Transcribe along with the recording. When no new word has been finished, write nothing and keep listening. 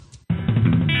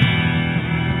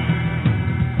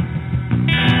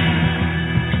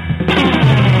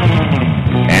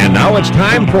it's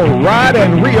time for Rod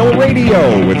and Reel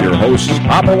Radio with your hosts,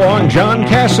 Hop-Along John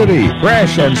Cassidy,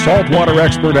 fresh and saltwater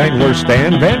expert angler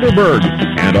Stan Vanderberg,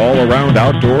 and all-around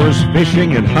outdoors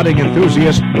fishing and hunting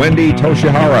enthusiast Wendy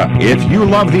Toshihara. If you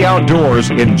love the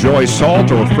outdoors, enjoy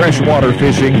salt or freshwater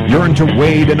fishing, yearn to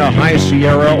wade in a high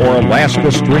Sierra or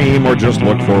Alaska stream, or just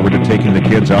look forward to taking the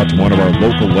kids out to one of our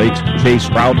local lakes to chase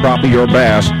trout, crappie, or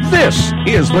bass, this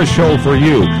is the show for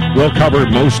you. We'll cover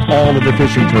most all of the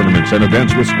fishing tournaments and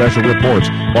events with special reports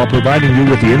while providing you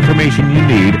with the information you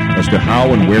need as to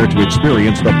how and where to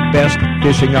experience the best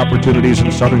fishing opportunities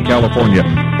in Southern California,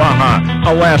 Baja,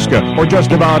 Alaska, or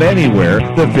just about anywhere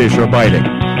the fish are biting.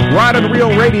 Rod and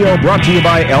Reel Radio brought to you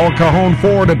by El Cajon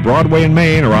Ford at Broadway in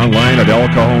Maine or online at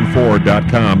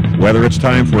elcajonford.com. Whether it's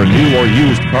time for a new or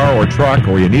used car or truck,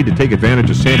 or you need to take advantage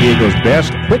of San Diego's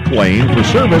best quick lane for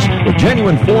service with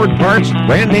genuine Ford parts,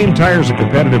 brand name tires at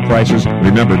competitive prices,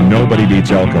 remember, nobody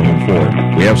beats El Cajon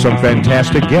Ford. We have some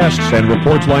fantastic guests and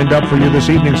reports lined up for you this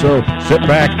evening, so sit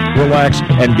back, relax,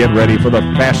 and get ready for the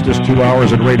fastest 2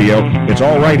 hours in radio. It's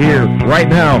all right here, right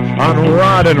now, on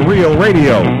Rod and Reel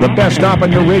Radio, the best stop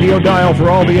on your radio dial for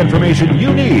all the information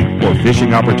you need for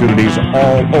fishing opportunities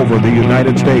all over the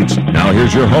United States. Now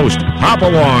here's your host,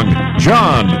 Hop-Along,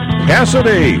 John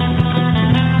Cassidy.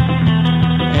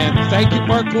 And thank you,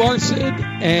 Mark Larson.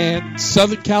 And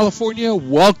Southern California,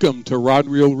 welcome to Rod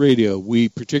and Reel Radio. We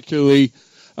particularly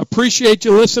appreciate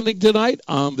you listening tonight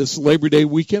on this Labor Day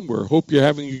weekend. We hope you're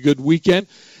having a good weekend.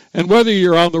 And whether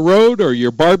you're on the road or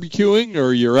you're barbecuing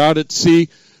or you're out at sea,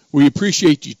 we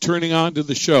appreciate you turning on to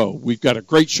the show. We've got a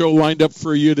great show lined up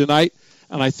for you tonight,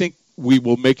 and I think we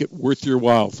will make it worth your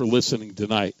while for listening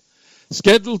tonight.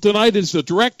 Scheduled tonight is the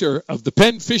director of the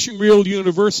Penn Fishing Reel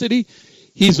University.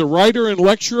 He's a writer and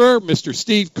lecturer, Mr.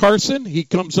 Steve Carson. He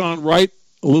comes on right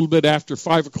a little bit after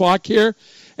 5 o'clock here.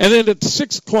 And then at the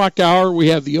 6 o'clock hour, we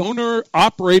have the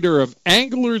owner-operator of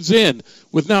Anglers Inn,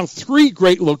 with now 3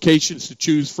 great locations to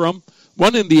choose from,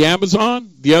 one in the Amazon,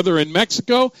 the other in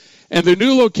Mexico, and their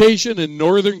new location in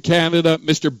northern Canada,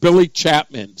 Mr. Billy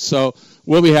Chapman. So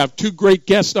we'll have 2 great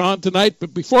guests on tonight.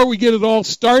 But before we get it all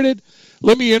started,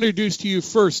 let me introduce to you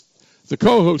first the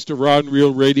co-host of Rod and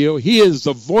Reel Radio. He is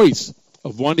the voice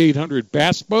of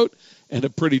 1-800-BASS Boat and a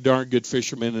pretty darn good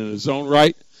fisherman in his own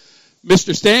right,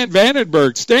 Mr. Stan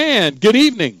Vandenberg. Stan, good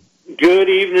evening. Good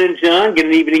evening, John.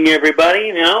 Good evening, everybody.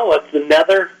 You know, it's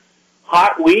another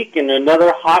hot week and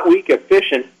another hot week of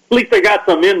fishing. At least I got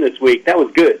some in this week. That was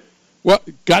good. Well,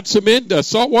 got some in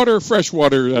saltwater or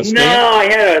freshwater, Stan? No, I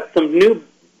had some new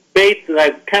baits that I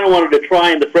kind of wanted to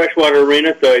try in the freshwater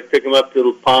arena, so I took them up to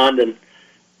the pond, and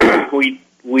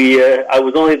I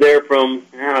was only there from,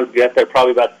 I got there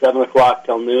probably about 7 o'clock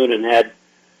till noon and had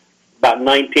about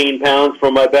 19 pounds for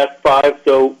my best 5,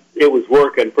 so it was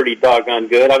working pretty doggone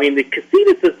good. I mean, the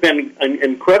Casitas has been an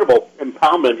incredible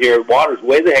impoundment here. Water's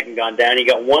way the heck and gone down. You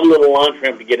got one little launch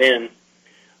ramp to get in.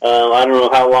 I don't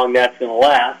know how long that's going to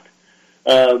last.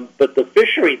 But the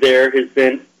fishery there has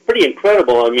been pretty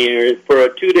incredible. I mean, for a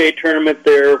 2-day tournament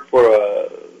there, for a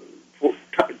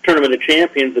tournament of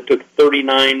champions, it took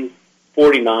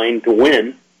 39.49 to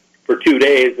win for 2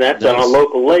 days. That's nice. On a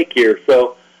local lake here.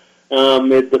 So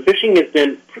the fishing has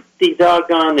been pretty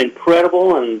doggone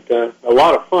incredible and a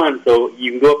lot of fun. So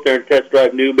you can go up there and test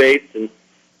drive new baits, and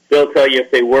they'll tell you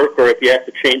if they work or if you have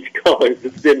to change colors.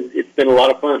 It's been a lot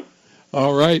of fun.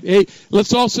 All right. Hey,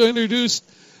 let's also introduce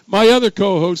my other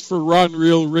co-host for Rod and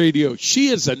Reel Radio. She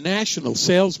is a national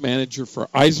sales manager for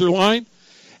Iserline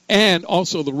and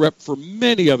also the rep for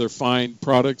many other fine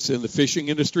products in the fishing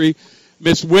industry,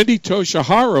 Miss Wendy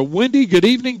Toshihara. Wendy, good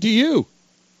evening to you.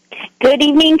 Good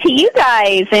evening to you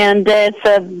guys, and it's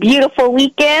a beautiful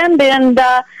weekend, and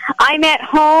I'm at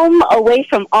home away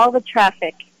from all the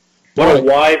traffic. What a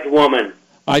wise woman.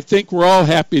 I think we're all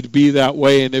happy to be that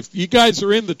way, and if you guys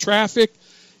are in the traffic,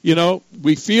 you know,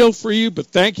 we feel for you, but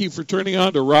thank you for turning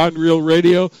on to Rod and Reel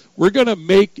Radio. We're going to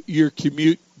make your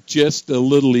commute just a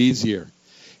little easier.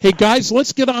 Hey, guys,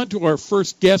 let's get on to our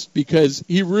first guest because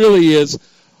he really is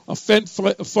a fun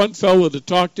fellow to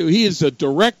talk to. He is a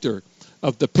director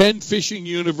of the Penn Fishing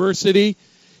University.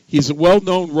 He's a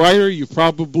well-known writer. You've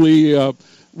probably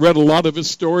read a lot of his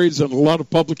stories and a lot of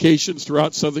publications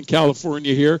throughout Southern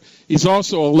California here. He's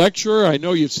also a lecturer. I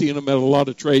know you've seen him at a lot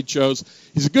of trade shows.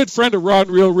 He's a good friend of Rod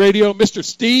and Reel Radio, Mr.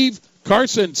 Steve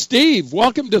Carson. Steve,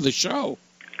 welcome to the show.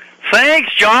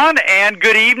 Thanks, John, and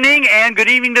good evening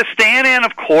to Stan, and,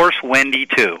 of course, Wendy,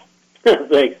 too.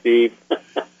 Thanks, Steve.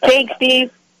 Thanks,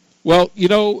 Steve. Well, you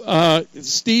know,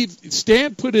 Steve,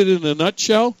 Stan put it in a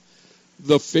nutshell.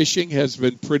 The fishing has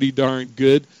been pretty darn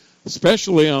good,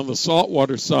 especially on the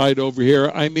saltwater side over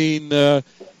here. I mean,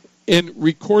 in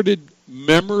recorded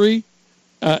memory,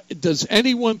 does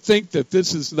anyone think that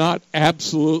this is not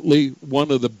absolutely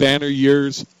one of the banner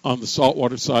years on the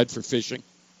saltwater side for fishing?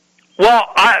 Well,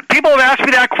 people have asked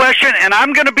me that question, and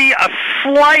I'm going to be a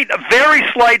very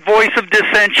slight voice of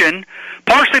dissension,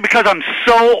 partially because I'm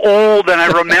so old and I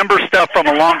remember stuff from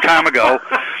a long time ago.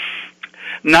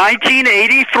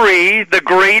 1983, the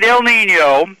Great El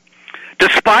Nino,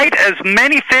 despite as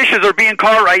many fish as are being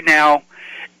caught right now,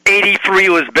 83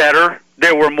 was better.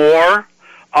 There were more.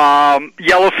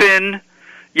 Yellowfin,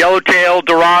 yellowtail,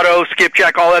 dorado,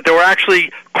 skipjack, all that. There were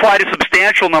actually quite a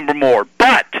substantial number more.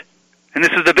 But, and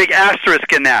this is the big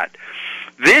asterisk in that,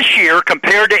 this year,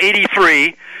 compared to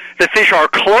 83, the fish are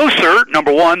closer,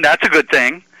 number one, that's a good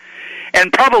thing.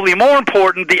 And probably more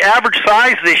important, the average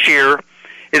size this year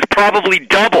is probably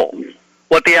double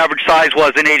what the average size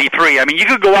was in 83. I mean, you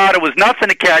could go out, it was nothing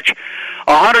to catch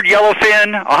 100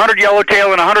 yellowfin, 100 yellowtail,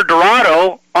 and 100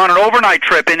 dorado on an overnight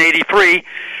trip in 83,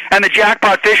 and the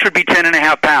jackpot fish would be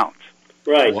 10.5 pounds.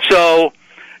 Right. So,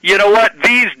 you know what?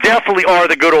 These definitely are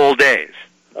the good old days.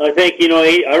 I think,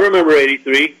 I remember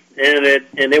 83,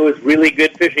 and it was really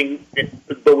good fishing,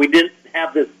 but we didn't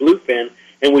have this bluefin,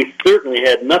 and we certainly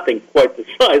had nothing quite the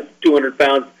size of 200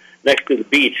 pounds next to the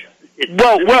beach.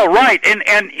 Well, right. And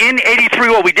in 83,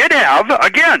 what we did have,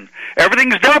 again,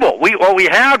 everything's double. What we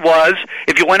had was,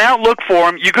 if you went out and looked for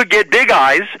them, you could get big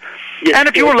eyes, and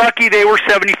if you were lucky, they were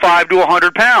 75 to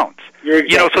 100 pounds.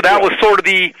 So that was sort of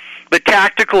the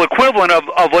tactical equivalent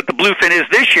of what the bluefin is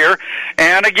this year.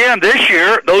 And again, this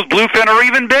year, those bluefin are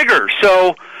even bigger.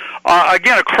 So,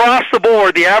 again, across the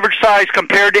board, the average size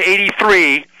compared to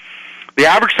 83, the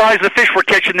average size of the fish we're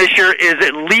catching this year is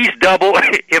at least double,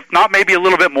 if not maybe a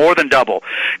little bit more than double.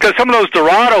 Because some of those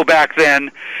dorado back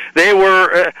then, they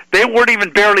weren't even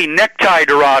barely necktie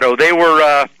dorado. They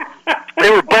were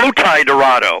bow tie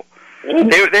dorado.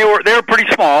 They were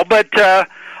pretty small. But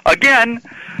again,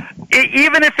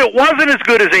 even if it wasn't as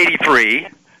good as 83,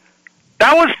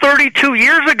 that was 32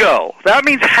 years ago. That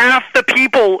means half the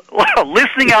people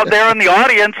listening out there in the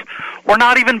audience were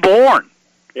not even born.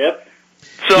 Yep.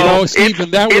 So Stephen,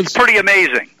 it's pretty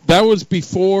amazing. That was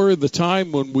before the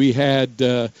time when we had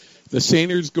the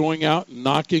seiners going out and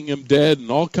knocking them dead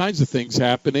and all kinds of things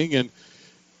happening. And,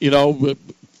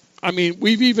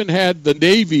 we've even had the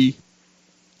Navy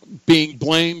being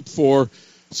blamed for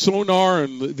sonar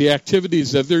and the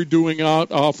activities that they're doing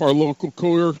out off our local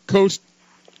coast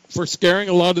for scaring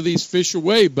a lot of these fish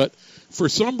away. But for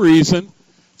some reason,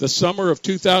 the summer of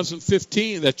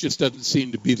 2015, that just doesn't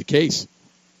seem to be the case.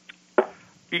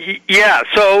 Yeah,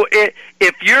 so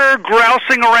if you're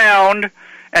grousing around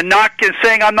and not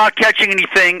saying I'm not catching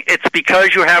anything, it's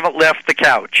because you haven't left the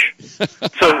couch.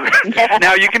 So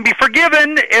now you can be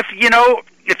forgiven if you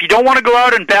don't want to go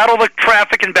out and battle the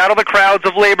traffic and battle the crowds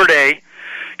of Labor Day.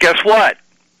 Guess what?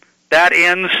 That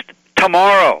ends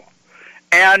tomorrow.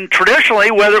 And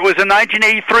traditionally, whether it was in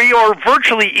 1983 or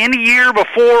virtually any year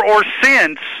before or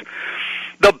since,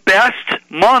 the best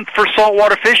month for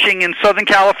saltwater fishing in Southern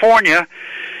California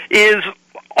is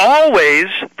always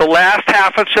the last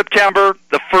half of September,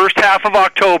 the first half of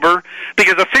October,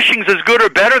 because the fishing's as good or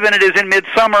better than it is in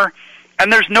midsummer,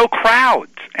 and there's no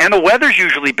crowds, and the weather's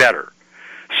usually better.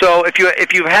 So if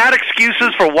you've had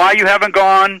excuses for why you haven't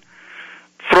gone,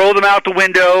 throw them out the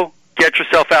window, get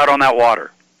yourself out on that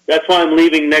water. That's why I'm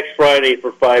leaving next Friday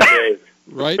for 5 days.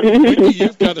 Right. Wendy,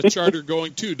 you've got a charter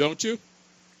going too, don't you?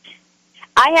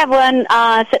 I have one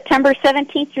September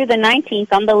 17th through the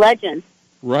 19th on the Legend.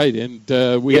 Right,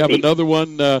 and we have another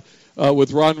one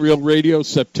with Rod and Reel Radio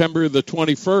September the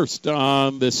 21st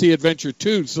on the Sea Adventure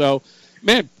 2. So,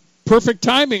 man, perfect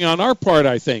timing on our part,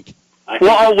 I think.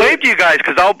 Well, I'll wave to you guys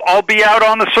because I'll be out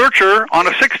on the Searcher on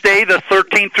a 6-day, the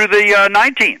 13th through the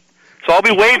 19th. So I'll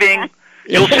be waving.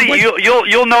 You'll see.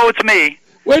 You'll know it's me.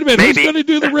 Wait a minute. Maybe. Who's going to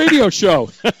do the radio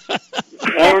show?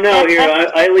 I don't know. Here,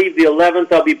 I leave the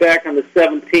 11th. I'll be back on the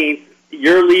 17th.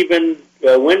 You're leaving.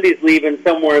 Wendy's leaving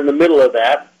somewhere in the middle of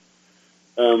that.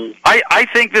 I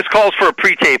think this calls for a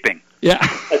pre-taping. Yeah,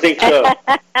 I think so.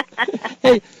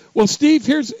 Hey, well, Steve,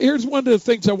 here's one of the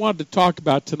things I wanted to talk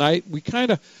about tonight. We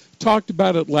kind of talked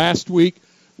about it last week.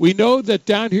 We know that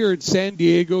down here in San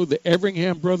Diego, the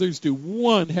Everingham brothers do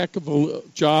one heck of a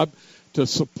job to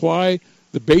supply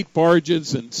the bait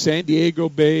barges in San Diego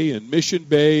Bay and Mission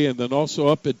Bay, and then also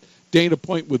up at Dana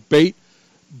Point with bait.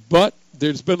 But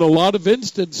there's been a lot of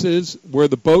instances where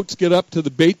the boats get up to the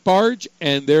bait barge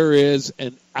and there is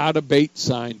an out-of-bait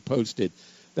sign posted.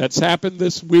 That's happened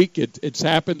this week. It's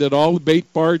happened at all the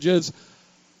bait barges.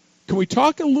 Can we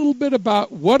talk a little bit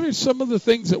about what are some of the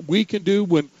things that we can do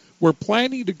when we're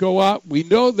planning to go out? We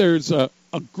know there's a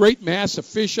a great mass of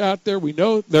fish out there. We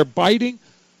know they're biting.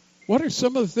 What are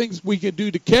some of the things we can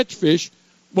do to catch fish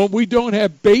when we don't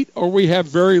have bait or we have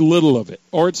very little of it,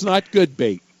 or it's not good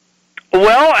bait?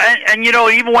 Well, and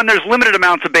even when there's limited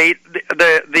amounts of bait,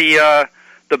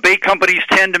 the bait companies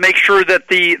tend to make sure that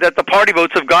the party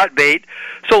boats have got bait.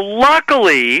 So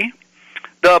luckily,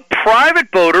 the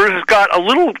private boaters has got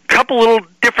a couple little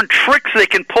different tricks they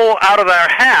can pull out of their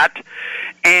hat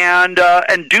and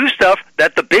do stuff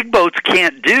that the big boats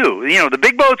can't do. The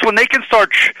big boats, when they can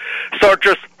start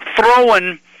just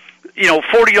throwing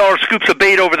 $40 scoops of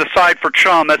bait over the side for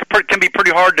chum, can be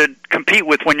pretty hard to compete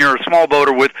with when you're a small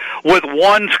boater with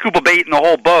one scoop of bait in the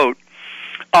whole boat.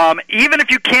 Even if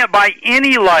you can't buy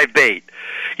any live bait,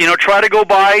 try to go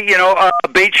buy a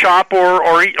bait shop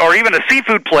or even a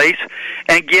seafood place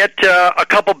and get a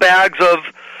couple bags of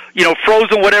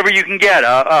frozen whatever you can get.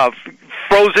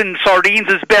 Frozen sardines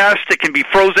is best. It can be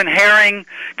frozen herring,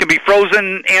 can be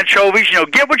frozen anchovies.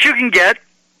 Get what you can get.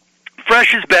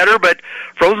 Fresh is better, but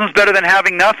frozen is better than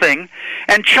having nothing.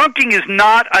 And chunking is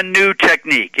not a new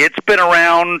technique. It's been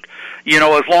around,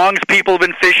 as long as people have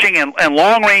been fishing, and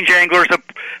long-range anglers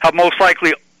have most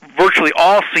likely virtually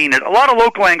all seen it. A lot of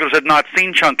local anglers have not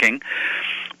seen chunking,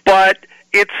 but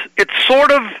it's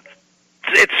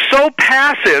so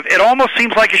passive, it almost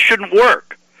seems like it shouldn't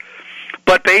work.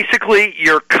 But basically,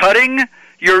 you're cutting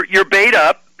your bait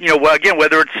up. Again,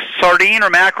 whether it's sardine or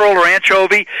mackerel or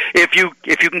anchovy, if you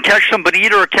can catch some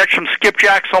bonita or catch some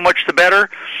skipjack, so much the better.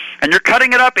 And you're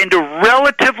cutting it up into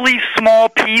relatively small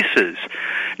pieces.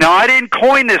 Now, I didn't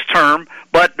coin this term,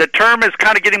 but the term is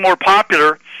kind of getting more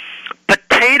popular.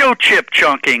 Potato chip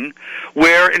chunking,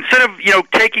 where instead of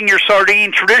taking your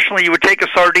sardine, traditionally you would take a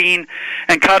sardine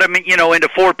and cut them into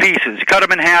 4 pieces. Cut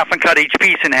them in half and cut each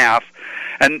piece in half.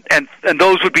 And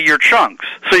those would be your chunks.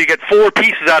 So you get 4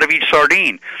 pieces out of each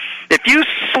sardine. If you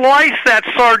slice that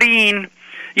sardine,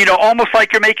 almost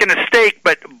like you're making a steak,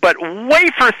 but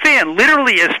wafer thin,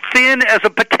 literally as thin as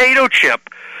a potato chip,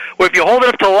 where if you hold it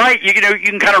up to light, you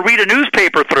can kind of read a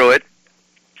newspaper through it,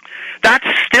 that's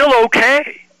still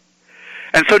okay.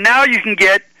 And so now you can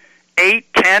get 8,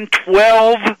 10,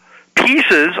 12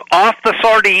 pieces off the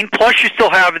sardine, plus you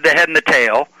still have the head and the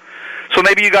tail. So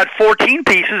maybe you got 14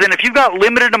 pieces, and if you've got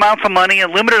limited amounts of money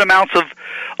and limited amounts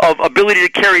of ability to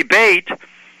carry bait,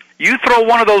 you throw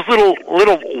one of those little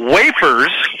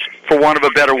wafers, for want of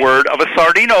a better word, of a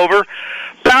sardine over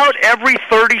about every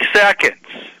 30 seconds.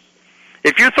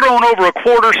 If you're throwing over a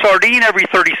quarter sardine every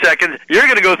 30 seconds, you're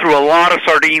going to go through a lot of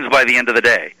sardines by the end of the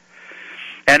day.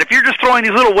 And if you're just throwing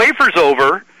these little wafers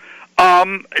over,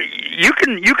 you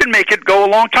can make it go a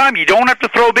long time. You don't have to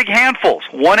throw big handfuls.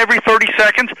 One every 30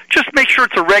 seconds. Just make sure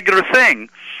it's a regular thing.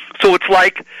 So it's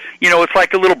like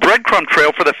a little breadcrumb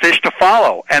trail for the fish to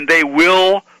follow, and they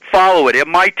will follow it. It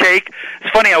might take.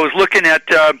 It's funny. I was looking at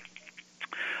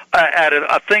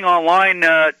a thing online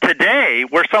today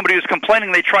where somebody was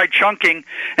complaining they tried chunking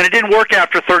and it didn't work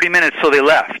after 30 minutes, so they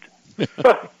left.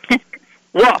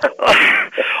 Well,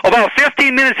 about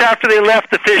 15 minutes after they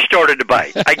left, the fish started to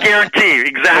bite. I guarantee you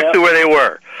exactly where they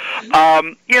were.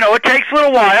 It takes a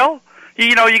little while.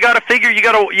 You got to figure you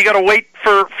got to wait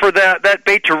for that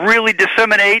bait to really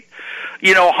disseminate.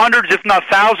 Hundreds, if not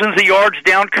thousands, of yards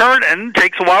down current, and it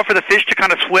takes a while for the fish to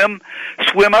kind of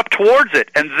swim up towards it.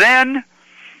 And then,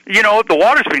 the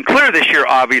water's been clear this year,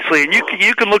 obviously, and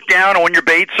you can look down, and when your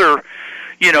baits are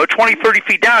 20, 30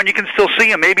 feet down, you can still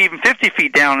see them, maybe even 50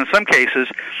 feet down in some cases.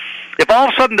 If all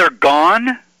of a sudden they're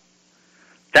gone,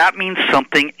 that means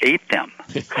something ate them.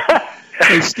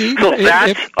 Hey, Steve, so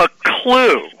that's a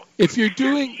clue. If you're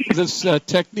doing this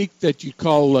technique that you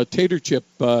call tater chip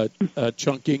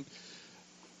chunking,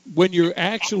 when you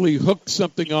actually hook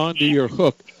something onto your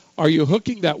hook, are you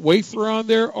hooking that wafer on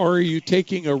there, or are you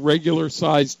taking a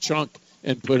regular-sized chunk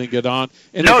and putting it on?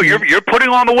 And no, you're putting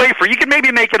on the wafer. You can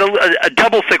maybe make it a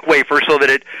double thick wafer so that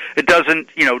it doesn't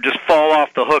just fall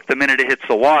off the hook the minute it hits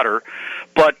the water.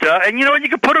 But and you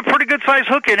can put a pretty good size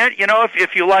hook in it.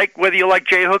 If you like, whether you like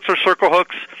J hooks or circle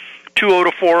hooks,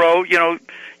 2.0 to 4.0.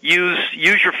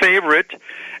 Use your favorite.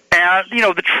 And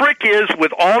the trick is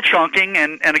with all chunking,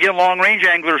 and again, long range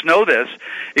anglers know this,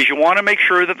 is you want to make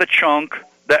sure that the chunk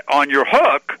that on your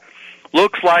hook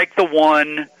looks like the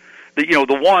one.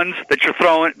 The ones that you're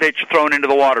throwing into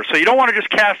the water. So you don't want to just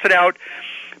cast it out,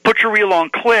 put your reel on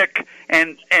click,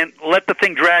 and let the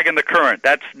thing drag in the current.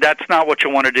 That's not what you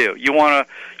want to do. You want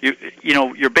to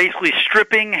you're basically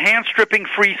hand stripping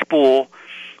free spool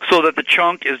so that the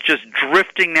chunk is just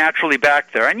drifting naturally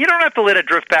back there. And you don't have to let it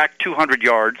drift back 200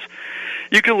 yards.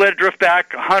 You can let it drift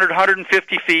back 100,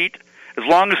 150 feet. As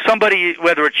long as somebody,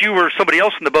 whether it's you or somebody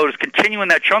else in the boat, is continuing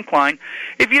that chunk line,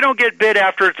 if you don't get bit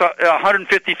after it's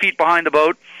 150 feet behind the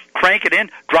boat, crank it in,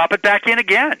 drop it back in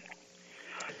again.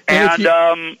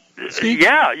 And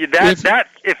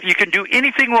if you can do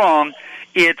anything wrong,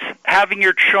 it's having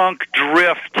your chunk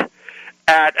drift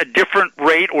at a different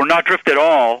rate or not drift at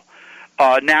all,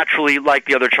 naturally, like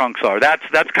the other chunks are.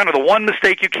 That's kind of the one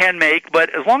mistake you can make,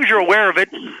 but as long as you're aware of it,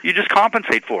 you just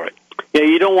compensate for it. Yeah,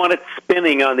 you don't want it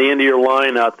spinning on the end of your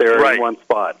line out there in one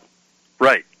spot.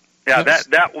 Right. Yeah,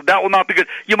 that will not be good.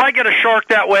 You might get a shark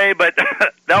that way, but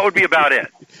that would be about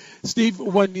it. Steve,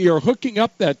 when you're hooking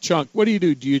up that chunk, what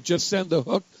do? Do you just send the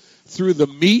hook through the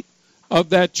meat of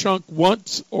that chunk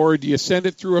once, or do you send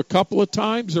it through a couple of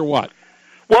times, or what?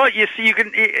 Well, you see, you can,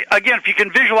 again, if you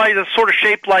can visualize it sort of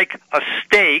shaped like a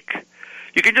steak,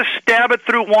 you can just stab it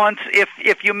through once.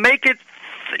 If you make it,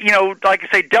 like I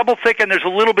say, double thick and there's a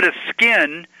little bit of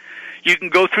skin, you can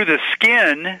go through the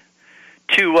skin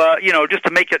to, just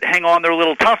to make it hang on there a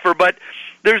little tougher. But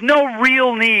there's no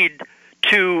real need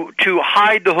to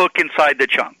hide the hook inside the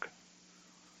chunk.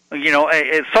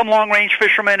 Some long-range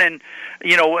fishermen, and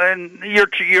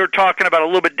you're talking about a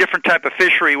little bit different type of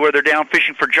fishery where they're down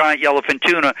fishing for giant yellowfin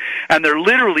tuna, and they're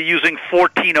literally using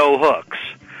 14-0 hooks.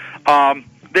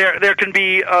 There can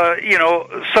be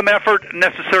some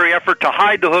necessary effort to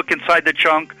hide the hook inside the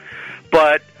chunk,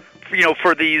 but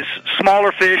for these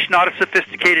smaller fish, not as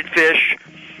sophisticated fish,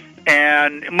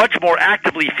 and much more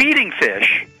actively feeding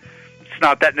fish, it's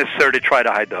not that necessary to try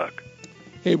to hide the hook.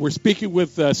 Hey, we're speaking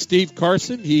with Steve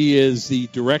Carson. He is the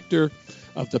director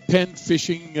of the Penn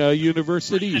Fishing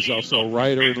University. He's also a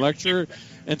writer and lecturer.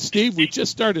 And, Steve, we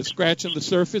just started scratching the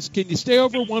surface. Can you stay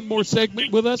over one more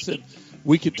segment with us, and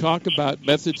we can talk about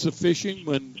methods of fishing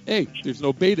when, hey, there's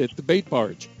no bait at the bait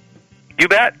barge? You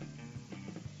bet.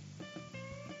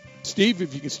 Steve,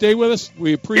 if you can stay with us,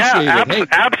 we appreciate it. Hey,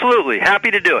 absolutely.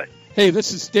 Happy to do it. Hey,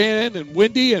 this is Stan and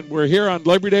Wendy, and we're here on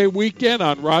Labor Day weekend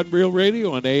on Rod and Reel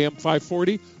Radio on AM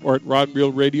 540 or at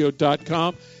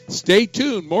rodandreelradio.com. Stay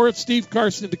tuned. More of Steve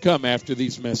Carson to come after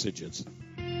these messages.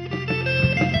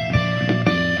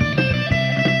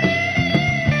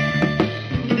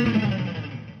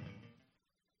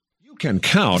 Can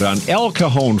count on El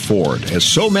Cajon Ford, as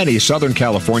so many Southern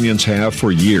Californians have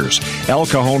for years. El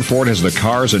Cajon Ford has the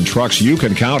cars and trucks you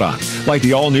can count on, like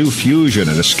the all-new Fusion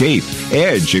and Escape,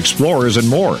 Edge, Explorers, and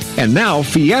more. And now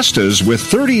Fiestas with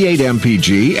 38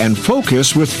 mpg and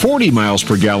Focus with 40 miles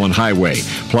per gallon highway,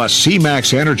 plus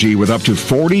C-Max Energy with up to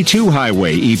 42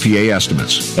 highway EPA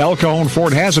estimates. El Cajon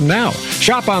Ford has them now.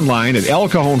 Shop online at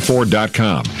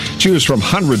elcajonford.com. Choose from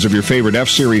hundreds of your favorite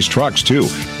F-Series trucks, too.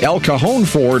 El Cajon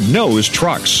Ford knows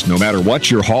trucks, no matter what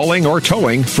you're hauling or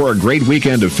towing, for a great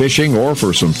weekend of fishing or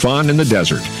for some fun in the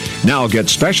desert. Now get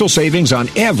special savings on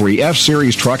every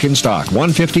F-Series truck in stock,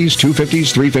 150s,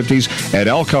 250s, 350s at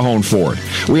El Cajon Ford.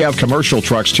 We have commercial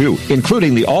trucks too,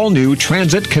 including the all-new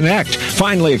Transit Connect.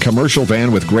 Finally, a commercial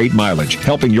van with great mileage,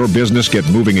 helping your business get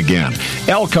moving again.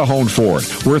 El Cajon Ford,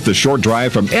 worth the short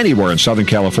drive from anywhere in Southern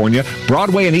California,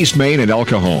 Broadway and East Main at El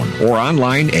Cajon, or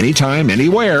online anytime,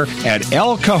 anywhere at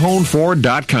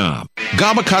elcajonford.com.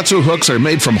 Gamakatsu hooks are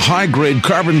made from high-grade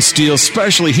carbon steel,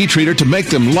 specially heat-treated to make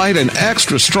them light and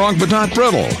extra strong but not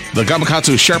brittle. The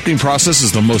Gamakatsu sharpening process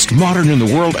is the most modern in the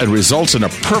world and results in a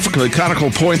perfectly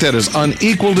conical point that is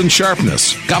unequaled in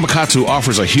sharpness. Gamakatsu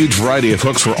offers a huge variety of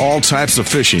hooks for all types of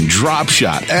fishing: drop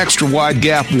shot, extra wide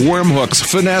gap, worm hooks,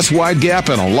 finesse wide gap,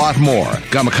 and a lot more.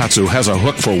 Gamakatsu has a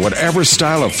hook for whatever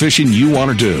style of fishing you want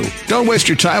to do. Don't waste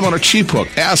your time on a cheap hook.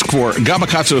 Ask for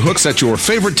Gamakatsu hooks at your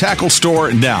favorite tackle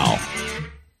store now.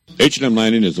 H&M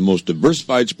Landing is the most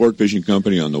diversified sport fishing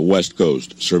company on the West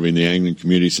Coast. Serving the angling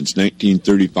community since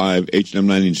 1935, H&M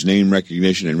Landing's name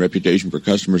recognition and reputation for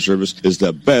customer service is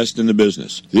the best in the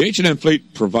business. The H&M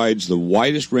fleet provides the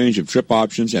widest range of trip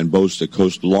options and boasts the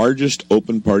coast's largest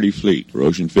open party fleet. For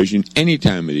ocean fishing any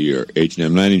time of the year,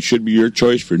 H&M Landing should be your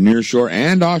choice for nearshore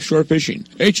and offshore fishing.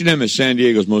 H&M is San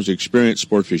Diego's most experienced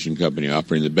sport fishing company,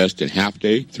 offering the best in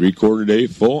half-day, three-quarter-day,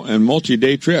 full, and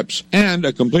multi-day trips, and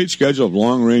a complete schedule of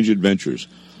long-range adventures.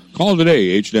 Call today,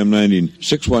 H&M Landing,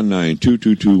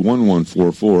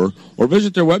 619-222-1144, or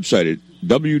visit their website at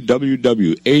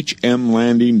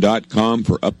www.hmlanding.com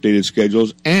for updated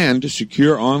schedules and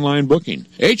secure online booking.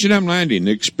 H&M Landing,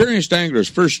 the experienced angler's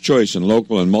first choice in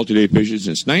local and multi-day fishing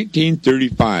since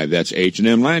 1935. That's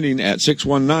H&M Landing at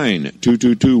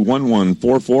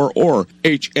 619-222-1144 or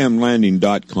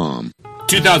hmlanding.com.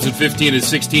 2015 and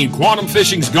 16, Quantum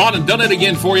Fishing's gone and done it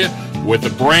again for you with the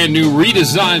brand new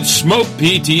redesigned Smoke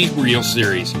PT Reel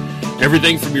Series.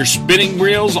 Everything from your spinning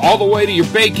reels all the way to your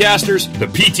bait casters. The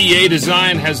PTA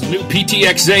design has the new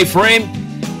PTXA frame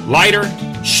Lighter,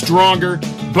 stronger,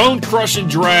 bone-crushing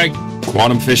drag,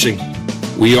 Quantum Fishing.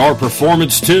 We are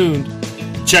performance-tuned.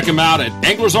 Check them out at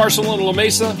Anglers Arsenal in La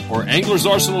Mesa or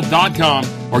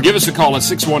anglersarsenal.com or give us a call at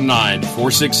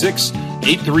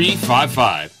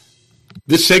 619-466-8355.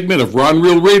 This segment of Rod and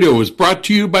Reel Radio is brought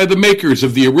to you by the makers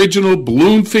of the original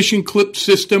balloon fishing clip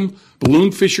system,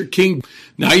 Balloon Fisher King.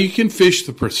 Now you can fish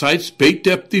the precise bait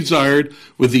depth desired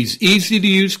with these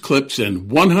easy-to-use clips and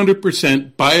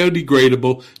 100%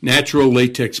 biodegradable natural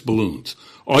latex balloons.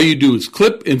 All you do is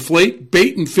clip, inflate,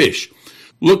 bait, and fish.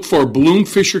 Look for Balloon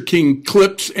Fisher King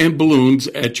clips and balloons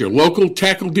at your local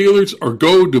tackle dealers or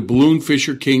go to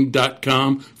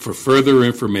balloonfisherking.com for further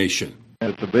information.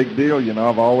 It's a big deal,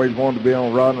 I've always wanted to be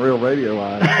on Rod and Reel Radio.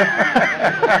 I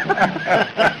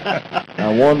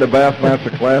won the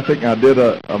Bassmaster Classic. I did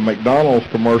a McDonald's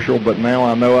commercial, but now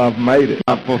I know I've made it.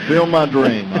 I fulfilled my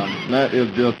dream. That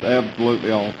is just absolutely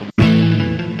awesome.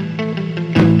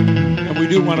 And we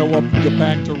do want to welcome you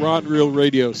back to Rod and Reel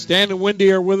Radio. Stan and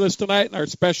Wendy are with us tonight, and our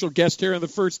special guest here in the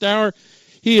first hour.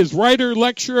 He is writer,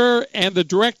 lecturer, and the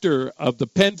director of the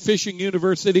Penn Fishing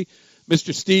University,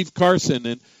 Mr. Steve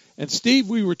Carson. And Steve,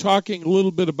 we were talking a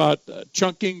little bit about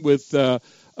chunking with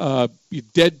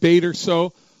dead bait or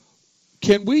so.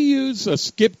 Can we use a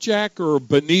skipjack or a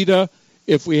bonita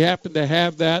if we happen to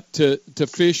have that to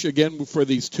fish again for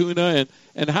these tuna?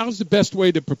 And how's the best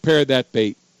way to prepare that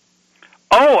bait?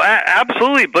 Oh,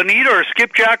 absolutely. Bonita or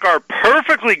skipjack are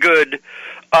perfectly good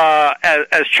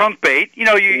as chunk bait.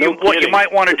 What you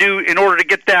might want to do in order to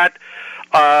get that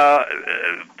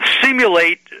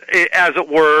simulate, as it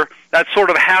were, that sort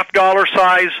of $half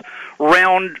size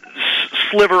round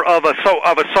sliver of a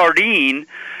sardine.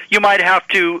 You might have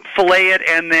to fillet it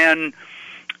and then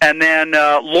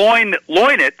loin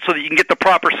it so that you can get the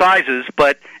proper sizes.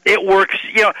 But it works.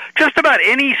 Just about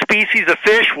any species of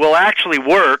fish will actually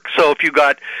work. So if you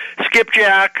got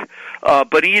skipjack,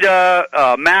 bonita,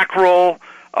 mackerel,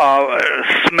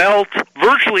 smelt,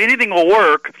 virtually anything will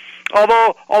work.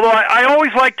 Although I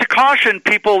always like to caution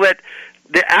people that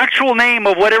the actual name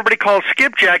of what everybody calls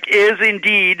skipjack is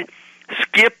indeed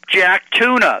skipjack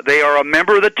tuna. They are a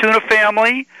member of the tuna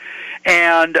family,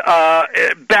 and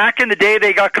back in the day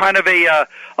they got kind of a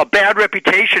bad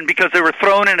reputation because they were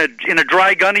thrown in a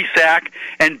dry gunny sack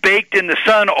and baked in the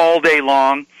sun all day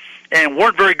long, and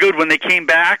weren't very good when they came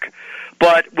back.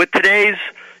 But with today's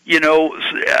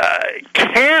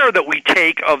care that we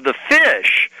take of the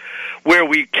fish, where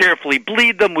we carefully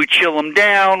bleed them, we chill them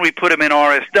down, we put them in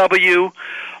RSW.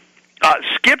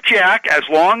 Skipjack, as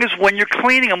long as when you're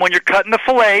cleaning them, when you're cutting the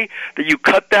fillet, that you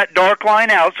cut that dark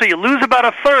line out, so you lose about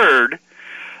a third.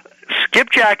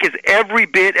 Skipjack is every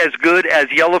bit as good as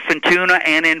yellowfin tuna,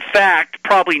 and in fact,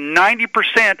 probably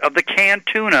 90% of the canned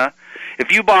tuna,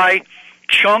 if you buy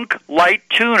chunk light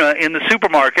tuna in the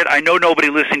supermarket, I know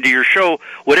nobody listening to your show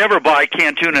would ever buy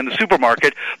canned tuna in the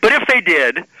supermarket, but if they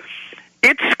did,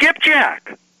 it's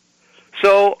skipjack.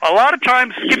 So a lot of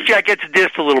times skipjack gets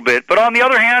dissed a little bit. But on the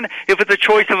other hand, if it's a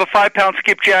choice of a 5-pound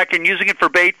skipjack and using it for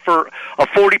bait for a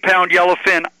 40-pound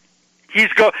yellowfin,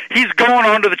 he's going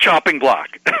onto the chopping block.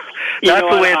 That's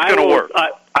the way it's going to work.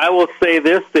 I will say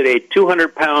this, that a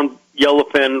 200-pound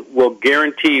yellowfin will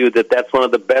guarantee you that that's one of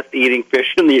the best eating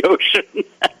fish in the ocean.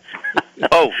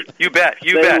 Oh, you bet.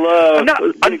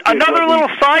 Another little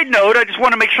side note, I just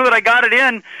want to make sure that I got it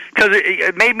in because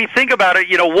it made me think about it.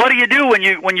 What do you do when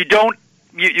you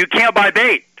can't buy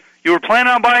bait? You were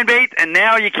planning on buying bait, and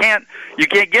now you can't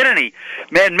get any.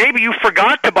 Man, maybe you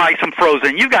forgot to buy some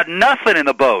frozen. You've got nothing in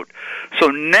the boat. So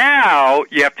now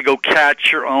you have to go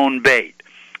catch your own bait.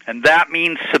 And that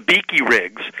means sabiki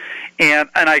rigs. And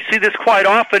I see this quite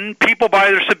often. People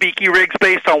buy their sabiki rigs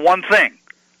based on one thing,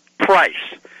 price.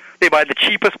 They buy the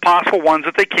cheapest possible ones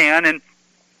that they can, and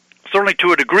certainly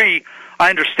to a degree, I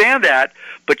understand that,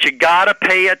 but you got to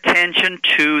pay attention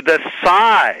to the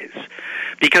size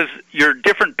because your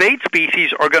different bait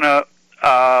species are going to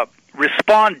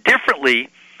respond differently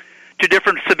to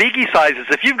different sabiki sizes.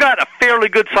 If you've got a fairly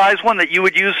good size one that you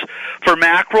would use for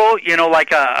mackerel,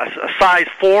 like a size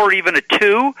 4 or even a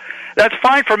 2, that's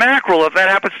fine for mackerel if that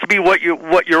happens to be what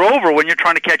you're over when you're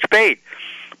trying to catch bait.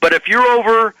 But if you're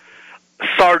over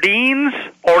sardines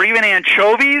or even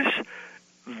anchovies,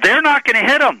 they're not going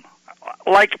to hit them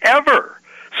like ever.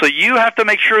 So you have to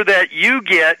make sure that you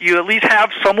at least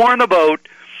have somewhere in the boat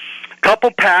a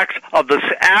couple packs of the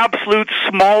absolute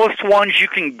smallest ones you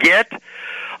can get.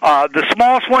 The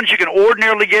smallest ones you can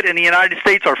ordinarily get in the United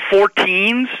States are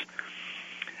 14s.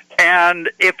 And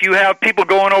if you have people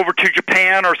going over to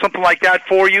Japan or something like that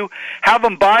for you, have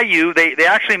them buy you. They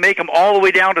actually make them all the way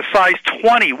down to size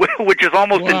 20, which is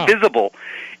almost invisible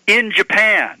in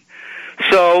Japan.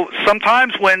 So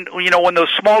sometimes when those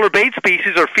smaller bait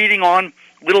species are feeding on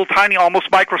little tiny,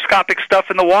 almost microscopic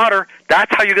stuff in the water,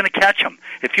 that's how you're going to catch them.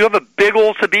 If you have a big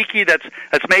old sabiki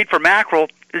that's made for mackerel,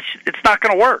 it's not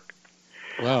going to work.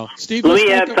 Well, Steve, let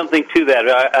me add something to that.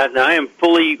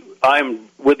 I'm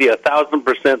with you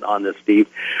 1,000% on this, Steve.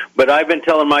 But I've been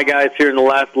telling my guys here in the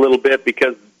last little bit,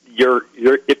 because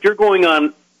if you're going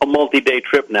on a multi-day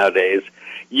trip nowadays,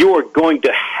 you are going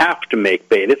to have to make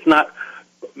bait. It's not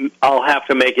I'll have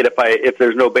to make it if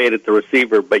there's no bait at the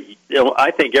receiver. But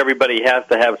I think everybody has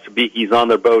to have sabikis on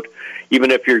their boat,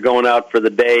 even if you're going out for the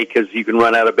day, because you can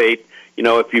run out of bait.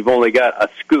 If you've only got a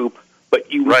scoop,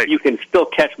 but you can still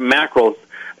catch mackerels.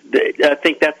 I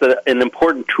think that's an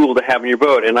important tool to have in your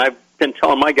boat. And I've been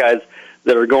telling my guys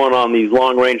that are going on these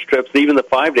long-range trips, even the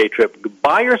 5-day trip,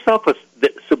 buy yourself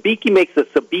Sabiki makes a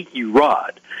sabiki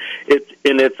rod.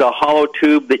 It's a hollow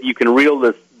tube that you can reel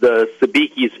the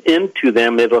sabikis into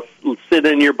them. It'll sit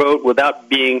in your boat without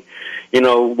being,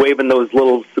 waving those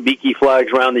little sabiki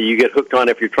flags around that you get hooked on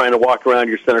if you're trying to walk around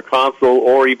your center console,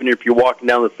 or even if you're walking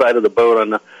down the side of the boat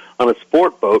on a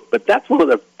sport boat. But that's one of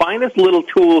the finest little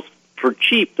tools for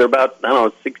cheap. They're about,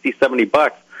 $60,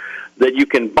 $70 that you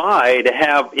can buy to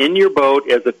have in your boat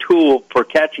as a tool for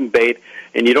catching bait,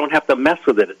 and you don't have to mess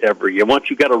with it ever. Once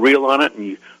you got a reel on it and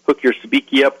you hook your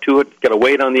sabiki up to it, it's got a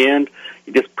weight on the end.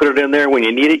 You just put it in there. When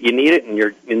you need it, and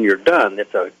you're done.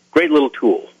 It's a great little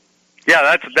tool.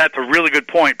 Yeah, that's a really good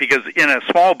point, because in a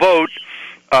small boat,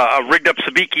 a rigged up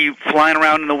sabiki flying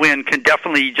around in the wind can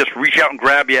definitely just reach out and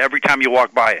grab you every time you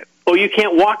walk by it. Well, you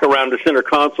can't walk around the center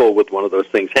console with one of those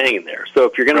things hanging there. So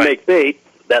if you're going to make bait,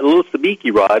 that little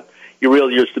sabiki rod, you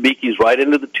reel your sabikis right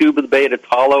into the tube of the bait. It's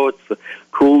hollow. It's a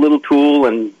cool little tool,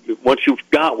 and once you've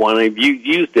got one and you've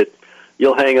used it,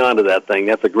 you'll hang on to that thing.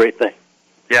 That's a great thing.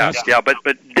 Yeah, but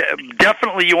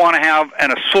definitely you want to have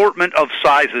an assortment of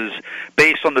sizes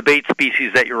based on the bait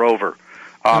species that you're over.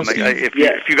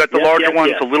 If you got the larger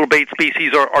ones, the little bait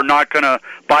species are not going to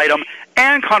bite them.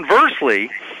 And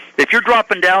conversely, if you're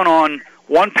dropping down on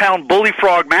 1-pound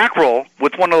bullfrog mackerel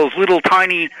with one of those little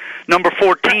tiny number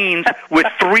 14s with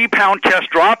 3-pound test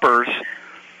droppers,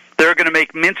 they're going to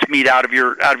make mincemeat out of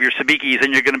your sabikis,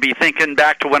 and you're going to be thinking,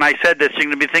 back to when I said this, you're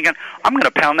going to be thinking, I'm going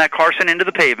to pound that Carson into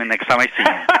the pavement next time I see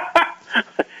him.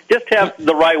 Just have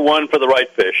the right one for the right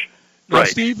fish. Now, right.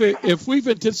 Steve, if we've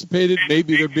anticipated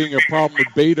maybe there being a problem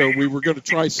with bait, or we were going to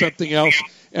try something else,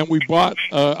 and we bought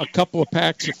a couple of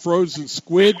packs of frozen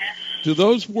squid, do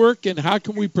those work, and how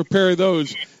can we prepare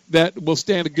those that will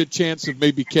stand a good chance of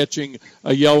maybe catching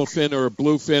a yellowfin or a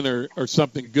bluefin or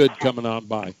something good coming on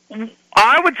by?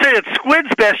 I would say that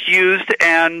squid's best used,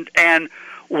 and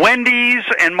Wendy's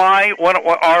and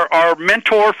our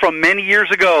mentor from many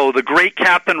years ago, the great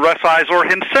Captain Russ Eisler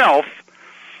himself,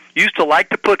 used to like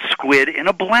to put squid in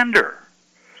a blender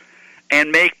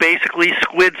and make basically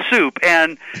squid soup,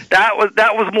 and that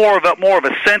was more of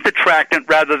a scent attractant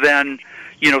rather than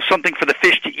something for the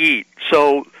fish to eat.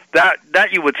 So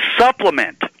that you would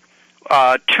supplement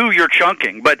to your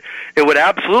chunking, but it would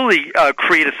absolutely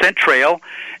create a scent trail.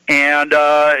 And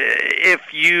if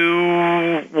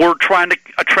you were trying to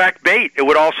attract bait, it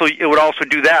would also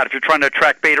do that. If you're trying to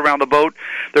attract bait around the boat,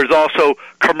 there's also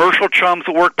commercial chums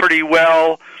that work pretty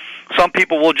well. Some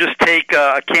people will just take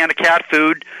a can of cat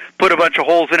food, put a bunch of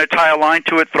holes in it, tie a line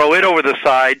to it, throw it over the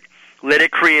side, let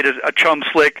it create a chum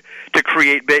slick to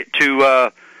create bait,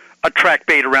 to attract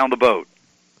bait around the boat.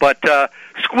 But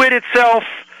squid itself,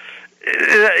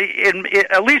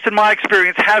 at least in my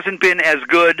experience, hasn't been as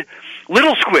good.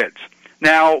 Little squids.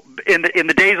 Now, in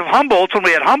the days of Humboldt's, when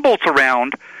we had Humboldt's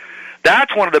around,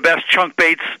 that's one of the best chunk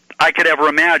baits I could ever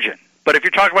imagine. But if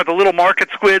you're talking about the little market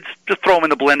squids, just throw them in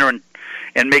the blender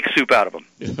and make soup out of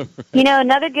them.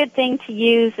 Another good thing to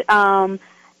use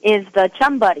is the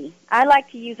Chum Buddy. I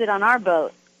like to use it on our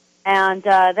boat. And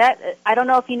that, I don't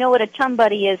know if you know what a Chum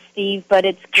Buddy is, Steve, but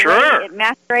it's great. Sure. It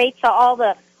macerates all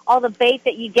the bait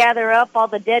that you gather up, all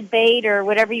the dead bait or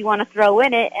whatever you want to throw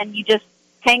in it, and you just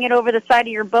hang it over the side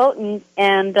of your boat,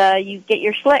 and you get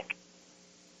your slick.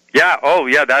 Yeah. Oh,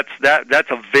 yeah. That's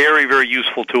a very, very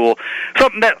useful tool.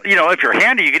 Something that if you're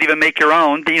handy, you could even make your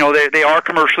own. They are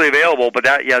commercially available, but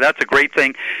that's a great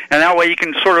thing. And that way you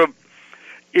can sort of,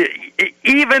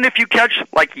 even if you catch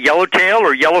like yellowtail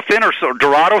or yellowfin or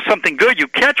dorado, something good, you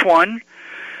catch one,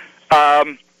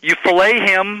 you fillet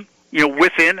him.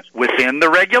 Within the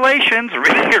regulations.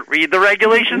 Read the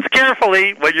regulations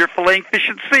carefully when you're filleting fish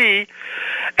at sea,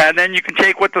 and then you can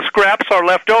take what the scraps are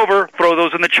left over, throw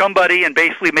those in the Chum Buddy, and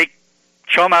basically make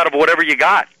chum out of whatever you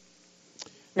got.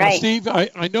 Right. Now, Steve,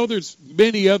 I know there's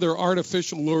many other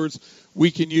artificial lures we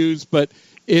can use, but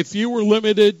if you were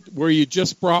limited where you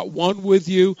just brought one with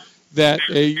you that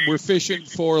were fishing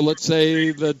for, let's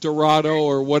say, the Dorado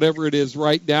or whatever it is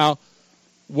right now,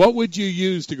 what would you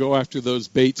use to go after those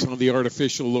baits on the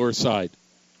artificial lure side?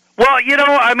 Well,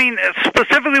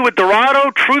 specifically with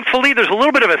Dorado, truthfully, there's a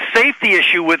little bit of a safety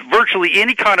issue with virtually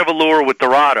any kind of a lure with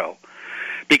Dorado.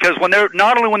 Because when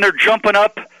they're jumping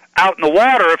up out in the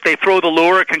water, if they throw the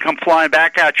lure, it can come flying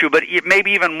back at you. But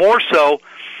maybe even more so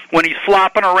when he's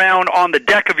flopping around on the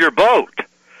deck of your boat.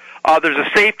 There's a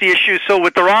safety issue. So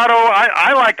with Dorado,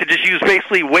 I like to just use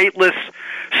basically weightless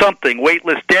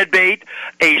dead bait,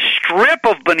 a strip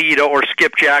of bonito or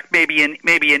skipjack, maybe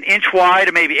an inch wide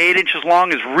and maybe 8 inches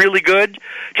long is really good.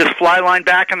 Just fly line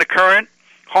back in the current.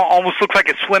 Almost looks like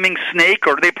a swimming snake,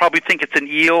 or they probably think it's an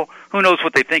eel. Who knows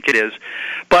what they think it is?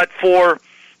 But for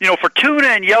tuna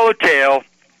and yellowtail,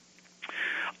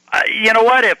 you know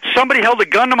what? If somebody held a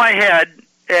gun to my head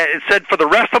and said for the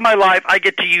rest of my life I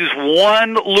get to use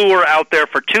one lure out there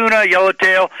for tuna,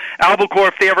 yellowtail, albacore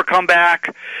if they ever come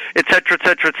back, et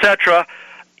cetera,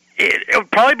 it would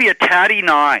probably be a Tatty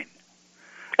 9.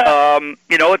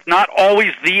 It's not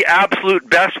always the absolute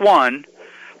best one,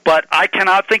 but I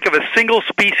cannot think of a single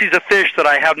species of fish that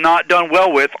I have not done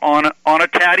well with on a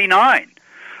Tatty 9.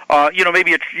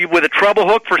 Maybe with a treble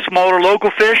hook for smaller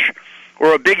local fish,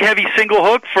 or a big heavy single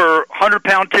hook for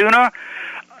 100-pound tuna.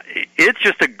 It's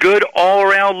just a good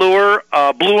all-around lure.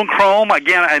 Blue and chrome,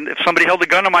 again, and if somebody held a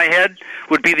gun to my head,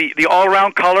 would be the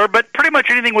all-around color, but pretty much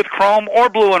anything with chrome or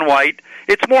blue and white.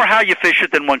 It's more how you fish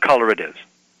it than what color it is.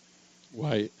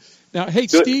 Right. Now, hey,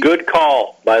 Steve. Good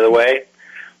call, by the way.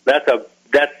 That's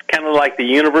kind of like the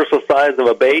universal size of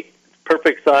a bait.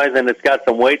 Perfect size, and it's got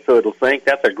some weight so it'll sink.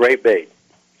 That's a great bait.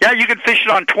 Yeah, you can fish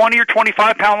it on 20 or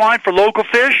 25-pound line for local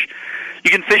fish. You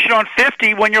can fish it on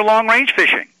 50 when you're long-range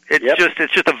fishing.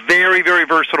 It's just a very, very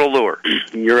versatile lure.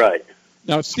 You're right.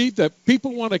 Now, Steve, that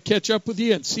people want to catch up with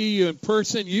you and see you in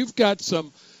person. You've got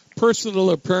some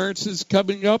personal appearances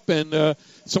coming up and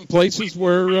some places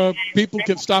where people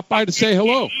can stop by to say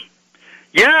hello.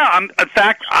 Yeah, in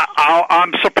fact,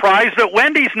 I'm surprised that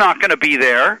Wendy's not going to be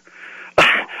there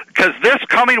because this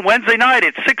coming Wednesday night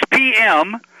at 6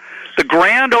 p.m., the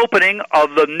grand opening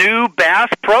of the new Bass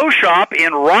Pro Shop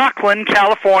in Rocklin,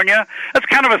 California. That's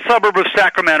kind of a suburb of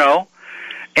Sacramento.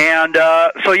 And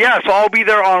so I'll be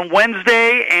there on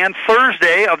Wednesday and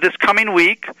Thursday of this coming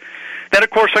week. Then, of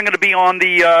course, I'm going to be on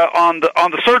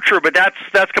the Searcher, but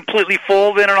that's completely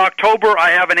full. Then in October,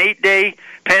 I have an 8-day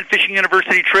Penn Fishing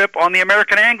University trip on the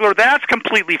American Angler. That's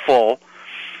completely full.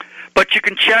 But you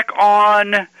can check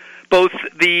on both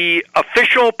the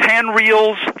official Penn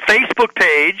Reels Facebook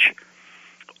page,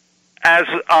 as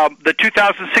the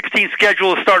 2016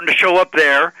 schedule is starting to show up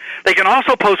there. They can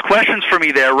also post questions for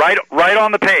me there, right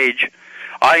on the page.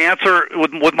 I answer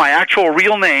with my actual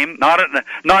real name, not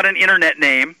an internet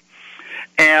name.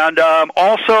 And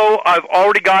also, I've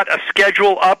already got a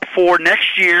schedule up for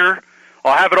next year.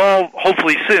 I'll have it all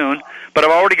hopefully soon, but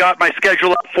I've already got my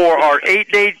schedule up for our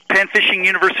 8-day Penn Fishing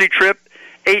University trip,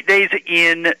 8 days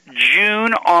in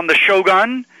June on the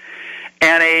Shogun,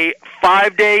 and a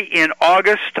 5-day in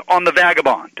August on the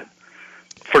Vagabond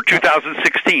for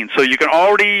 2016. So you can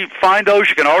already find those.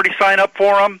 You can already sign up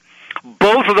for them.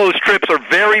 Both of those trips are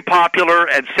very popular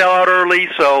and sell out early,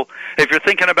 so if you're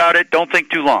thinking about it, don't think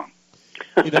too long.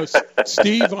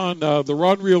 Steve, on the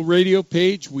Rod and Reel Radio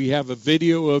page, we have a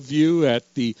video of you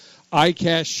at the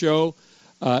ICAST show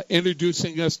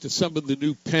introducing us to some of the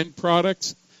new Penn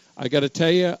products. I got to tell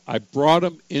you, I brought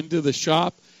them into the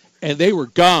shop, and they were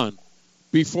gone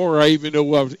before I even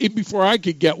before I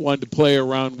could get one to play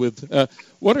around with.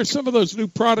 What are some of those new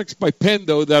products by Penn,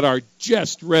 though, that are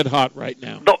just red hot right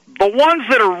now? The ones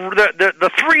that are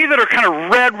the three that are kind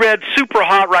of red, super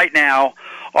hot right now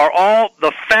are all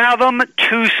the Fathom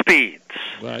 2-speeds.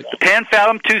 Right. The Penn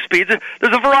Fathom 2-speeds.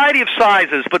 There's a variety of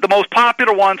sizes, but the most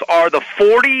popular ones are the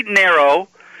 40 narrow.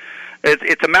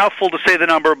 It's a mouthful to say the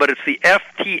number, but it's the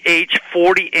FTH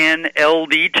 40N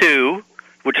LD2,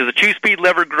 which is a 2-speed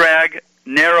lever drag,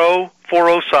 narrow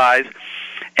 4.0 size.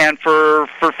 And for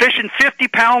fishing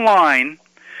 50-pound line,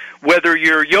 whether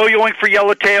you're yo-yoing for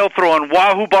yellowtail, throwing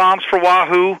wahoo bombs for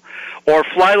wahoo, or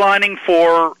fly lining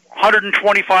for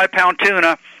 125-pound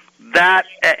tuna,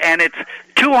 and it's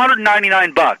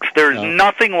 $299. There's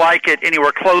nothing like it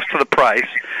anywhere close to the price.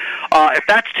 If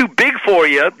that's too big for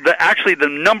you, the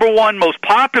number one most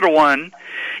popular one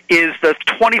is the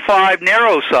 25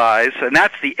 narrow size, and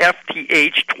that's the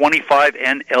FTH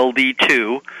 25N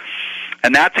LD2.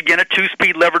 And that's, again, a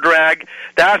 2-speed lever drag.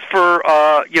 That's for,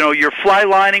 your fly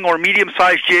lining or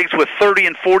medium-sized jigs with 30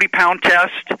 and 40-pound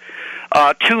test.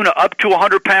 tuna up to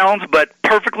 100 pounds, but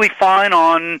perfectly fine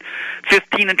on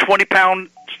 15 and 20 pound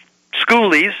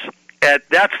schoolies. That's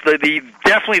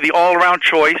definitely the all-around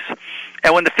choice.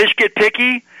 And when the fish get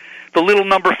picky, the little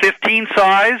number 15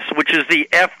 size, which is the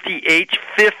FDH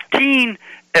 15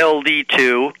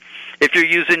 LD2, if you're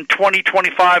using 20,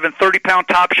 25, and 30-pound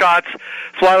top shots,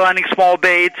 fly lining small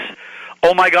baits,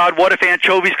 oh my God, what if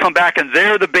anchovies come back and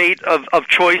they're the bait of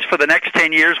choice for the next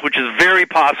 10 years, which is very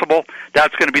possible,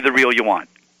 that's going to be the reel you want.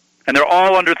 And they're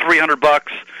all under $300.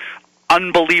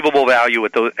 Unbelievable value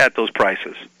at those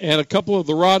prices. And a couple of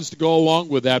the rods to go along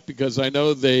with that, because I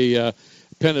know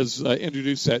Penn has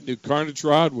introduced that new Carnage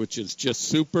rod, which is just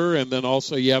super, and then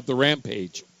also you have the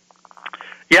Rampage.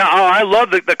 Yeah, I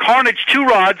love the Carnage 2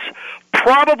 rods.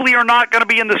 Probably are not going to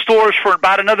be in the stores for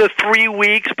about another 3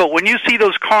 weeks, but when you see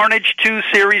those Carnage 2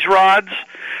 series rods,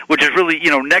 which is really,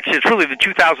 next, it's really the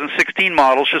 2016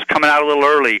 models, just coming out a little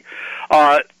early.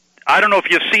 I don't know if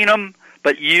you've seen them,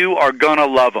 but you are going to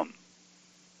love them.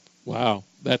 Wow,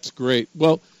 that's great.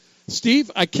 Well, Steve,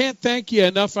 I can't thank you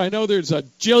enough. I know there's a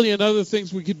jillion other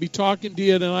things we could be talking to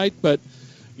you tonight, but,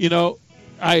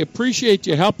 I appreciate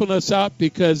you helping us out,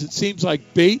 because it seems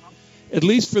like bait, at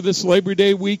least for this Labor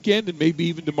Day weekend and maybe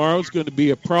even tomorrow, is going to be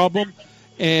a problem.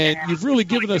 And you've really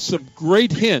given us some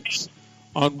great hints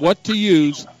on what to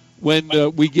use when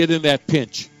we get in that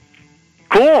pinch.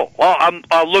 Cool. Well,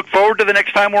 I'll look forward to the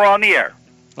next time we're on the air.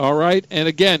 All right. And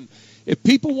again, if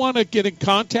people want to get in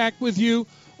contact with you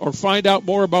or find out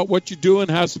more about what you're doing,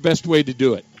 how's the best way to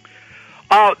do it?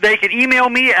 They can email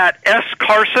me at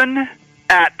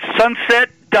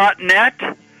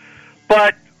scarson@sunset.net.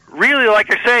 But really,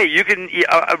 like I say, you can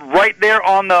right there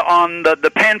on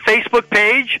the Penn Facebook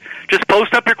page, just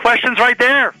post up your questions right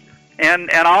there, and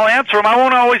I'll answer them. I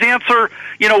won't always answer,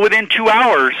 within 2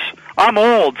 hours. I'm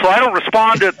old, so I don't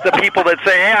respond to the people that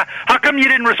say, "Hey, how come you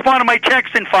didn't respond to my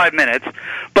text in 5 minutes?"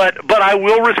 But I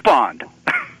will respond.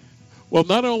 Well,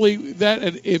 not only that,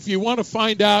 and if you want to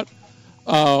find out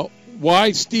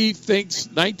why Steve thinks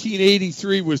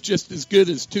 1983 was just as good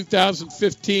as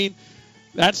 2015,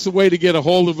 that's the way to get a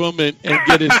hold of him and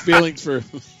get his feelings for.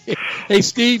 Hey,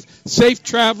 Steve, safe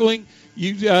traveling.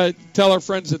 You tell our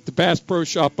friends at the Bass Pro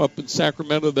Shop up in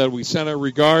Sacramento that we send our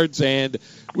regards, and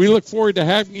we look forward to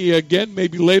having you again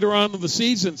maybe later on in the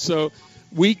season so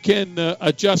we can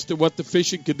adjust to what the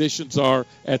fishing conditions are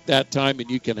at that time,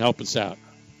 and you can help us out.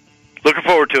 Looking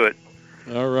forward to it.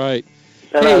 All right.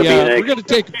 Hey, we're going to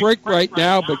take a break right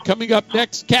now, but coming up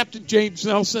next, Captain James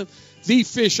Nelson, the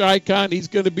fish icon. He's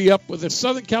going to be up with a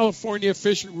Southern California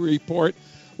fishing report.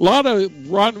 A lot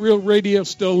of Rod and Reel Radio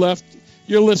still left.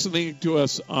 You're listening to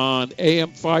us on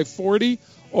AM 540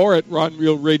 or at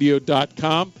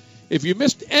rodandreelradio.com. If you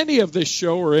missed any of this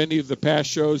show or any of the past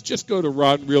shows, just go to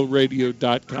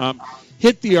rodandreelradio.com,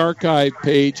 hit the archive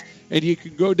page, and you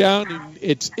can go down, and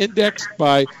it's indexed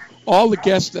by all the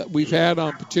guests that we've had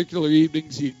on particular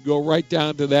evenings. You can go right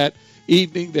down to that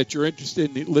evening that you're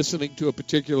interested in listening to a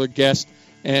particular guest,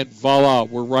 and voila,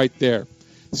 we're right there.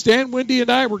 Stan, Wendy, and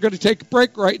I, we're going to take a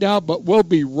break right now, but we'll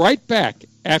be right back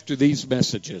after these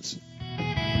messages.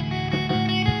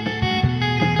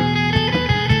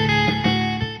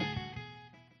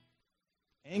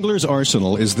 Angler's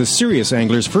Arsenal is the serious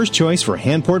angler's first choice for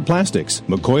hand-poured plastics,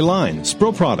 McCoy line,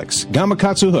 Spro products,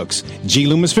 Gamakatsu hooks, G.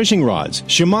 Loomis fishing rods,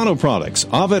 Shimano products,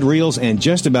 Ovid reels, and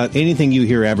just about anything you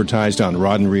hear advertised on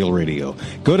Rod and Reel Radio.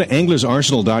 Go to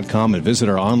anglersarsenal.com and visit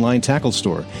our online tackle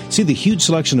store. See the huge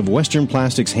selection of Western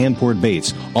Plastics hand-poured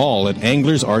baits, all at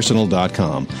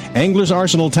anglersarsenal.com. Angler's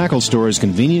Arsenal Tackle Store is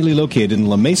conveniently located in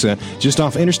La Mesa, just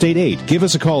off Interstate 8. Give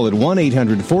us a call at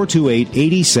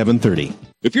 1-800-428-8730.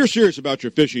 If you're serious about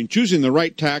your fishing, choosing the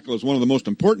right tackle is one of the most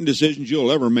important decisions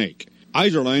you'll ever make.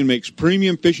 Izorline makes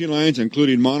premium fishing lines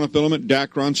including monofilament,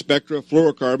 Dacron, Spectra,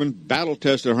 fluorocarbon,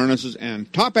 battle-tested harnesses,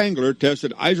 and top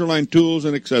angler-tested Izorline tools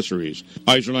and accessories.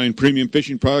 Izorline premium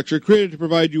fishing products are created to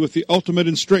provide you with the ultimate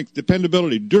in strength,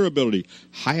 dependability, durability,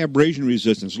 high abrasion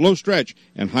resistance, low stretch,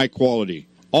 and high quality.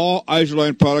 All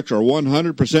Izorline products are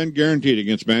 100% guaranteed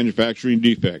against manufacturing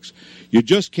defects. You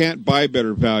just can't buy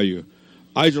better value.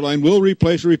 Izorline will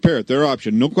replace or repair at their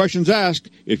option. No questions asked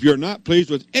if you're not pleased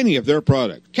with any of their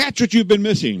products. Catch what you've been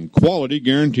missing. Quality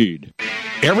guaranteed.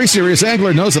 Every serious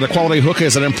angler knows that a quality hook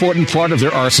is an important part of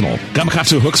their arsenal.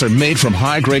 Gamakatsu hooks are made from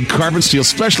high-grade carbon steel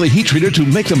specially heat-treated to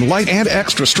make them light and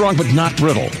extra strong but not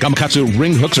brittle. Gamakatsu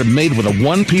ring hooks are made with a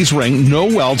one-piece ring, no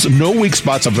welds, no weak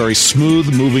spots, a very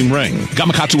smooth moving ring.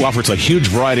 Gamakatsu offers a huge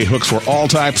variety of hooks for all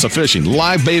types of fishing.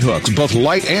 Live bait hooks, both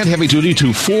light and heavy-duty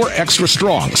to 4 extra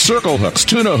strong. Circle hooks,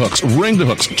 tuna hooks, ringed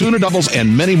hooks, tuna doubles,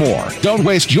 and many more. Don't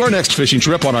waste your next fishing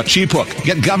trip on a cheap hook.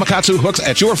 Get Gamakatsu hooks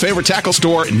at your favorite tackle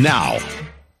store now.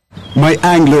 My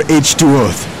angler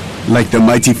H2O. Like the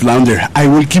mighty flounder, I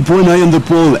will keep one eye on the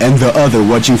pole and the other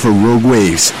watching for rogue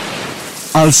waves.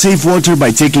 I'll save water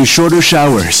by taking shorter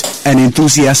showers and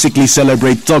enthusiastically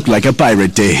celebrate Talk Like a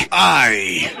Pirate Day.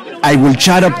 I will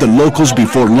chat up the locals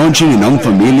before launching in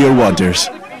unfamiliar waters.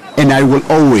 And I will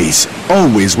always,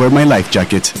 always wear my life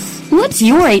jacket. What's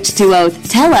your H2O?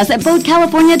 Tell us at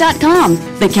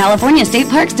BoatCalifornia.com. The California State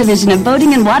Parks Division of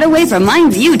Boating and Waterways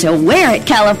reminds you to wear it,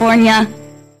 California.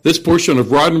 This portion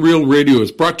of Rod and Reel Radio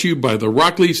is brought to you by the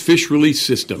Rockley's Fish Release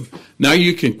System. Now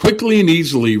you can quickly and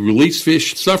easily release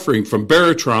fish suffering from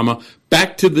barotrauma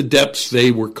back to the depths they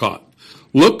were caught.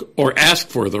 Look or ask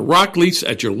for the Rockley's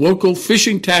at your local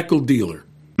fishing tackle dealer.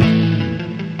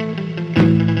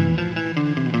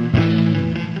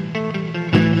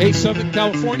 Hey, Southern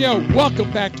California, welcome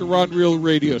back to Rod and Reel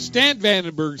Radio. Stan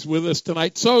Vandenberg's with us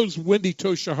tonight. So's Wendy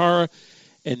Toshihara.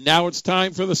 And now it's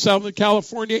time for the Southern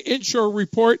California Inshore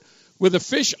Report with a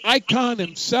fish icon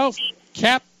himself,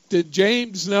 Captain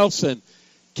James Nelson.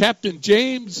 Captain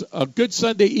James, a good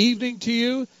Sunday evening to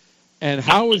you. And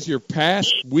how was your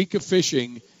past week of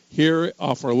fishing here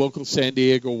off our local San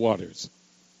Diego waters?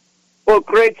 Well,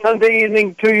 great Sunday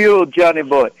evening to you, Johnny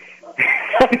boy.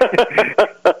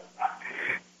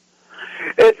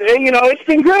 It's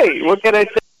been great. What can I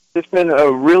say? It's been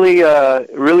a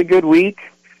really good week.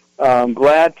 I'm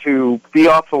glad to be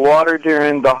off the water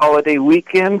during the holiday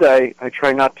weekend. I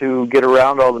try not to get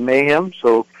around all the mayhem,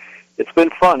 so it's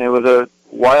been fun. It was a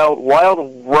wild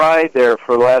ride there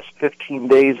for the last 15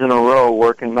 days in a row,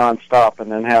 working nonstop,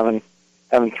 and then having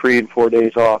 3 and 4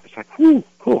 days off. It's like, whew,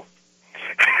 cool.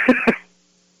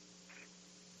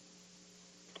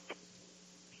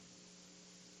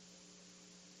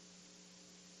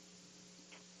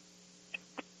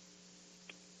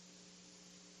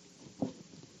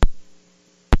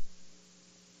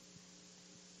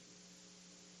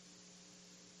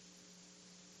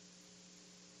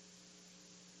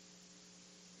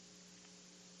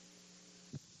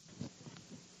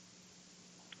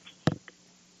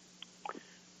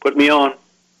 Put me on.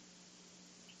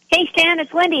 Hey, Stan,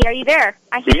 it's Wendy. Are you there?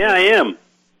 I am.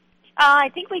 I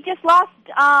think we just lost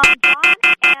John.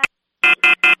 And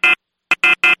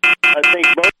I think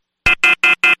both.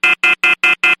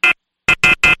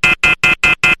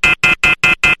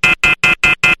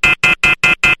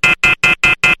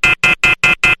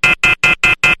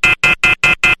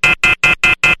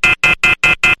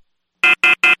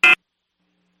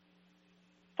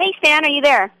 Hey, Stan, are you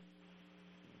there?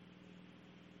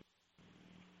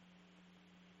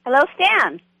 Hello,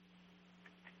 Stan.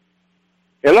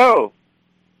 Hello.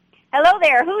 Hello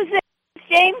there. Who's this,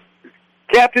 James?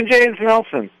 Captain James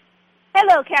Nelson.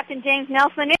 Hello, Captain James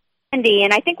Nelson. It's Wendy,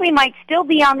 and I think we might still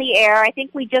be on the air. I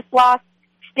think we just lost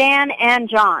Stan and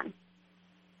John.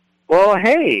 Well,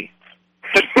 hey.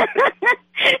 So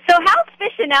how's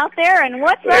fishing out there, and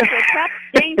what's up with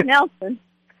Captain James Nelson?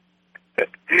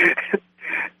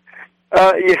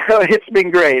 It's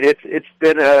been great. It's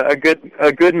been a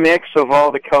good mix of all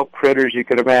the kelp critters you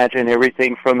could imagine,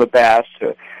 everything from the bass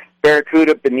to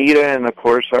barracuda, bonita, and of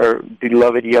course our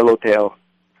beloved yellowtail.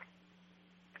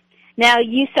 Now,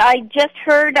 I just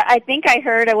heard, I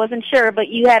wasn't sure, but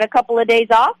you had a couple of days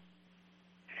off?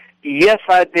 Yes,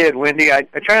 I did, Wendy. I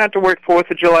try not to work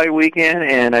 4th of July weekend,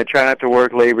 and I try not to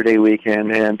work Labor Day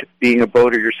weekend, and being a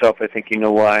boater yourself, I think you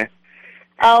know why.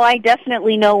 Oh, I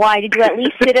definitely know why. Did you at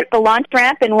least sit at the launch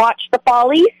ramp and watch the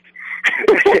follies?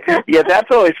 Yeah,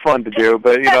 that's always fun to do,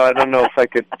 but, I don't know if I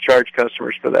could charge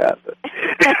customers for that.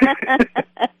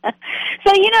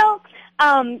 So,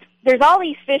 there's all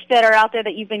these fish that are out there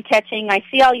that you've been catching. I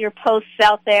see all your posts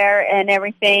out there and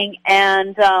everything,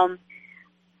 and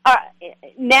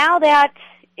now that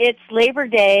it's Labor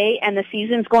Day and the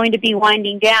season's going to be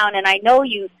winding down, and I know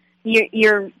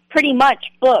you're pretty much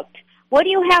booked, what do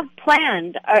you have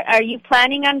planned? Are you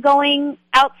planning on going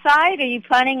outside? Are you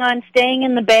planning on staying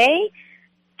in the bay?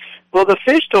 Well, the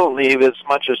fish don't leave as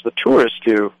much as the tourists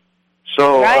do.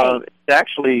 So right.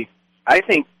 Actually, I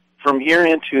think from here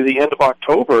into the end of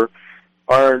October,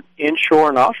 our inshore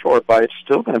and offshore bite's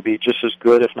still going to be just as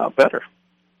good, if not better.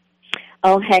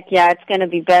 Oh, heck yeah, it's going to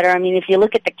be better. I mean, if you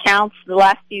look at the counts the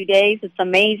last few days, it's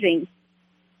amazing.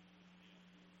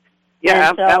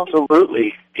 Yeah,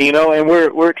 absolutely. You know, and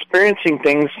we're experiencing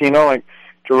things, you know, like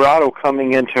Dorado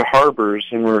coming into harbors,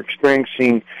 and we're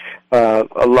experiencing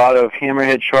a lot of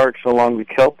hammerhead sharks along the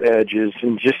kelp edges,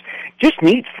 and just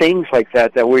neat things like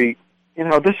that we, you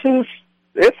know,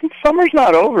 summer's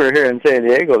not over here in San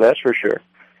Diego, that's for sure.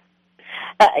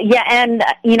 Yeah, and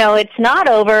you know, it's not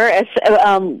over as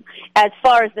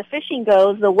far as the fishing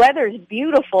goes. The weather's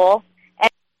beautiful,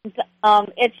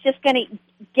 and it's just going to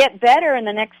get better in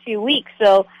the next few weeks.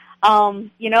 So,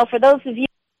 you know, for those of you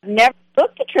who have never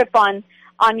booked a trip on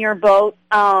your boat,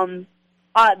 the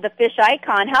Fish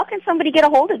Icon, how can somebody get a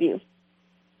hold of you?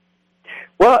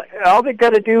 Well, all they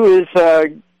got to do is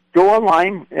go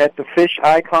online at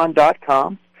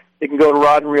thefishicon.com. They can go to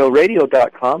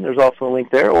rodandreelradio.com. There's also a link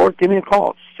there, or give me a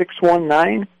call.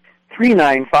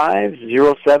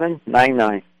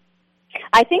 619-395-0799.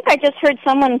 I think I just heard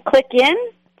someone click in.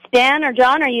 Stan or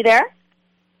John, are you there?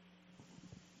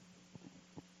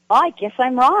 Oh, I guess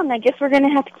I'm wrong. I guess we're going to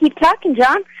have to keep talking,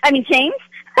 James.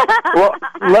 Well,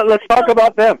 let's talk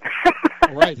about them.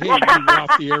 All right. Hey, you were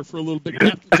off the air for a little bit.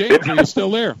 Captain James, are you still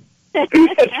there?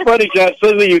 It's funny, John.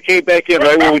 Suddenly you came back in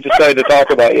right when we decided to talk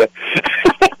about you.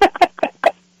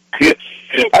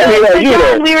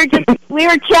 John, we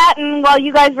were chatting while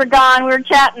you guys were gone. We were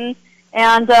chatting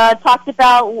and talked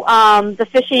about the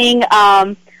fishing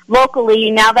locally.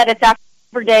 Now that it's after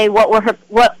Labor Day, what were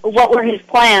his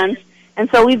plans? And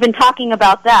so we've been talking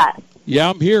about that. Yeah,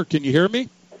 I'm here. Can you hear me?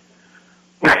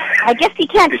 I guess he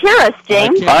can't hear us,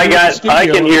 James. I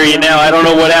can hear you now. I don't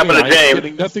know what happened to James. I'm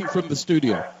getting nothing from the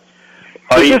studio.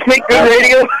 Does this make good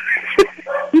radio?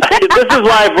 This is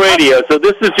live radio, so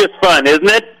this is just fun, isn't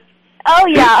it? Oh,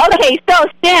 yeah. Okay, so,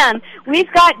 Stan,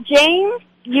 we've got James,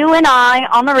 you and I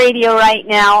on the radio right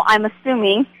now, I'm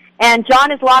assuming, and John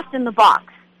is lost in the box.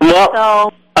 Well,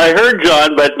 so, I heard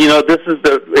John, but, you know,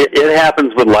 it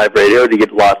happens with live radio to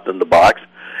get lost in the box.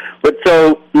 But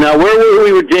so, now where were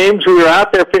we with James? We were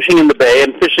out there fishing in the bay,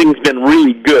 and fishing's been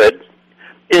really good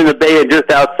in the bay and just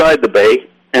outside the bay.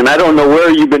 And I don't know where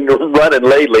you've been running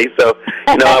lately, so,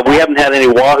 you know, we haven't had any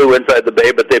wahoo inside the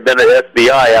bay, but they've been at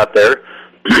SBI out there.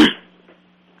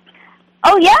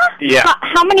 Oh, yeah? Yeah.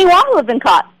 How many wahoo have been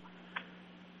caught?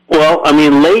 Well, I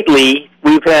mean, lately,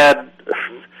 we've had,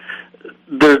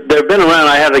 they've been around.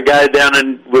 I had a guy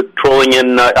down with trolling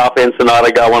in off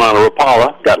Ensenada, got one on a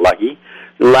Rapala, got lucky.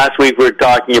 Last week we were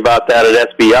talking about that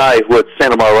at SBI with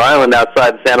Santa Barbara Island,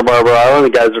 outside Santa Barbara Island. The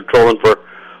guys are trolling for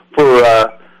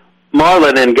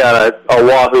marlin and got a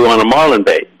wahoo on a marlin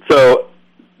bait. So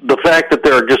the fact that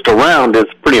they're just around is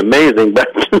pretty amazing, but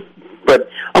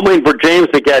I'm waiting for James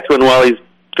to catch one while he's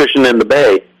fishing in the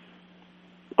bay.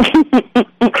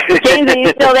 James, are you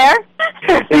still there?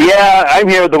 Yeah, I'm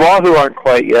here. The wahoo aren't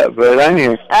quite yet, but I'm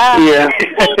here. Yeah.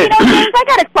 Hey, you know, James, I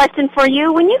got a question for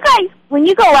you. When you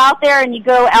go out there and you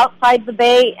go outside the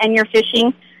bay and you're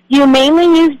fishing, do you mainly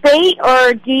use bait,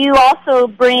 or do you also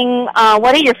bring,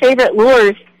 what are your favorite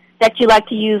lures that you like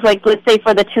to use, like, let's say,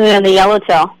 for the tuna and the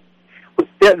yellowtail?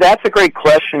 That's a great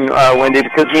question, Wendy,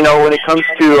 because, you know, when it comes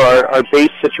to our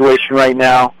bait situation right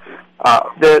now,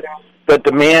 the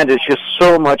demand is just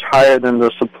so much higher than the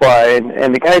supply.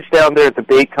 And the guys down there at the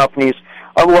bait companies,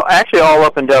 well, actually all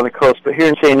up and down the coast, but here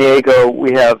in San Diego,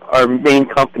 we have our main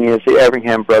company is the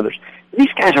Everingham Brothers.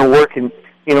 These guys are working,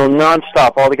 you know,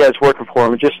 nonstop. All the guys working for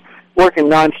them are just working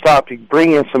nonstop to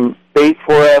bring in some bait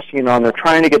for us, you know, and they're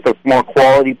trying to get the more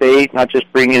quality bait, not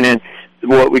just bringing in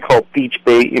what we call beach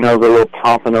bait, you know, the little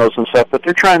pompanos and stuff, but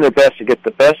they're trying their best to get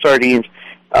the best sardines,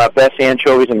 best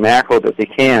anchovies and mackerel that they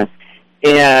can.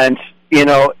 And, you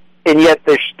know, and yet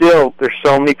there's so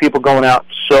many people going out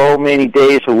so many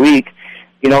days a week.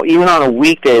 You know, even on a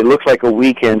weekday, it looks like a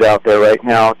weekend out there right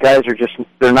now. Guys are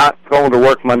they're not going to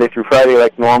work Monday through Friday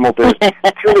like normal. Tuna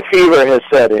fever has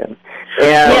set in. And,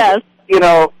 yes. You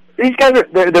know, these guys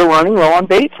they're running low on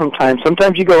bait sometimes.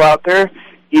 Sometimes you go out there,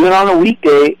 even on a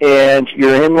weekday, and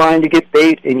you're in line to get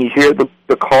bait, and you hear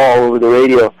the call over the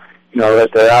radio, you know,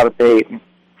 that they're out of bait.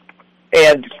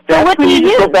 And that's when you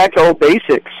just go back to old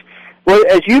basics. Well,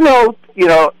 as you know,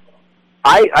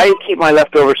 I keep my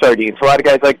leftover sardines. A lot of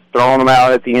guys like throwing them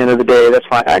out at the end of the day. That's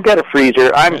fine. I've got a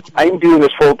freezer. I'm doing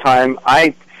this full time.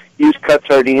 I use cut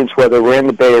sardines, whether we're in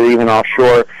the bay or even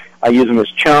offshore. I use them as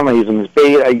chum. I use them as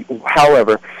bait.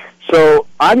 However, so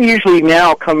I'm usually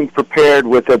now coming prepared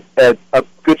with a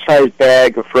good-sized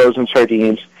bag of frozen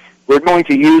sardines. We're going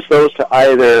to use those to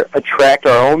either attract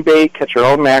our own bait, catch our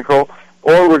own mackerel,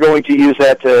 or we're going to use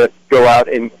that to go out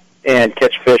and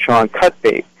catch fish on cut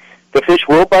bait. The fish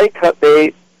will bite cut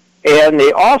bait, and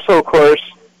they also, of course,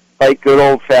 like good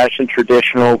old-fashioned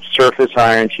traditional surface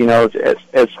irons. You know,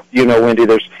 as you know, Wendy,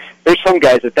 there's there's some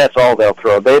guys that's all they'll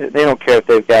throw. They don't care if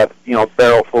they've got, a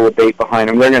barrel full of bait behind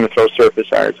them. They're going to throw surface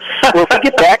irons. Well, if we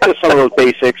get back to some of those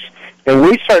basics and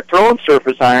we start throwing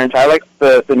surface irons, I like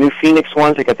the new Phoenix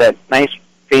ones. They got that nice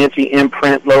fancy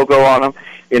imprint logo on them.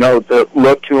 The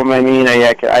look to them.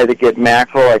 I could either get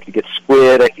mackerel, I could get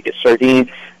squid, I could get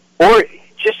sardine, or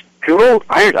just good old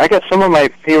irons. I got some of my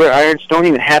favorite irons don't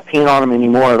even have paint on them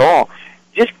anymore at all.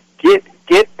 Just get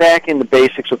back in the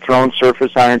basics of throwing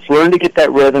surface irons. Learn to get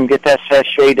that rhythm, get that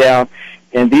sachet down,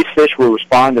 and these fish will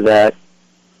respond to that.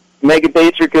 Mega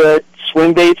baits are good.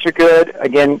 Swim baits are good.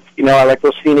 Again, I like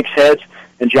those Phoenix heads.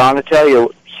 And John, I tell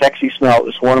you, Sexy Smelt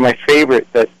is one of my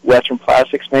favorite that Western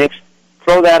Plastics makes.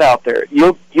 Throw that out there.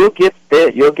 You'll get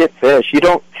bit. You'll get fish. You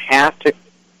don't have to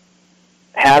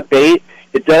have bait.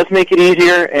 It does make it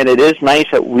easier, and it is nice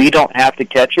that we don't have to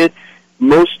catch it.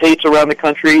 Most states around the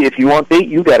country, if you want bait,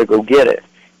 you got to go get it.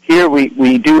 Here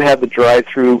we do have the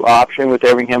drive-through option with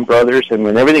Everingham Brothers, and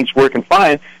when everything's working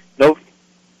fine,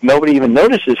 nobody even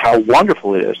notices how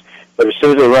wonderful it is. But as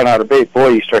soon as they run out of bait, boy,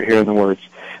 you start hearing the words.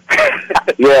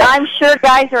 Yeah. I'm sure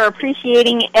guys are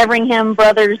appreciating Everingham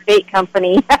Brothers Bait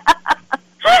Company.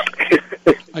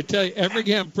 I tell you,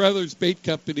 Everingham Brothers Bait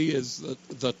Company is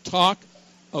the talk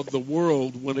of the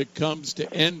world when it comes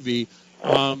to envy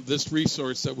on this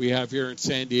resource that we have here in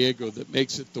San Diego that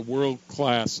makes it the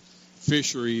world-class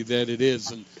fishery that it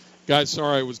is. And guys,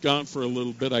 sorry I was gone for a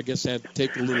little bit. I guess I had to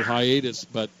take a little hiatus,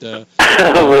 but well,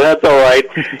 that's all right.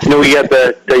 We got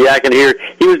the yak in here.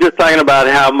 He was just talking about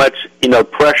how much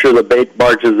pressure the bait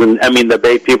barges and the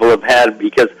bait people have had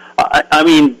because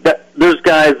there's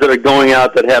guys that are going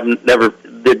out that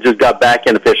that just got back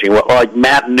into fishing. Like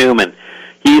Matt Newman,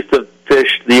 he used to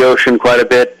fish the ocean quite a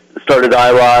bit. Started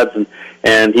eye rods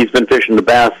and he's been fishing the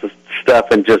bass stuff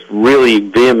and just really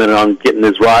vehement on getting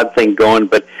his rod thing going.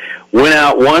 But went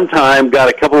out one time, got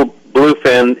a couple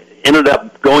bluefin, ended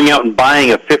up going out and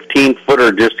buying a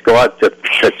 15-footer just to go out to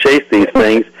chase these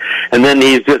things. And then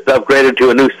he's just upgraded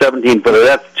to a new 17-footer.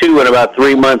 That's 2 in about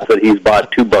 3 months that he's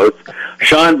bought 2 boats.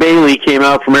 Sean Bailey came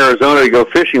out from Arizona to go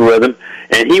fishing with him,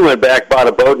 and he went back, bought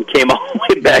a boat, and came all the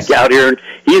way back out here, and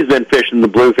he's been fishing the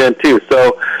bluefin too.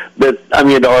 So,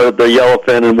 or the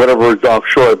yellowfin and whatever is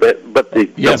offshore. But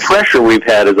the pressure we've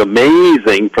had is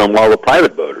amazing from all the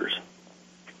private boaters.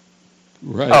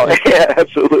 Right. Oh, yeah,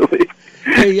 absolutely.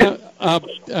 Hey,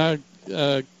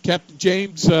 Captain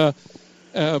James,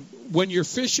 when you're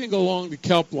fishing along the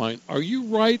kelp line, are you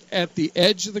right at the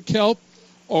edge of the kelp,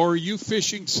 or are you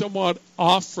fishing somewhat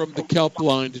off from the kelp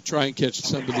line to try and catch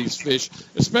some of these fish,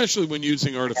 especially when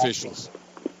using artificials?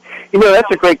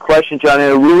 That's a great question, John,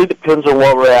 and it really depends on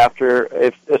what we're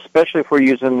after, especially if we're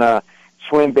using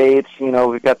swim baits.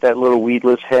 We've got that little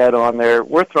weedless head on there.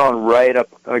 We're throwing right up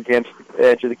against the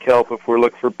edge of the kelp if we're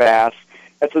looking for bass.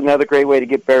 That's another great way to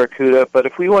get barracuda. But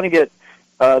if we want to get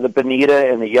the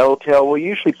bonita and the yellowtail, we'll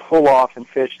usually pull off and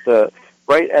fish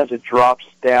right as it drops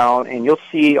down. And you'll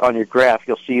see on your graph,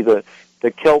 you'll see the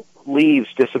kelp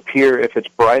leaves disappear. If it's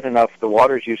bright enough, the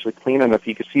water's usually clean enough,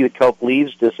 you can see the kelp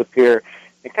leaves disappear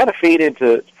and kind of fade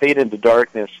into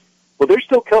darkness. Well, there's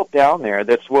still kelp down there.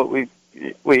 That's what we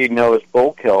know as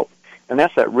bull kelp. And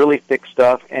that's that really thick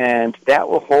stuff. And that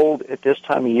will hold, at this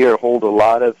time of year, hold a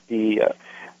lot of the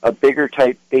bigger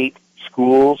type bait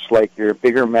schools, like your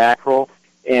bigger mackerel.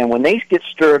 And when they get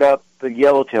stirred up, the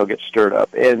yellowtail gets stirred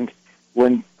up. And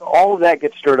when all of that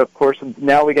gets stirred up, of course,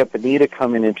 now we got bonita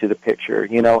coming into the picture,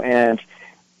 and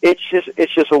it's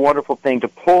just a wonderful thing to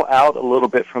pull out a little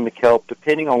bit from the kelp,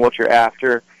 depending on what you're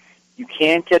after. You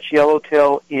can catch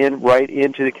yellowtail right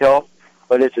into the kelp,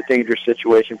 but it's a dangerous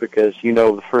situation because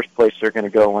the first place they're going to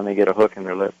go when they get a hook in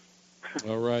their lip.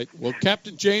 All right. Well,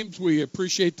 Captain James, we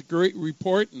appreciate the great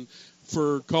report and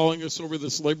for calling us over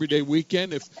this Labor Day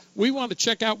weekend. If we want to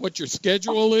check out what your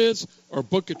schedule is or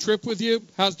book a trip with you,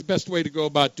 how's the best way to go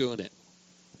about doing it?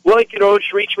 Well, you can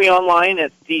always reach me online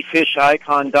at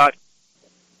thefishicon.com.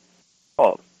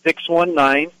 Call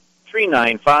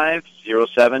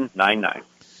 619-395-0799.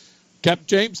 Captain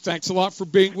James, thanks a lot for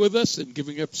being with us and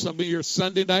giving up some of your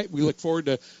Sunday night. We look forward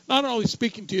to not only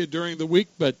speaking to you during the week,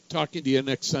 but talking to you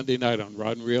next Sunday night on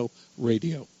Rod and Reel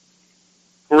Radio.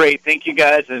 Great. Thank you,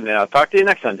 guys, and I'll talk to you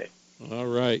next Sunday. All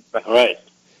right. All right.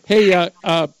 Hey,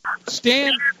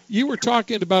 Stan, you were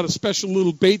talking about a special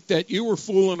little bait that you were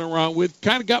fooling around with.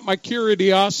 Kind of got my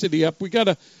curiosity up. We got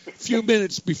a few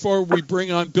minutes before we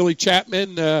bring on Billy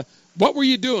Chapman. What were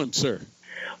you doing, sir?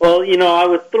 Well, I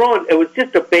was throwing, it was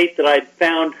just a bait that I'd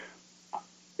found,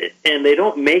 and they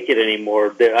don't make it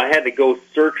anymore. I had to go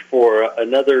search for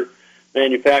another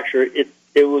manufacturer. It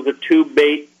was a tube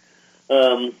bait,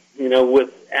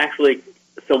 with actually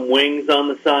some wings on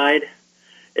the side.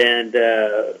 And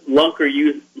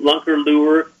Lunker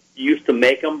Lure used to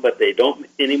make them, but they don't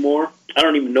anymore. I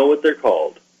don't even know what they're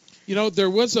called. You know, there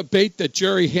was a bait that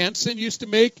Jerry Hansen used to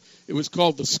make. It was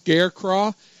called the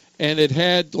Scarecrow, and it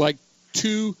had like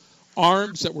 2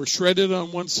 arms that were shredded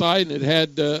on one side, and it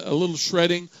had a little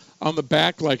shredding on the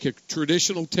back, like a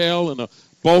traditional tail and a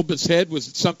bulbous head. Was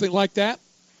it something like that?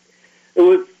 It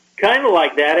was kind of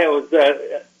like that. It was.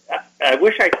 I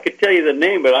wish I could tell you the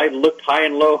name, but I looked high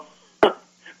and low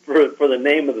for the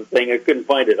name of the thing. I couldn't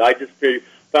find it. I just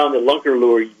found that Lunker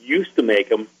Lure used to make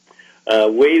them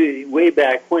way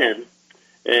back when,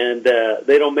 and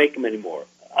they don't make them anymore.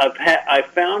 I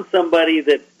found somebody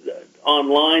that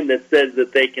online that says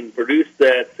that they can produce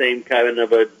that same kind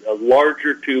of a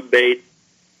larger tube bait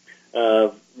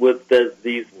with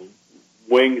these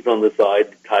wings on the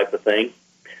side type of thing.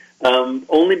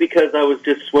 Only because I was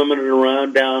just swimming it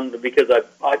around down, because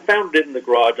I found it in the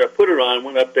garage. I put it on,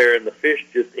 went up there, and the fish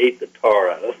just ate the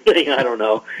tar out of the thing. I don't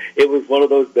know. It was one of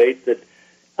those baits that,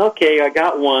 okay, I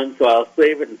got one, so I'll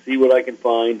save it and see what I can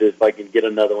find if I can get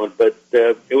another one. But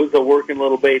it was a working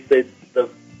little bait. The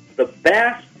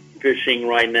bass fishing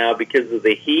right now, because of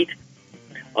the heat,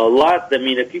 a lot, I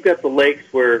mean, if you've got the lakes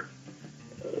where,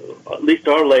 at least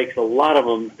our lakes, a lot of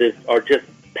them are just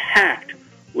packed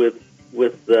with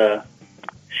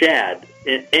shad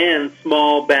and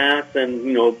small bass and,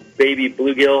 you know, baby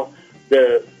bluegill.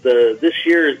 This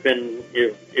year has been,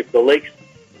 if the lakes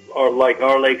are like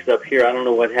our lakes up here, I don't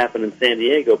know what happened in San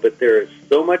Diego, but there is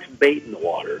so much bait in the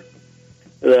water.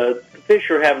 The fish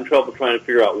are having trouble trying to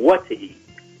figure out what to eat.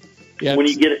 Yeah, when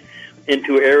you get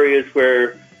into areas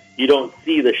where you don't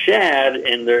see the shad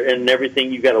and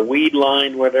everything, you got a weed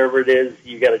line, whatever it is,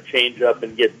 you got to change up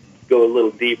and go a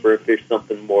little deeper and fish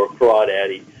something more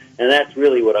crawdaddy. And that's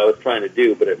really what I was trying to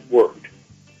do, but it worked.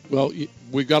 Well,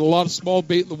 we've got a lot of small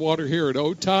bait in the water here at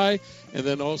Otay and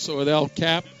then also at El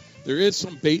Cap. There is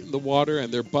some bait in the water,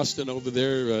 and they're busting over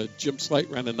there. Jim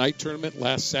Slight ran a night tournament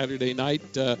last Saturday night.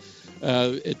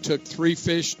 It took 3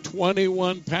 fish,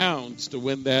 21 pounds to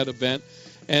win that event.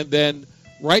 And then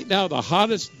right now the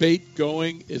hottest bait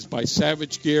going is by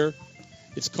Savage Gear.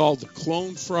 It's called the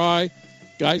Clone Fry.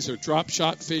 Guys are drop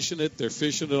shot fishing it. They're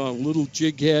fishing it on a little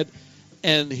jig head.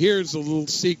 And here's a little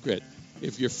secret.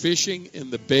 If you're fishing in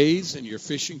the bays and you're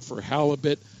fishing for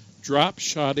halibut, drop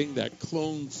shotting that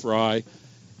Clone Fry,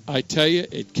 I tell you,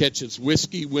 it catches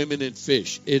whiskey, women, and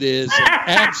fish. It is an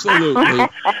absolutely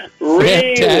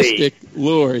fantastic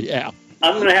lure. Yeah.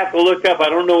 I'm going to have to look up. I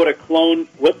don't know what a clone.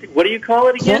 What do you call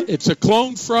it again? It's a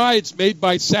Clone Fry. It's made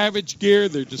by Savage Gear.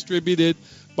 They're distributed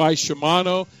by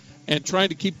Shimano, and trying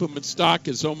to keep them in stock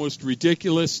is almost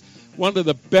ridiculous. One of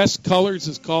the best colors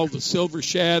is called the Silver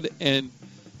Shad, and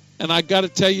I got to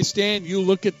tell you, Stan, you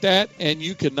look at that and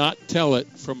you cannot tell it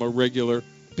from a regular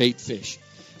bait fish.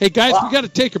 Hey, guys, we got to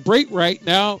take a break right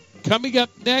now. Coming up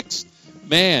next,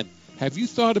 man, have you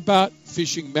thought about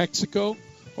fishing Mexico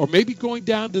or maybe going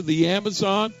down to the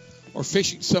Amazon or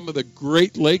fishing some of the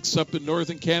Great Lakes up in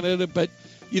northern Canada, but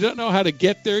you don't know how to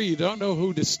get there, you don't know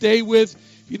who to stay with,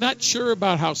 you're not sure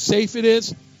about how safe it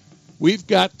is? We've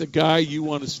got the guy you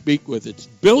want to speak with. It's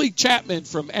Billy Chapman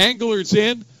from Anglers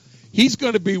Inn. He's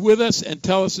going to be with us and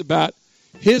tell us about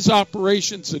his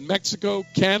operations in Mexico,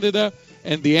 Canada,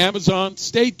 and the Amazon.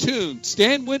 Stay tuned.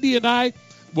 Stan, Wendy, and I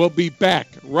will be back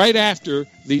right after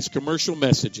these commercial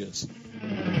messages.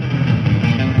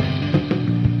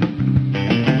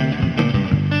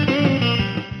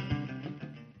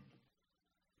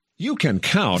 You can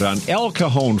count on El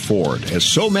Cajon Ford, as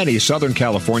so many Southern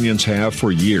Californians have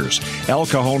for years. El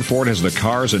Cajon Ford has the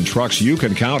cars and trucks you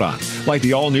can count on, like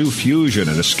the all-new Fusion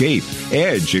and Escape,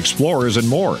 Edge, Explorers, and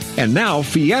more. And now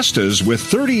Fiestas with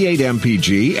 38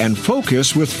 mpg and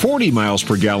Focus with 40 miles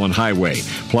per gallon highway,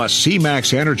 plus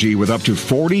C-Max Energy with up to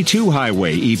 42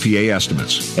 highway EPA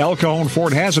estimates. El Cajon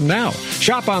Ford has them now.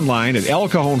 Shop online at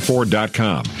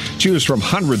elcajonford.com. Choose from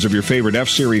hundreds of your favorite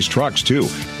F-Series trucks, too.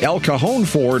 El Cajon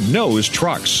Ford knows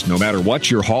trucks, no matter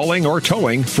what you're hauling or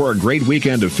towing, for a great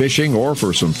weekend of fishing or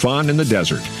for some fun in the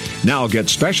desert. Now get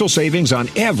special savings on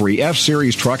every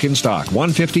F-Series truck in stock,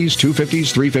 150s,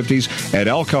 250s, 350s at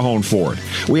El Cajon Ford.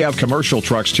 We have commercial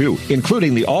trucks too,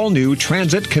 including the all-new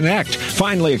Transit Connect.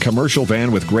 Finally, a commercial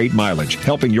van with great mileage,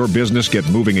 helping your business get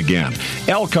moving again.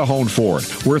 El Cajon Ford,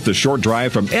 worth the short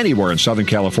drive from anywhere in Southern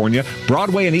California,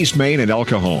 Broadway and East Main at El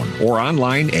Cajon, or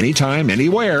online anytime,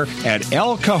 anywhere at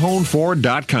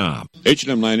elcajonford.com.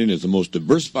 H&M Landing is the most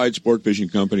diversified sport fishing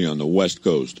company on the West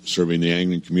Coast. Serving the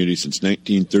angling community since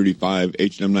 1935,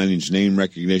 H&M Landing's name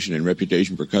recognition and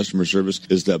reputation for customer service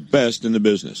is the best in the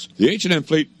business. The H&M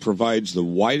fleet provides the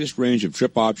widest range of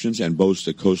trip options and boasts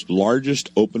the coast's largest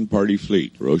open party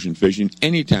fleet. For ocean fishing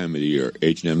any time of the year,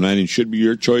 H&M Landing should be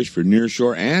your choice for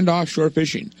nearshore and offshore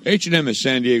fishing. H&M is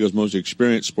San Diego's most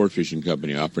experienced sport fishing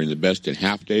company, offering the best in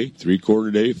half-day,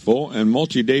 three-quarter-day, full, and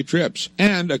multi-day trips,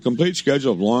 and a complete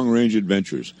schedule of long-range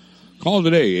adventures. Call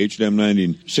today, H&M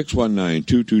Landing,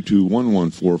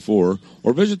 619-222-1144,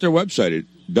 or visit their website at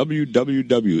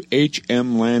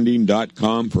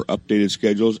www.hmlanding.com for updated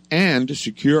schedules and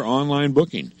secure online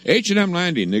booking. H&M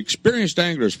Landing, the experienced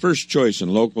angler's first choice in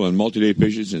local and multi-day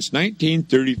fishing since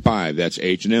 1935. That's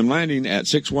H&M Landing at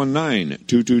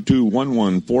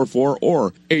 619-222-1144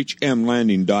 or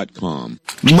hmlanding.com.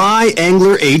 My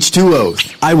Angler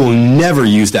H2O. I will never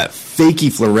use that fakey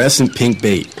fluorescent pink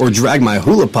bait or drag my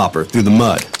hula popper through the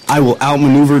mud. I will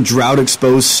outmaneuver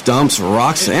drought-exposed stumps,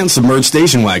 rocks, and submerged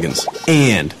station wagons.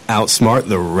 And outsmart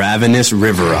the ravenous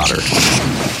river otter.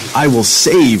 I will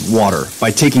save water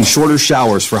by taking shorter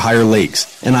showers for higher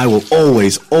lakes. And I will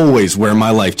always, always wear my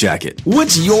life jacket.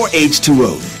 What's your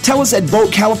H2O? Tell us at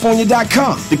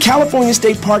BoatCalifornia.com. The California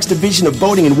State Parks Division of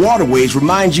Boating and Waterways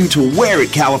reminds you to wear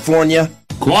it, California.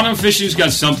 Quantum Fishing's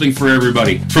got something for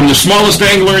everybody. From the smallest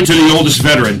angler to the oldest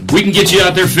veteran, we can get you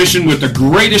out there fishing with the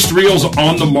greatest reels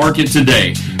on the market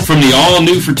today. From the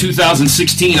all-new for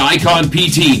 2016 Icon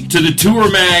PT, to the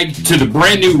Tour Mag, to the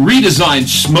brand-new redesigned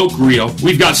Smoke Reel,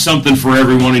 we've got something for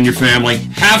everyone in your family.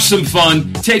 Have some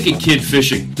fun. Take a kid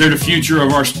fishing. They're the future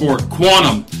of our sport.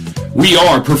 Quantum. We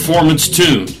are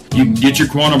performance-tuned. You can get your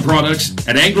Quantum products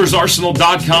at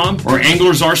anglersarsenal.com or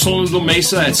Anglers Arsenal in La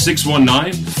Mesa at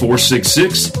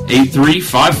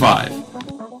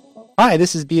 619-466-8355. Hi,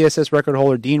 this is BSS record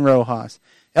holder Dean Rojas.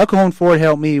 El Cajon Ford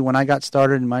helped me when I got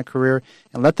started in my career,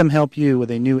 and let them help you with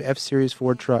a new F-Series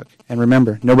Ford truck. And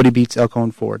remember, nobody beats El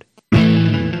Cajon Ford.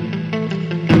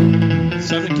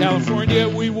 Southern California,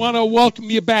 we want to welcome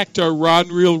you back to Rod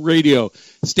and Reel Radio.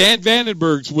 Stan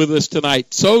Vandenberg's with us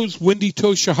tonight. So's Wendy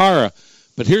Toshihara.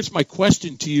 But here's my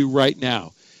question to you right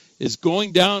now. Is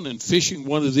going down and fishing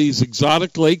one of these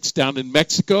exotic lakes down in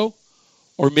Mexico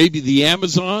or maybe the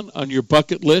Amazon on your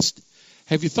bucket list?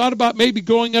 Have you thought about maybe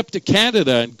going up to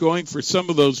Canada and going for some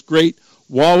of those great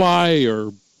walleye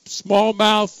or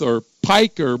smallmouth or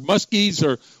pike or muskies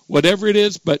or whatever it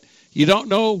is, but you don't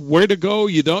know where to go,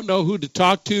 you don't know who to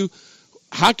talk to?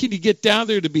 How can you get down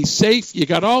there to be safe? You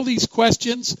got all these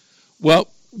questions. Well,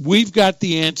 we've got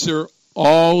the answer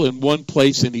all in one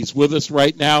place, and he's with us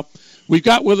right now. We've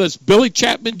got with us Billy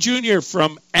Chapman Jr.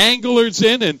 from Anglers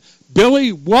Inn. And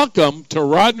Billy, welcome to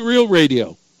Rod and Reel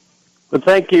Radio. Well,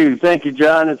 thank you,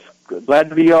 John. It's glad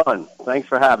to be on. Thanks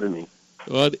for having me.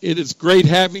 Well, it is great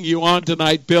having you on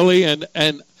tonight, Billy. And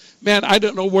man, I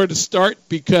don't know where to start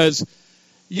because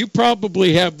you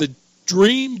probably have the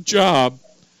dream job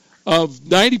of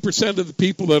 90% of the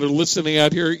people that are listening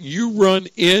out here. You run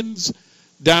inns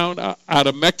down out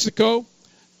of Mexico,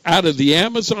 out of the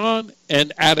Amazon,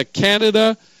 and out of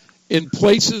Canada in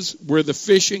places where the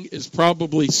fishing is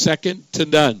probably second to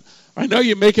none. I know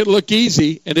you make it look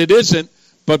easy, and it isn't,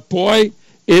 but boy,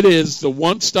 it is the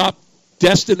one-stop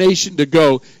destination to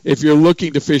go if you're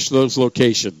looking to fish those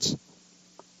locations.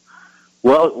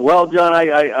 Well, John,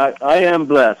 I am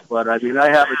blessed, but I mean, I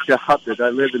have a job that I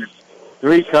live in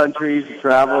 3 countries,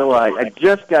 travel. I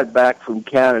just got back from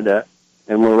Canada,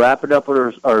 and we're wrapping up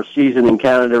our season in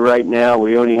Canada right now.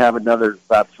 We only have another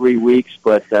about 3 weeks,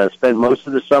 but spent most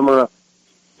of the summer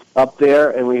up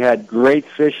there, and we had great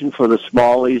fishing for the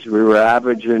smallies. We were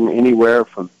averaging anywhere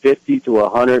from 50 to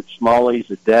 100 smallies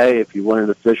a day. If you wanted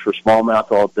to fish for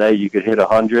smallmouth all day, you could hit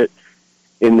 100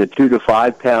 in the 2 to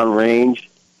 5 pound range.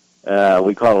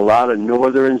 We caught a lot of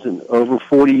northerns and over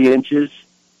 40 inches.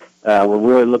 We're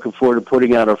really looking forward to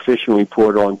putting out our fishing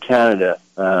report on Canada.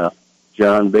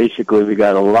 John, basically, we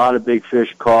got a lot of big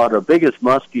fish caught. Our biggest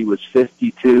muskie was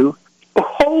 52.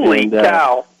 Holy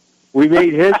cow! We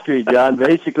made history, John.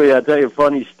 Basically, I'll tell you a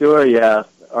funny story.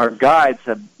 Our guides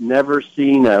have never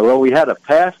seen we had a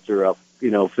pastor up,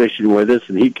 fishing with us,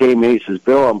 and he came in, he says,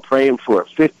 Bill, I'm praying for a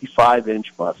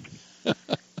 55-inch muskie.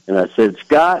 And I said,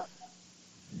 Scott,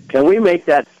 can we make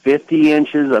that 50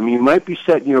 inches? I mean, you might be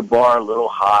setting your bar a little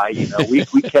high. We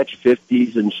catch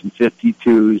 50s and some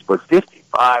 52s, but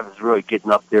 55 is really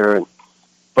getting up there.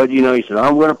 But he said,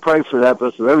 I'm going to pray for that.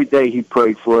 But so every day he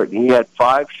prayed for it, and he had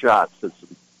 5 shots.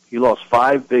 He lost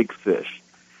 5 big fish.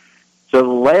 So the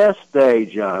last day,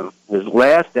 John, his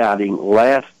last outing,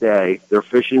 last day, they're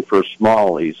fishing for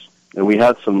smallies. and we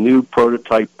had some new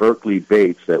prototype Berkeley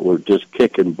baits that were just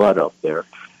kicking butt up there.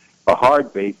 A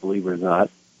hard bait, believe it or not,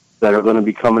 that are going to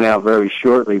be coming out very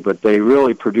shortly, but they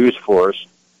really produce for us.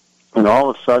 And all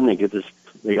of a sudden, they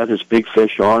got this big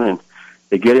fish on, and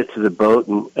they get it to the boat,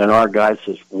 and our guy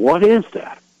says, "What is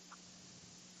that?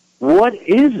 What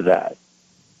is that?"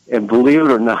 And believe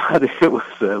it or not, it was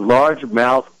a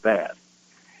largemouth bass.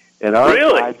 And our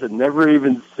guys had never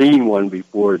even seen one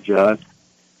before, John.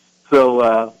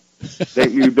 So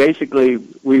we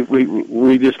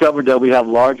discovered that we have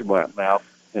largemouth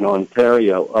in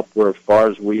Ontario, up where as far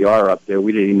as we are up there.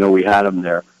 We didn't even know we had them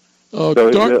there. Oh, so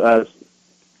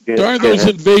darn those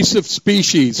invasive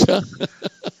species, huh?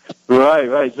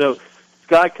 Right. So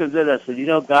Scott comes in. I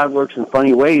said, God works in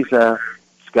funny ways.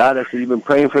 Scott, I said, you've been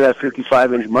praying for that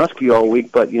 55-inch muskie all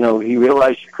week, but, he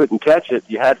realized you couldn't catch it.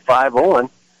 You had 5 on.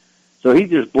 So he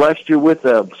just blessed you with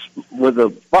a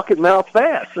bucket mouth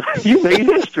bass. You made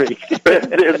history.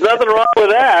 There's nothing wrong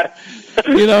with that.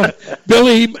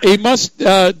 Billy, he must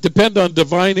depend on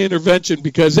divine intervention,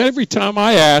 because every time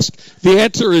I ask, the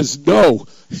answer is no.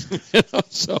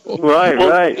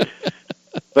 Right.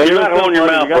 But you're not holding your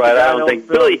mouth right, I don't think.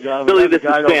 Billy, this is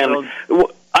Stan.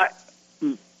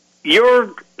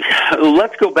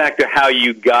 Let's go back to how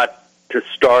you got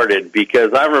started,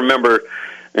 because I remember,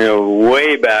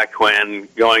 way back when,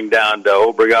 going down to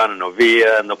Obregon and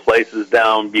Novia and the places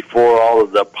down before all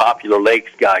of the popular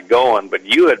lakes got going. But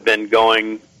you had been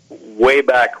going way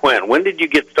back when. When did you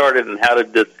get started, and how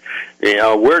did this?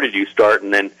 Where did you start,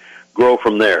 and then grow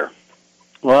from there?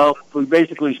 Well, we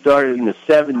basically started in the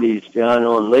 70s, John,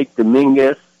 on Lake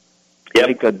Dominguez,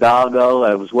 Lake Hidalgo.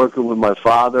 I was working with my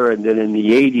father, and then in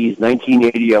the 80s,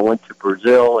 1980, I went to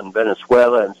Brazil and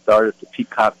Venezuela and started the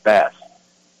peacock bass.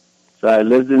 So I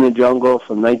lived in the jungle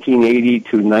from 1980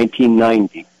 to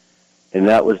 1990, and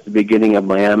that was the beginning of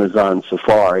my Amazon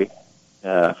safari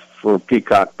for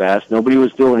peacock bass. Nobody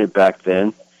was doing it back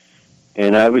then.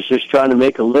 And I was just trying to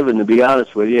make a living, to be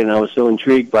honest with you, and I was so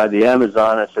intrigued by the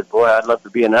Amazon. I said, boy, I'd love to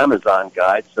be an Amazon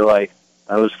guide. So I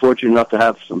was fortunate enough to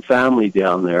have some family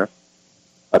down there,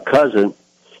 a cousin,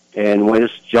 and we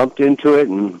just jumped into it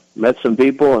and met some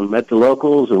people and met the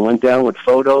locals and went down with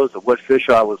photos of what fish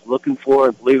I was looking for.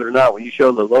 And believe it or not, when you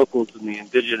show the locals and the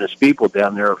indigenous people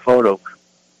down there a photo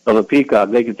of a peacock,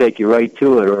 they can take you right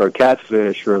to it, or a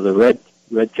catfish, or the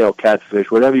red-tailed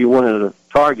catfish, whatever you wanted to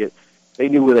target. They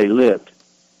knew where they lived.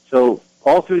 So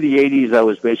all through the 80s, I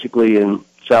was basically in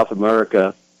South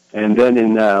America. And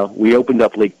then we opened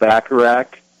up Lake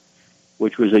Bacharach,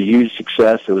 which was a huge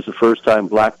success. It was the first time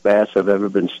black bass have ever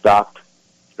been stocked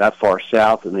that far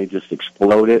south, and they just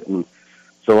exploded. And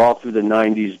so all through the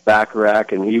 90s,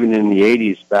 Bacharach, and even in the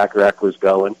 80s, Bacharach was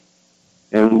going.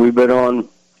 And we've been on,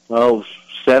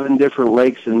 7 different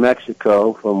lakes in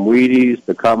Mexico, from Wheaties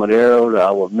to Comadero to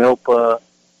Agua Milpa.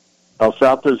 El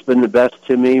Salto's been the best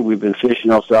to me. We've been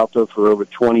fishing El Salto for over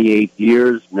 28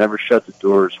 years, never shut the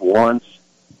doors once.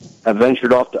 I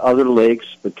ventured off to other lakes,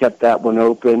 but kept that one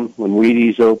open when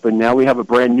Wheaties opened. Now we have a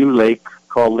brand new lake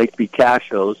called Lake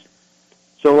Picachos.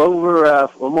 So over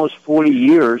almost 40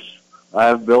 years,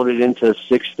 I've built it into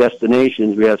 6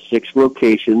 destinations. We have 6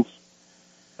 locations,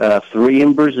 3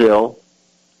 in Brazil,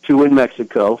 2 in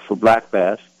Mexico for black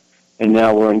bass, and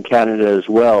now we're in Canada as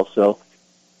well. So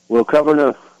we're covering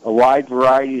a wide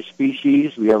variety of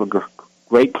species. We have a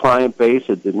great client base.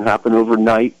 It didn't happen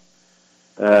overnight.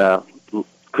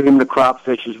 Cream the crop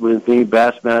fishes with me.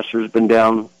 Bassmaster has been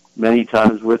down many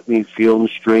times with me. Field and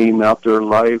Stream, Outdoor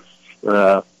Life.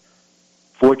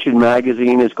 Fortune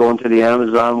Magazine is going to the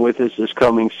Amazon with us this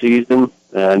coming season.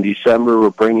 In December, we're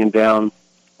bringing down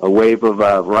a wave of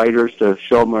writers to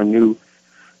show them our new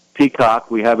peacock.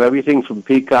 We have everything from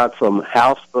peacock, from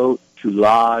houseboat to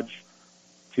lodge,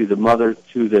 to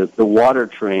the water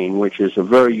train, which is a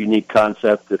very unique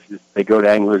concept. If they go to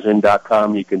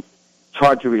anglersin.com, it's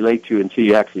hard to relate to until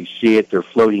you actually see it. They're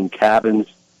floating cabins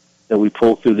that we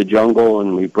pull through the jungle,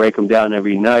 and we break them down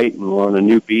every night, and we're on a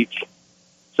new beach.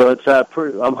 So it's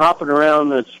I'm hopping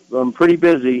around. I'm pretty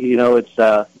busy.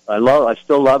 I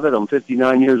still love it. I'm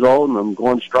 59 years old, and I'm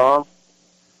going strong,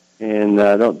 and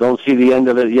don't see the end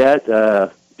of it yet.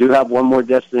 Do have one more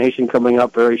destination coming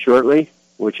up very shortly,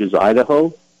 which is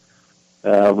Idaho.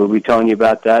 We'll be telling you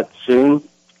about that soon.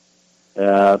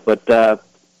 But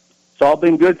it's all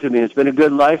been good to me. It's been a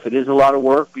good life. It is a lot of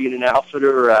work being an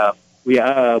outfitter.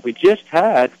 We just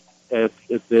had,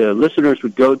 if the listeners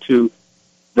would go to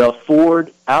the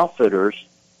Ford Outfitters.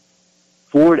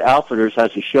 Ford Outfitters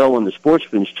has a show on the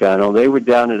Sportsman's Channel. They were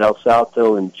down at El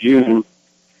Salto in June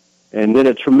and did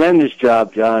a tremendous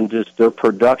job, John. Just their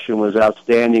production was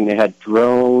outstanding. They had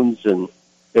drones and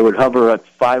It would hover at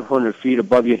 500 feet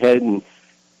above your head, and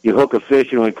you hook a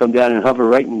fish, and it would come down and hover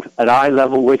right at eye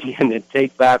level with you, and then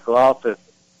take back off.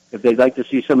 If they'd like to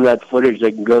see some of that footage,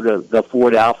 they can go to the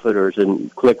Ford Outfitters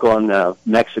and click on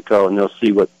Mexico, and they'll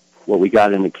see what we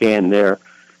got in the can there.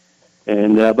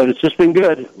 And but it's just been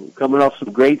good. Coming off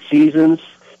some great seasons.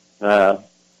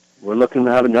 We're looking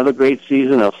to have another great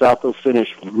season. El Salto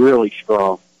finished really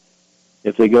strong.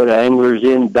 If they go to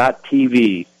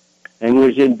AnglersIn.tv,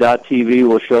 AnglersIn.tv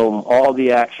will show them all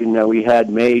the action that we had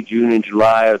May, June, and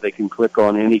July, or they can click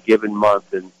on any given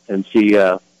month and see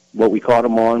what we caught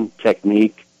them on,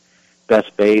 technique,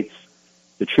 best baits,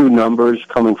 the true numbers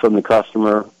coming from the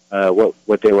customer,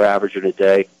 what they were averaging a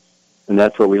day. And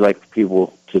that's what we like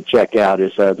people to check out,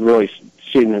 is really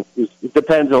seeing it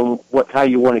depends on how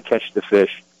you want to catch the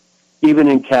fish. Even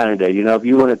in Canada, if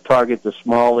you want to target the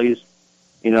smallies,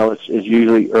 it's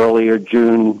usually earlier,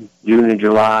 June and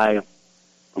July.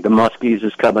 The muskies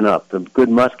is coming up. The good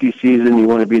muskie season, you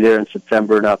want to be there in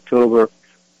September and October.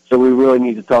 So we really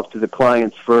need to talk to the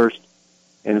clients first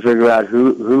and figure out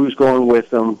who's going with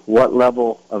them, what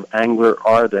level of angler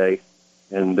are they,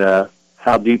 and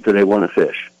how deep do they want to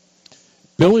fish.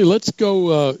 Billy, let's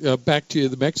go back to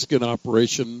the Mexican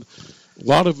operation. A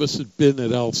lot of us have been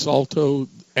at El Salto.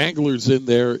 Anglers in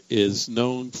there is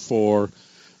known for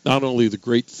not only the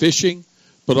great fishing,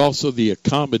 but also the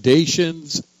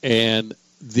accommodations and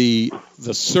the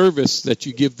service that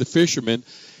you give the fishermen.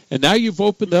 And now you've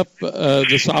opened up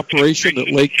this operation at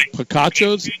Lake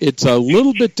Picachos. It's a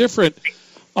little bit different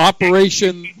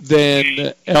operation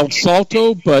than El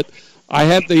Salto, but I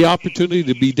had the opportunity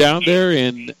to be down there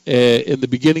in the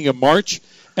beginning of March,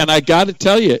 and I got to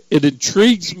tell you, it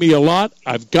intrigues me a lot.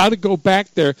 I've got to go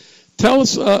back there. Tell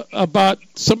us about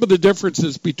some of the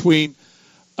differences between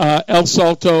El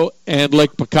Salto and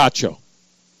Lake Picacho.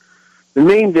 The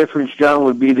main difference, John,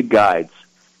 would be the guides.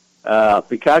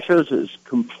 Picachos is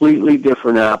completely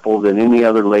different apple than any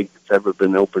other lake that's ever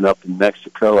been opened up in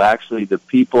Mexico. Actually, the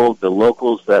people, the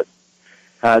locals that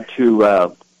had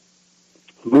to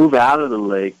move out of the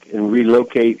lake and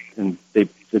relocate, and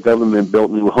the government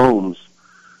built new homes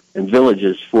and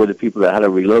villages for the people that had to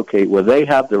relocate, where they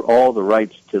have all the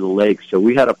rights to the lake. So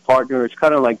we had a partner. It's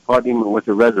kind of like partnering with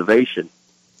a reservation.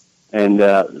 And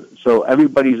so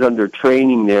everybody's under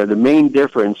training there. The main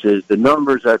difference is the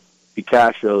numbers at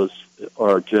Picachos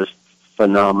are just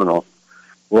phenomenal.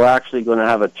 We're actually going to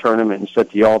have a tournament and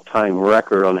set the all-time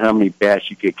record on how many bass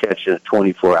you could catch in a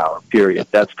 24-hour period.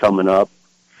 That's coming up.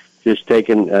 Just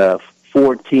taking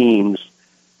 4 teams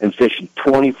and fishing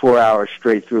 24 hours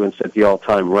straight through and set the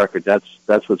all-time record.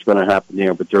 That's what's going to happen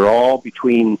there. But they're all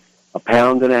between 1.5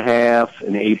 pounds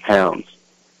and 8 pounds.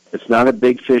 It's not a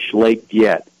big fish lake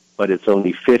yet, but it's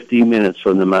only 50 minutes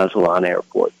from the Mazatlan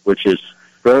airport, which is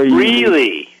very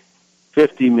really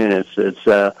 50 minutes. It's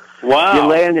wow. You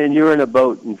land and you're in a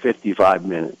boat in 55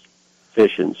 minutes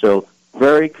fishing. So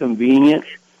very convenient.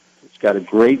 It's got a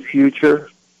great future,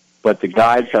 but the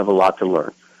guides have a lot to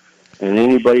learn. And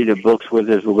anybody that books with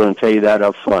us, we're going to tell you that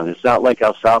up front. It's not like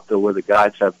El Salto where the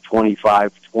guides have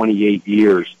 25, 28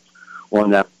 years on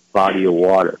that body of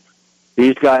water.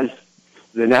 These guys,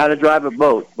 they know how to drive a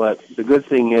boat, but the good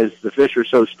thing is the fish are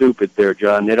so stupid there,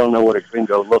 John. They don't know what a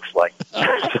gringo looks like.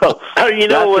 So you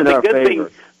know what the good thing?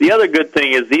 The other good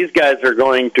thing is these guys are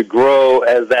going to grow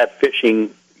as that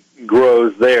fishing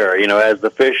grows there. As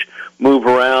the fish move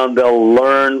around, they'll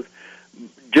learn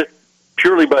just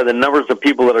purely by the numbers of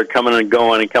people that are coming and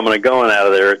going out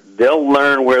of there. They'll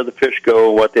learn where the fish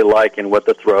go, what they like, and what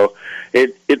to throw.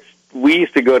 We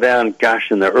used to go down,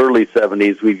 in the early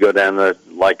 70s, we'd go down to,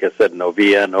 like I said,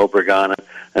 Novia and Obregon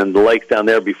and the lakes down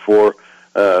there before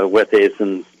Huetes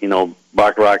and,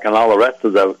 Baccarat and all the rest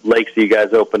of the lakes you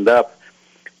guys opened up.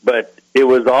 But it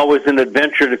was always an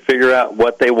adventure to figure out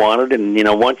what they wanted. And,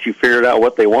 once you figured out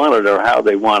what they wanted or how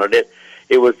they wanted it,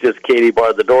 it was just Katie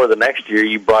barred the door. The next year,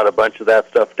 you brought a bunch of that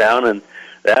stuff down, and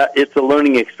it's a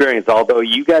learning experience. Although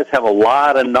you guys have a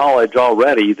lot of knowledge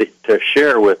already to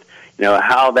share with,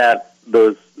 how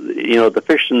the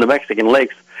fish in the Mexican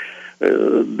lakes,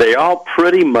 they all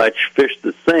pretty much fish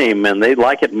the same, and they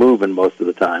like it moving most of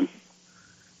the time.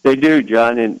 They do,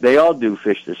 John, and they all do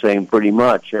fish the same pretty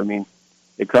much. I mean,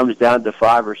 it comes down to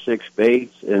 5 or 6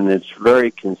 baits, and it's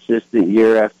very consistent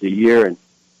year after year, and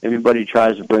everybody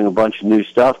tries to bring a bunch of new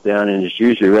stuff down, and it's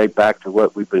usually right back to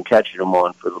what we've been catching them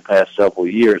on for the past several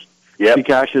years. Yep.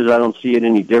 Picachos, I don't see it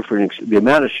any different. The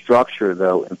amount of structure,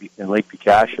 though, in Lake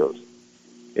Picachos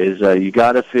is you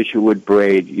got to fish it with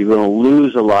braid. You're going to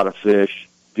lose a lot of fish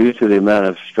due to the amount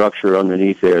of structure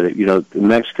underneath there. That in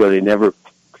Mexico, they never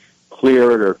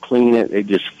clear it or clean it. They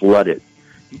just flood it.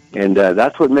 And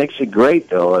that's what makes it great,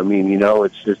 though. I mean,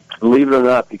 it's just, believe it or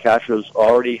not, Picasso's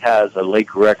already has a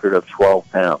lake record of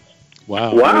 12 pounds.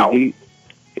 Wow. Wow.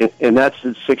 And that's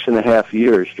in 6.5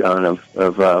 years, John,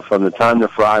 of from the time the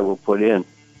fry were put in.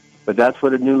 But that's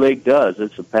what a new lake does.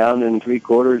 It's 1.75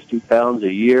 pounds, 2 pounds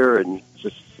a year, and it's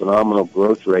just phenomenal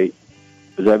growth rate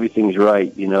because everything's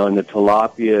right, And the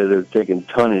tilapia, they're taking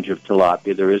tonnage of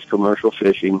tilapia. There is commercial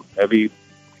fishing.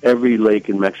 Every lake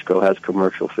in Mexico has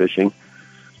commercial fishing.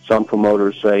 Some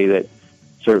promoters say that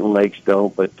certain lakes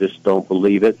don't, but just don't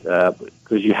believe it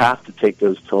because you have to take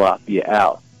those tilapia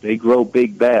out. They grow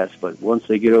big bass, but once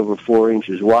they get over 4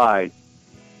 inches wide,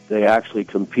 they actually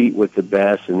compete with the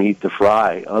bass and eat the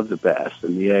fry of the bass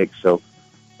and the eggs. So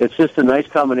it's just a nice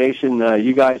combination.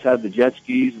 You guys have the jet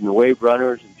skis and the wave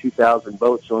runners and 2,000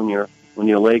 boats on your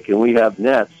lake, and we have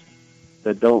nets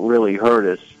that don't really hurt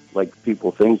us like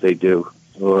people think they do,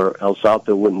 or El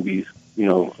Salto wouldn't be,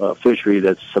 a fishery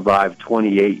that's survived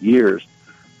 28 years.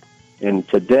 And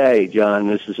today, John,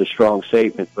 this is a strong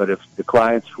statement, but if the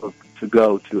clients were to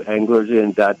go to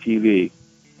anglersin.tv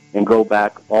and go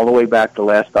back all the way back to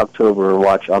last October and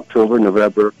watch October,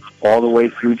 November, all the way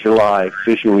through July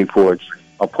fishing reports,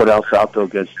 I'll put El Salto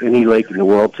against any lake in the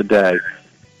world today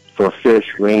for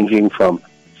fish ranging from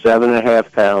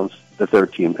 7.5 pounds to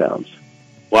 13 pounds.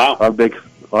 Wow. Our big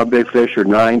fish are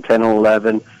 9, 10, and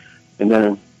 11. And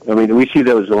then, we see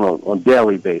those on a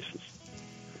daily basis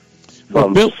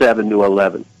from 7 to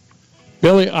 11.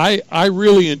 Billy, I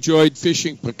really enjoyed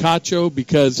fishing Picacho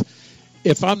because,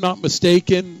 if I'm not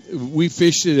mistaken, we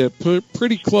fished it at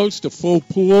pretty close to full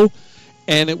pool,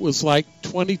 and it was like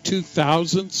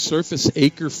 22,000 surface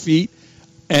acre feet,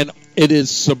 and it is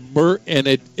submerged, and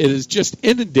it is just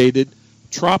inundated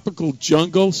tropical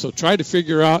jungle. So try to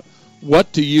figure out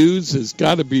what to use has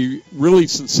got to be really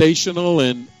sensational,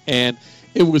 and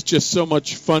it was just so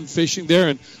much fun fishing there,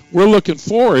 and we're looking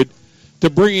forward to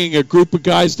bringing a group of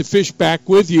guys to fish back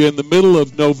with you in the middle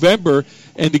of November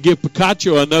and to give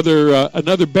Picacho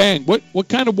another bang. What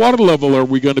kind of water level are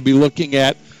we going to be looking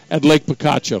at Lake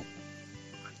Picacho?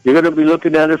 You're going to be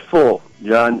looking at it full,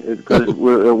 John, because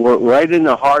we're right in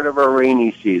the heart of our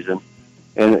rainy season,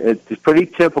 and it's pretty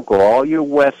typical. All your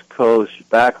West Coast,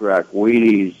 Backrack,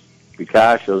 Wheaties,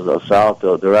 Picachos, El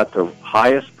Salto, they're at the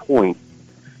highest point.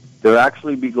 They'll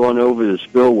actually be going over the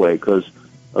spillway because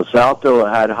El Salto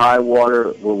had high water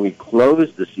when we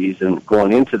closed the season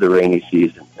going into the rainy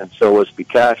season, and so was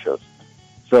Picachos.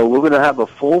 So we're going to have a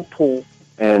full pool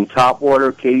and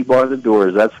topwater, Katy bar the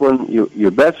doors. That's when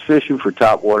your best fishing for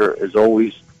topwater is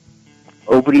always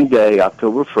opening day,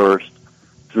 October 1st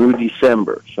through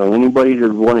December. So anybody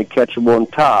that want to catch them on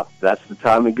top, that's the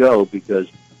time to go because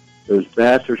those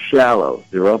bass are shallow.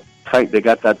 They're up tight. They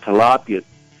got that tilapia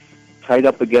tight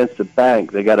up against the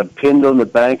bank. They got it pinned on the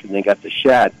bank, and they got the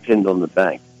shad pinned on the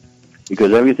bank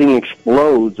because everything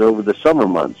explodes over the summer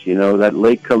months. That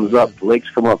lake comes up, the lakes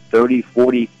come up 30,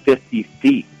 40, 50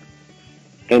 feet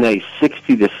in a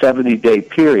 60 to 70-day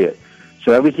period.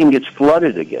 So everything gets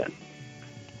flooded again.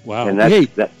 Wow. And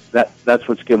that's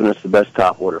what's giving us the best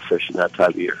topwater fishing that time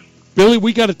of year. Billy,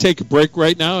 we got to take a break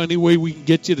right now. Any way we can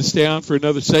get you to stay on for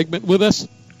another segment with us?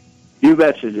 You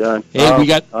betcha, John.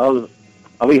 Hey, I'll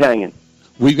be hanging.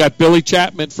 We've got Billy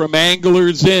Chapman from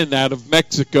Anglers Inn out of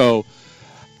Mexico,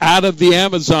 out of the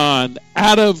Amazon,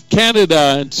 out of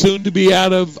Canada, and soon to be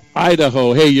out of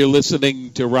Idaho. Hey, you're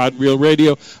listening to Rod and Reel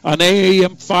Radio on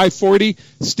AM 540.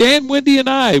 Stan, Wendy, and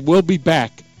I will be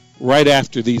back right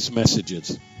after these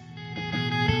messages.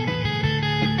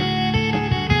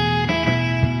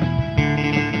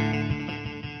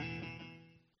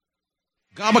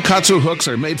 Gamakatsu hooks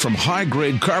are made from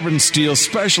high-grade carbon steel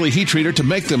specially heat treated to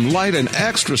make them light and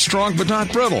extra strong but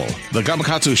not brittle. The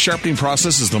Gamakatsu sharpening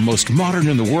process is the most modern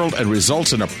in the world and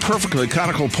results in a perfectly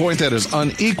conical point that is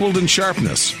unequaled in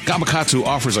sharpness. Gamakatsu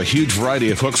offers a huge variety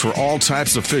of hooks for all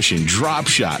types of fishing: drop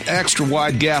shot, extra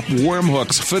wide gap, worm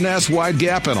hooks, finesse wide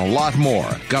gap, and a lot more.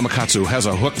 Gamakatsu has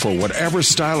a hook for whatever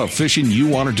style of fishing you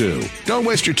want to do. Don't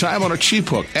waste your time on a cheap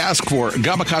hook. Ask for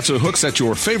Gamakatsu hooks at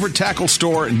your favorite tackle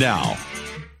store now.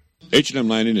 H&M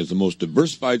Landing is the most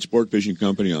diversified sport fishing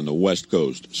company on the West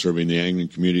Coast. Serving the angling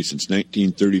community since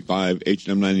 1935,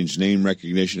 H&M Landing's name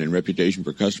recognition and reputation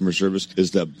for customer service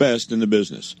is the best in the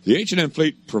business. The H&M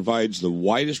fleet provides the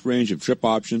widest range of trip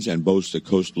options and boasts the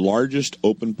coast's largest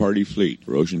open party fleet.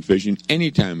 For ocean fishing any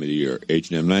time of the year,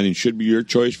 H&M Landing should be your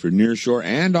choice for nearshore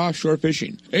and offshore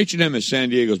fishing. H&M is San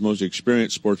Diego's most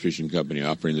experienced sport fishing company,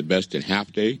 offering the best in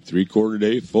half-day,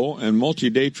 three-quarter-day, full, and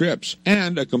multi-day trips,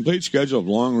 and a complete schedule of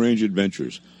long-range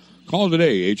adventures. Call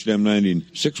today, H&M Landing,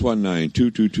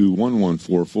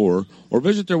 619-222-1144, or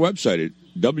visit their website at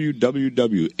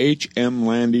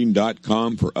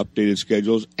www.hmlanding.com for updated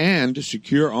schedules and to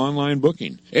secure online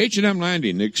booking. H&M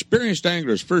Landing, the experienced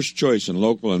angler's first choice in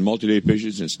local and multi-day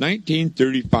fishing since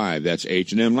 1935. That's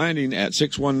H&M Landing at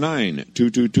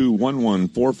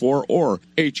 619-222-1144 or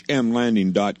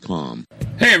hmlanding.com.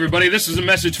 Hey everybody, this is a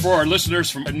message for our listeners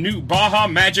from a new Baja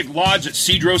Magic Lodge at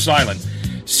Cedros Island.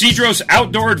 Cedros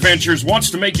Outdoor Adventures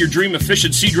wants to make your dream of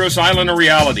fishing Cedros Island a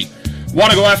reality.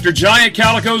 Want to go after giant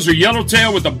calicos or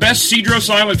yellowtail with the best Cedros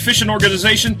Island fishing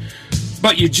organization,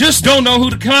 but you just don't know who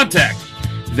to contact?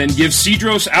 Then give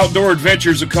Cedros Outdoor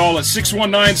Adventures a call at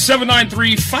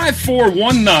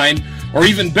 619-793-5419, or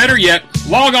even better yet,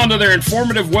 log on to their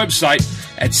informative website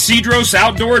at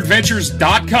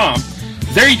cedrosoutdooradventures.com.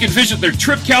 There you can visit their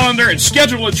trip calendar and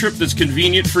schedule a trip that's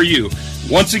convenient for you.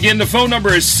 Once again, the phone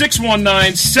number is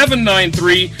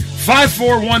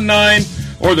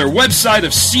 619-793-5419 or their website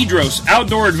of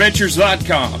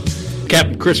cedrosoutdooradventures.com.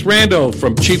 Captain Chris Rando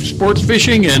from Chief Sports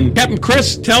Fishing. And Captain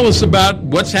Chris, tell us about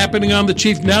what's happening on the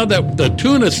Chief now that the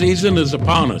tuna season is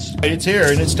upon us. It's here,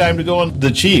 and it's time to go on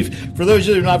the Chief. For those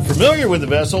of you who are not familiar with the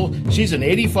vessel, she's an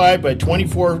 85 by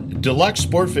 24 deluxe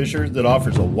sport fisher that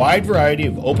offers a wide variety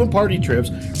of open party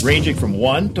trips ranging from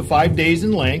 1 to 5 days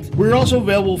in length. We're also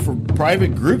available for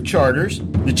private group charters.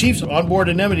 The Chief's onboard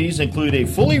amenities include a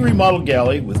fully remodeled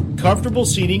galley with comfortable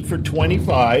seating for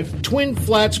 25, twin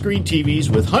flat screen TVs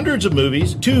with hundreds of movies,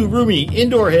 2 roomy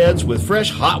indoor heads with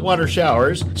fresh hot water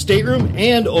showers, stateroom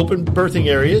and open berthing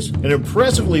areas, an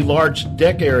impressively large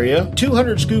deck area,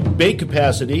 200 scoop bait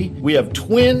capacity. We have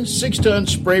twin 6-ton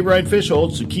spray brine fish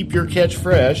holds to keep your catch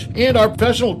fresh, and our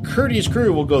professional courteous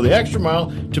crew will go the extra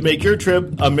mile to make your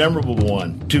trip a memorable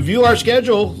one. To view our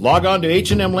schedule, log on to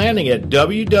H&M Landing at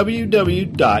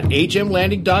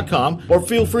www.hmlanding.com or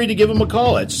feel free to give them a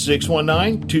call at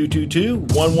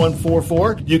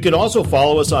 619-222-1144. You can also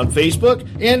follow us on Facebook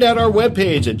and at our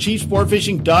webpage at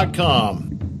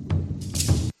chiefsportfishing.com.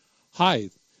 Hi,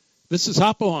 this is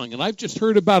Hopalong, and I've just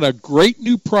heard about a great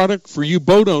new product for you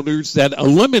boat owners that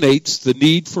eliminates the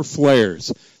need for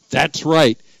flares. That's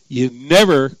right. You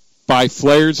never buy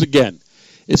flares again.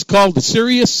 It's called the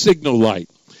Sirius Signal Light.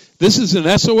 This is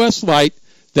an SOS light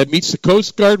that meets the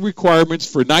Coast Guard requirements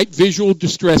for night visual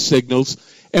distress signals,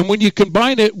 and when you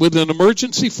combine it with an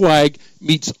emergency flag,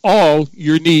 meets all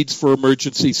your needs for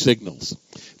emergency signals.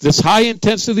 This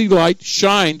high-intensity light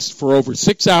shines for over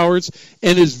 6 hours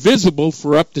and is visible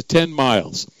for up to 10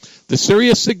 miles. The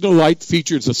Sirius Signal Light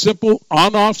features a simple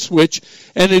on-off switch,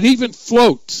 and it even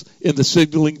floats in the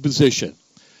signaling position.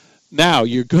 Now,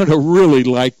 you're going to really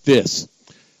like this.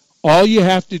 All you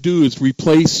have to do is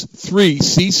replace 3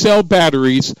 C-cell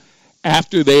batteries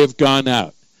after they have gone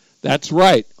out. That's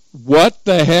right. What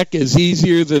the heck is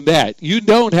easier than that? You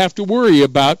don't have to worry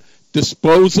about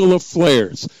disposal of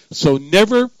flares. So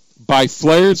never buy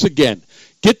flares again.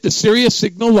 Get the Sirius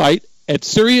Signal Light at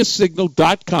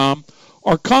SiriusSignal.com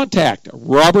or contact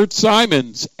Robert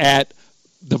Simons at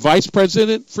the Vice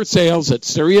President for Sales at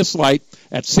Sirius Light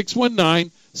at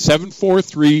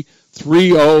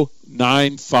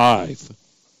 619-743-3095.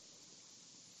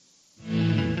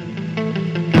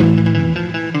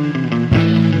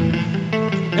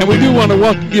 And we do want to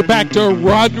welcome you back to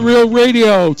Rod and Reel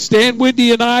Radio. Stan,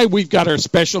 Wendy, and I, we've got our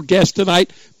special guest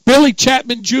tonight, Billy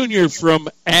Chapman Jr. from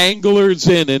Anglers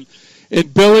Inn.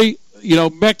 And Billy, you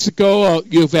know, Mexico,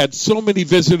 you've had so many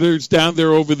visitors down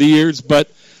there over the years,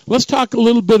 but let's talk a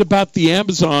little bit about the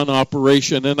Amazon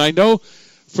operation. And I know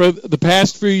for the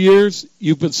past few years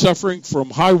you've been suffering from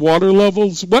high water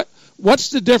levels. What's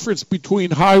the difference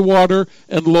between high water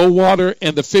and low water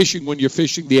and the fishing when you're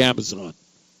fishing the Amazon?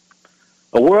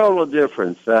 A world of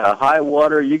difference. High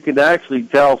water, you can actually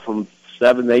tell from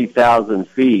 7,000 to 8,000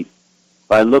 feet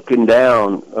by looking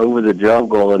down over the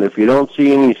jungle. And if you don't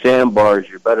see any sandbars,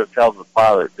 you better tell the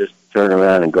pilot just to turn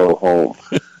around and go home.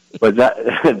 but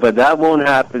that won't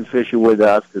happen fishing with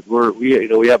us because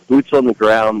we have boots on the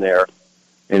ground there.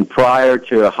 And prior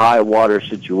to a high water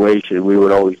situation, we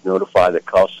would always notify the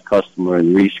customer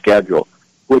and reschedule,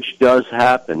 which does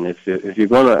happen. If you're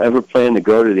going to ever plan to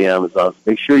go to the Amazon,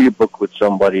 make sure you book with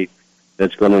somebody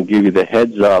that's going to give you the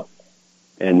heads up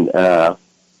and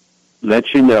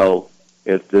let you know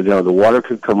if the water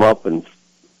could come up in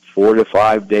 4 to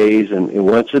 5 days, and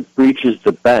once it reaches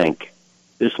the bank,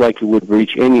 just like it would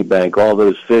reach any bank, all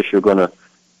those fish are going to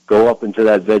go up into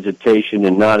that vegetation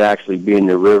and not actually be in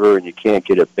the river, and you can't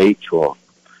get a bait to them.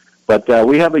 But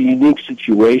we have a unique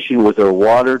situation with our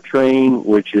water train,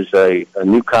 which is a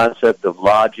new concept of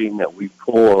lodging that we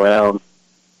pull around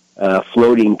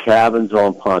floating cabins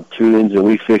on pontoons, and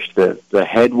we fish the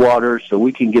headwaters so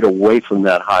we can get away from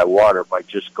that high water by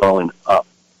just going up.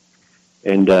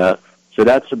 And so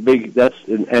that's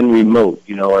and remote.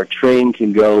 Our train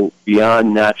can go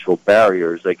beyond natural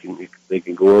barriers. They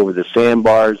can go over the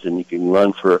sandbars, and you can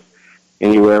run for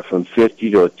anywhere from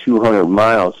 50 to 200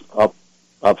 miles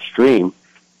upstream,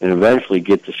 and eventually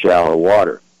get to shallow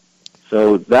water.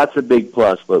 So that's a big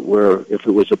plus. But if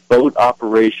it was a boat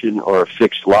operation or a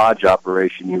fixed lodge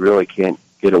operation, you really can't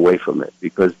get away from it,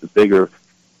 because the bigger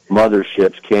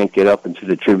motherships can't get up into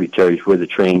the tributaries where the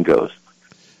train goes.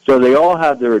 So they all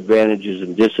have their advantages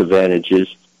and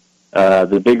disadvantages.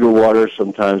 The bigger water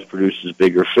sometimes produces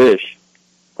bigger fish,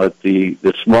 but the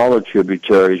smaller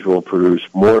tributaries will produce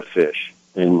more fish.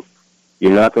 And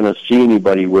you're not going to see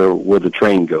anybody where the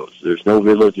train goes. There's no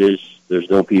villages, there's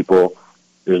no people,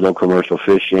 there's no commercial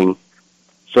fishing.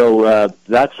 So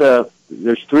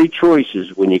there's three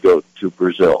choices when you go to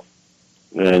Brazil.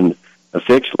 And a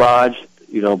fixed lodge,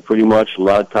 pretty much a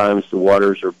lot of times the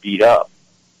waters are beat up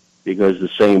because the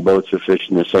same boats are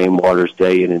fishing the same waters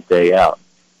day in and day out.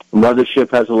 The mothership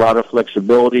has a lot of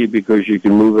flexibility because you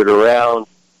can move it around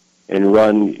and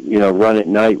run at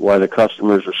night while the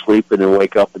customers are sleeping, and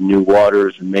wake up in new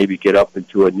waters and maybe get up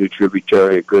into a new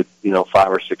tributary a good, 5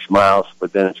 or 6 miles,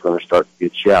 but then it's going to start to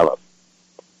get shallow.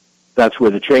 That's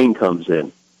where the train comes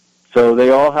in. So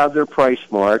they all have their price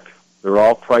mark. They're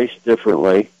all priced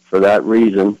differently for that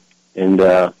reason, and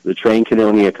the train can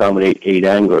only accommodate 8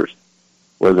 anglers,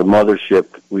 where the mothership,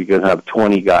 we can have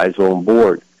 20 guys on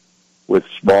board with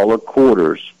smaller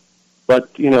quarters. But,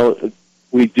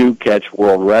 we do catch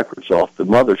world records off the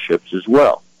motherships as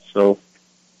well. So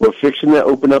we're fixing to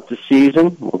open up the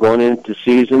season. We're going into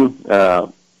season.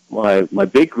 My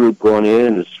big group going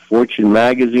in is Fortune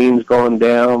Magazine's going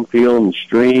down, Field and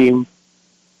Stream,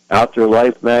 Outdoor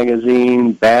Life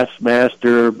Magazine,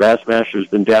 Bassmaster. Bassmaster's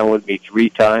been down with me 3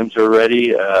 times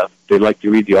already. They like to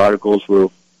read the articles.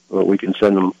 We can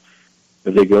send them,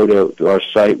 if they go to our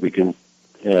site, we can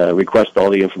request all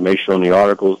the information on the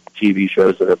articles, TV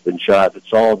shows that have been shot.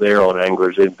 It's all there on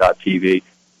anglersin.tv,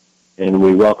 and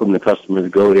we welcome the customer to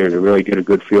go there to really get a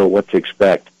good feel of what to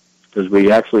expect, because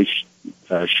we actually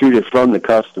shoot it from the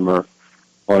customer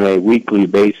on a weekly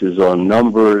basis on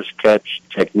numbers, catch,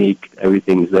 technique,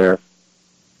 everything's there.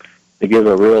 To give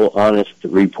a real honest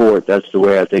report, that's the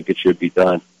way I think it should be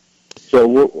done.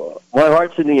 So my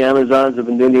heart's in the Amazons. I've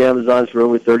been doing the Amazons for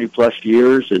over 30-plus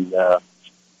years, and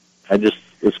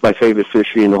it's my favorite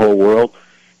fishery in the whole world.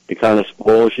 It kind of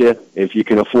spoils you. If you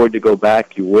can afford to go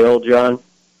back, you will, John.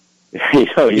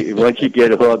 Once you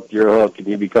get hooked, you're hooked, and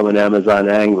you become an Amazon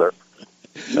angler.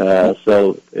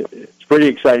 So it's pretty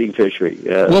exciting fishery.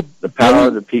 The power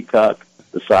of the peacock,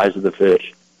 the size of the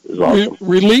fish is awesome.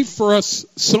 Relieve for us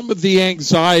some of the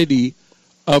anxiety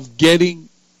of getting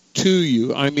to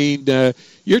you. I mean,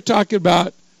 you're talking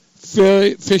about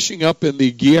fishing up in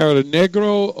the Guerra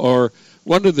Negro or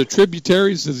one of the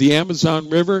tributaries of the Amazon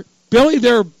River. Billy,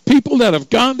 there are people that have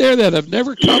gone there that have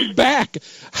never come back.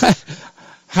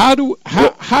 How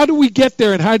do we get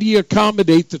there, and how do you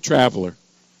accommodate the traveler?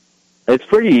 It's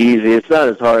pretty easy. It's not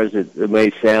as hard as it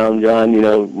may sound,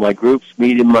 John. My groups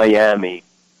meet in Miami.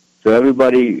 So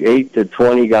everybody, 8 to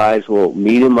 20 guys, will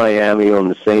meet in Miami on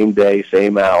the same day,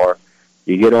 same hour.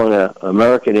 You get on an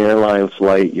American Airlines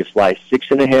flight. You fly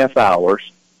 6.5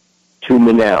 hours to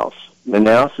Manaus.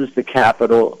 Manaus is the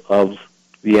capital of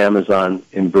the Amazon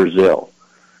in Brazil.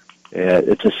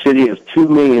 It's a city of 2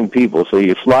 million people. So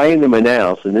you fly into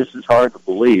Manaus, and this is hard to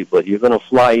believe, but you're going to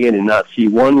fly in and not see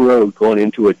one road going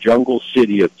into a jungle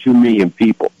city of 2 million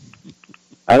people.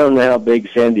 I don't know how big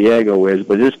San Diego is,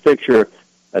 but just picture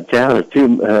a town of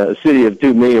a city of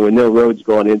 2 million with no roads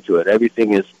going into it.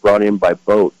 Everything is brought in by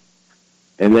boat.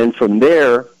 And then from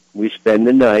there, we spend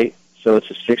the night. So it's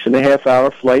a 6.5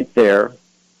 hour flight there.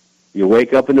 You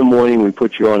wake up in the morning, we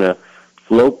put you on a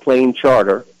float plane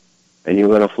charter, and you're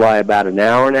going to fly about an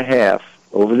hour and a half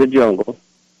over the jungle,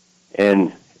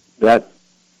 and that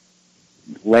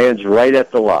lands right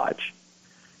at the lodge,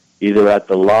 either at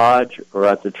the lodge or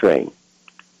at the train.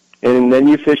 And then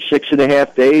you fish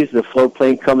 6.5 days. The float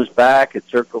plane comes back. It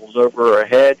circles over our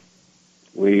head.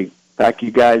 We pack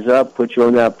you guys up, put you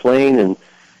on that plane, and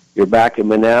you're back in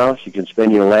Manaus. You can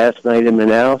spend your last night in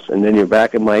Manaus, and then you're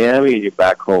back in Miami, and you're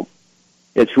back home.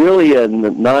 It's really a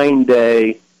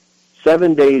 9-day,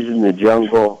 7 days in the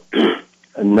jungle,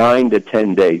 a 9 to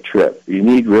 10-day trip. You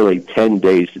need really 10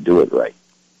 days to do it right.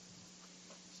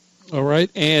 All right.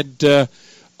 And,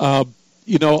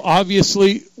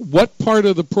 obviously, what part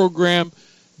of the program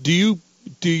do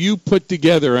you put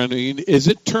together? I mean, is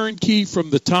it turnkey from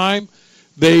the time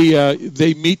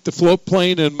they meet the float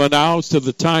plane in Manaus to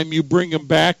the time you bring them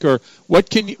back, or what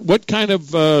kind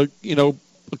of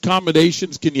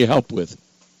accommodations can you help with?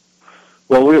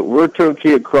 Well, we're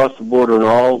turnkey across the border in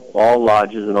all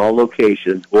lodges and all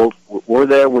locations. We're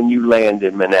there when you land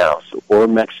in Manaus or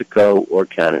Mexico or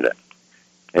Canada.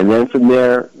 And then from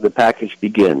there, the package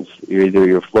begins. Either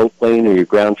your float plane or your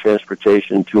ground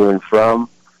transportation to and from.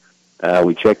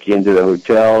 We check you into the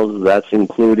hotels. That's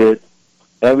included.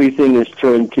 Everything is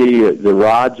turnkey. The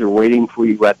rods are waiting for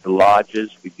you at the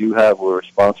lodges. We're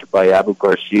sponsored by Abu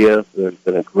Garcia. They've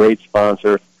been a great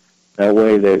sponsor. That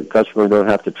way the customer don't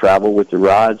have to travel with the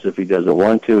rods. If he doesn't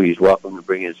want to, he's welcome to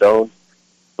bring his own.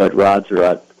 But rods are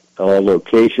at all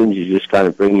locations. You just kind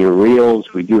of bring your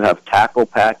reels. We do have tackle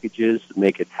packages to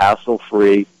make it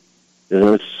hassle-free. There's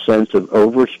no sense of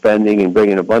overspending and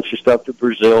bringing a bunch of stuff to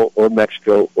Brazil or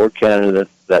Mexico or Canada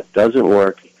that doesn't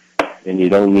work, and you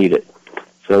don't need it.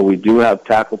 So we do have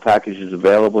tackle packages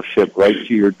available, shipped right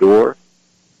to your door.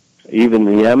 Even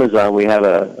the Amazon, we have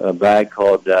a bag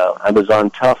called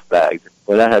Amazon Tough Bag.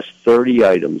 Well, that has 30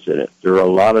 items in it. There are a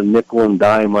lot of nickel and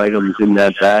dime items in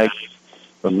that bag,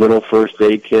 from little first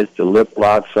aid kits to lip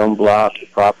lock, sunblock, the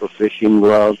proper fishing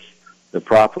gloves, the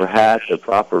proper hat, the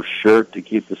proper shirt to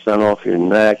keep the sun off your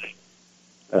neck.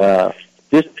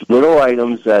 Just little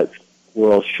items that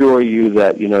will assure you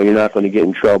that, you're not going to get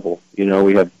in trouble. We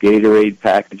have Gatorade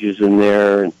packages in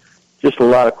there and just a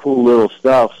lot of cool little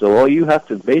stuff. So all you have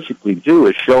to basically do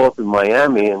is show up in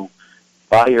Miami and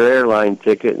buy your airline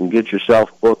ticket and get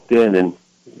yourself booked in, and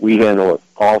we handle it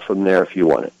all from there if you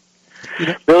want it.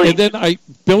 Billy, and then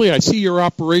Billy, I see your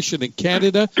operation in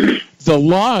Canada. The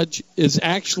lodge is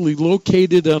actually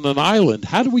located on an island.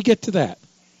 How do we get to that?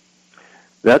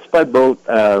 That's by boat.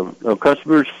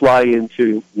 Customers fly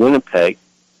into Winnipeg,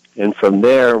 and from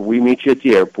there we meet you at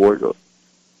the airport.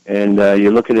 And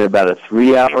you're looking at about a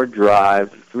 3-hour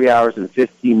drive, 3 hours and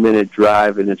 15-minute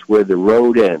drive, and it's where the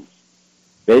road ends.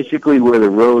 Basically, where the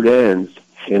road ends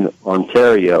in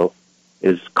Ontario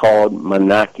is called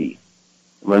Manaki.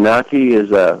 Manaki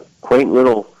is a quaint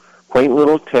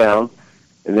little town,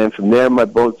 and then from there my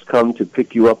boats come to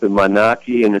pick you up in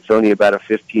Manaki, and it's only about a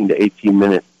 15 to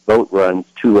 18-minute boat run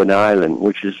to an island,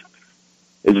 which is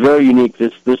very unique.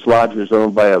 This lodge was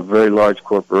owned by a very large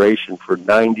corporation for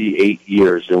 98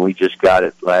 years, and we just got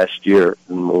it last year,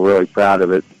 and we're really proud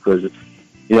of it because,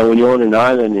 when you own an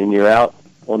island and you're out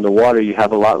on the water, you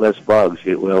have a lot less bugs. I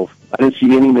didn't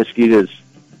see any mosquitoes,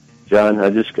 John.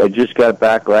 I just got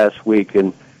back last week,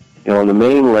 and on the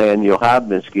mainland you'll have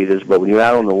mosquitoes, but when you're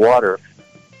out on the water,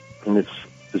 and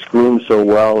it's groomed so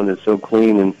well and it's so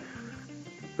clean and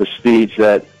prestige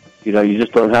that you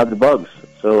just don't have the bugs.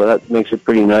 So that makes it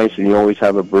pretty nice, and you always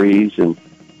have a breeze, and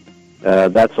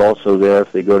that's also there.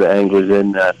 If they go to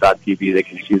AnglersIn.tv, they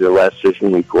can see the last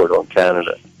fishing report on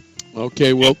Canada.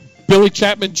 Okay, well, Billy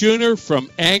Chapman Jr.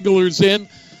 from Anglers Inn,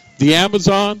 the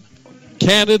Amazon,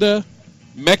 Canada,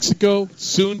 Mexico,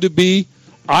 soon to be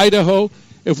Idaho.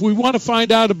 If we want to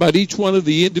find out about each one of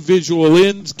the individual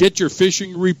inns, get your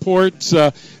fishing reports,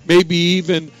 maybe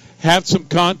even have some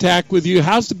contact with you,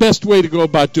 how's the best way to go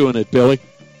about doing it, Billy?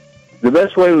 The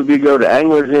best way would be to go to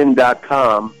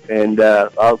anglersin.com, and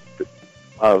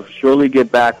I'll surely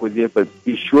get back with you, but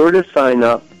be sure to sign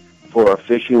up for our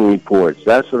fishing reports.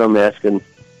 That's what I'm asking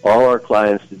all our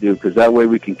clients to do, because that way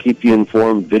we can keep you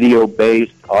informed.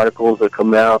 Video-based articles that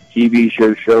come out, TV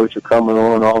shows are coming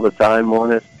on all the time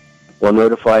on it. We'll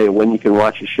notify you when you can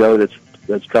watch a show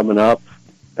that's coming up.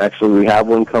 Actually, we have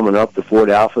one coming up. The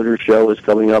Ford Outfitter show is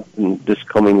coming up in this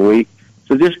coming week.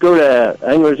 So just go to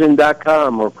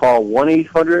anglersin.com or call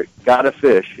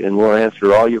 1-800-GOTA-FISH, and we'll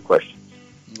answer all your questions.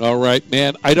 All right,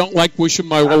 man. I don't like wishing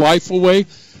my life away,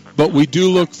 but we do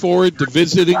look forward to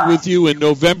visiting with you in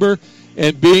November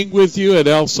and being with you at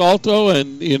El Salto,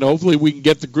 and hopefully we can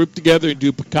get the group together and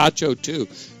do Picacho too.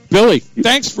 Billy,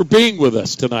 thanks for being with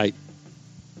us tonight.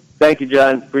 Thank you,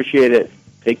 John. Appreciate it.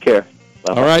 Take care.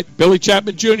 Bye-bye. All right, Billy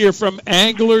Chapman Jr. from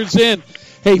Anglers Inn.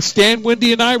 Hey, Stan,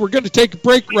 Wendy, and I, we're going to take a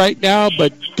break right now,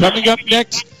 but coming up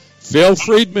next, Phil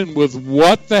Friedman with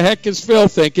What the Heck is Phil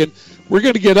Thinking? We're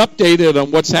going to get updated on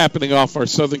what's happening off our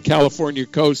Southern California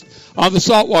coast on the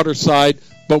saltwater side,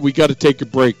 but we got to take a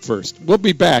break first. We'll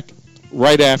be back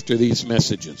right after these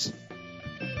messages.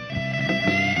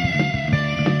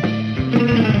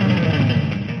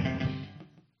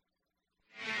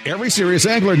 Every serious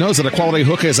angler knows that a quality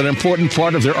hook is an important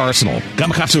part of their arsenal.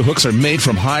 Gamakatsu hooks are made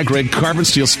from high-grade carbon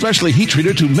steel specially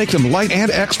heat-treated to make them light and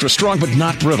extra strong but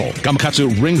not brittle.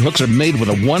 Gamakatsu ring hooks are made with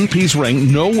a one-piece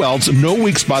ring, no welds, no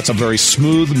weak spots, a very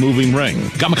smooth-moving ring.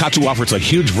 Gamakatsu offers a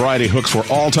huge variety of hooks for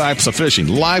all types of fishing.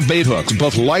 Live bait hooks,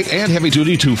 both light and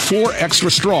heavy-duty to 4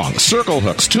 extra strong, circle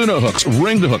hooks, tuna hooks,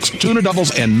 ringed hooks, tuna doubles,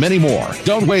 and many more.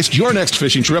 Don't waste your next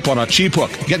fishing trip on a cheap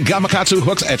hook. Get Gamakatsu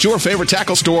hooks at your favorite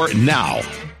tackle store now.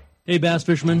 Hey, bass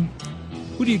fisherman,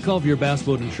 who do you call for your bass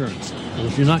boat insurance? Well,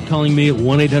 if you're not calling me at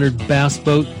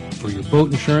 1-800-BASS-BOAT for your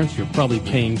boat insurance, you're probably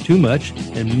paying too much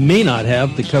and may not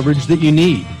have the coverage that you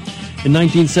need. In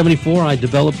 1974, I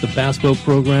developed the Bass Boat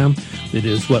program that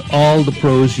is what all the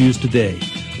pros use today.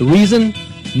 The reason?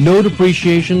 No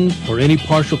depreciation or any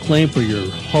partial claim for your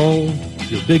hull,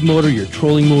 your big motor, your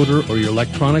trolling motor, or your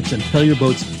electronics until your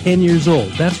boat's 10 years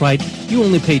old. That's right, you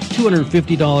only pay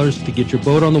 $250 to get your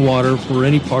boat on the water for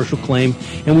any partial claim,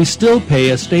 and we still pay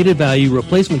a stated value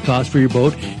replacement cost for your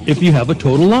boat if you have a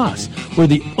total loss. We're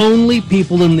the only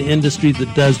people in the industry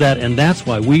that does that, and that's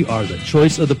why we are the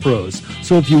choice of the pros.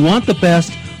 So if you want the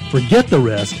best, forget the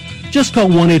rest. Just call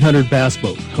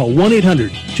 1-800-BASS-BOAT. Call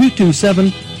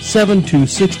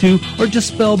 1-800-227-7262 or just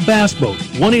spell Bass Boat.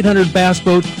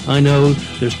 1-800-BASS-BOAT. I know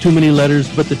there's too many letters,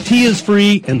 but the T is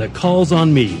free and the call's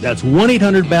on me. That's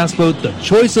 1-800-BASS-BOAT, the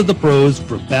choice of the pros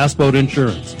for Bass Boat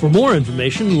Insurance. For more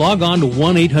information, log on to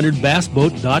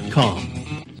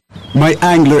 1-800-BASSBOAT.com. My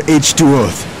angler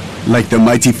H2O. Like the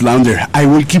mighty flounder, I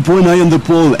will keep one eye on the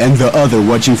pole and the other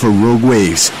watching for rogue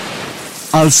waves.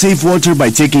 I'll save water by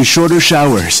taking shorter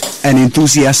showers and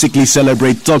enthusiastically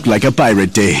celebrate Talk Like a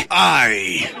Pirate Day.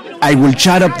 I will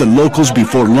chat up the locals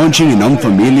before launching in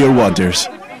unfamiliar waters.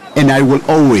 And I will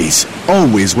always,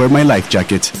 always wear my life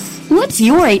jacket. What's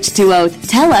your H2O?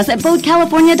 Tell us at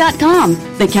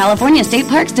BoatCalifornia.com. The California State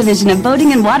Parks Division of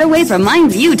Boating and Waterways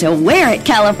reminds you to wear it,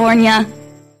 California.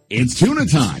 It's tuna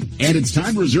time, and it's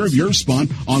time to reserve your spot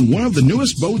on one of the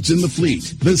newest boats in the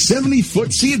fleet, the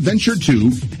 70-foot Sea Adventure 2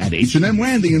 at H&M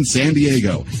Landing in San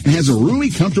Diego, and has a roomy,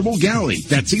 comfortable galley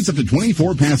that seats up to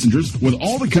 24 passengers with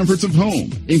all the comforts of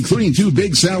home, including 2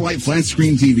 big satellite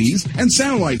flat-screen TVs and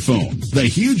satellite phones. The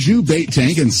huge new bait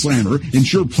tank and slammer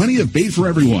ensure plenty of bait for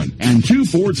everyone, and 2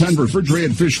 4-ton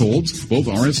refrigerated fish holds, both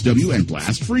RSW and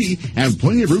blast-free, have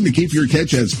plenty of room to keep your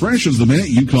catch as fresh as the minute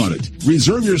you caught it.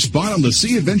 Reserve your spot on the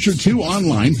Sea Adventure 2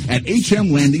 online at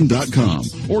hmlanding.com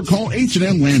or call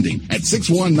H&M Landing at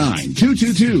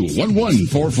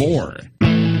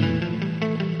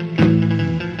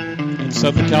 619-222-1144. In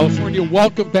Southern California,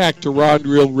 welcome back to Rod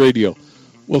and Reel Radio.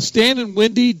 Well, Stan and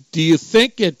Wendy, do you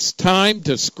think it's time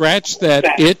to scratch that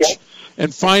itch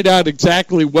and find out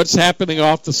exactly what's happening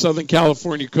off the Southern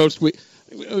California coast? We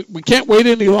can't wait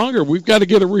any longer. We've got to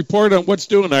get a report on what's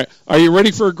doing. Are you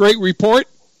ready for a great report?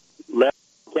 Left,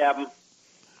 Captain.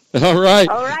 All right.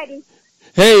 All righty.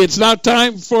 Hey, it's now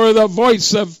time for the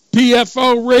voice of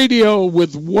PFO Radio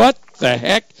with What the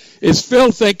Heck is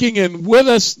Phil Thinking? And with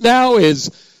us now is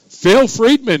Phil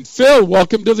Friedman. Phil,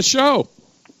 welcome to the show.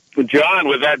 John,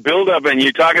 with that build-up and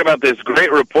you talking about this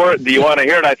great report, do you want to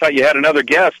hear it? I thought you had another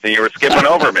guest and you were skipping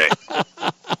over me.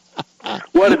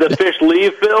 What, did the fish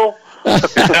leave, Phil?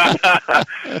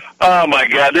 Oh, my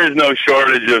God, there's no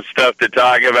shortage of stuff to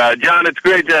talk about. John, it's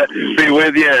great to be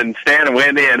with you, and Stan and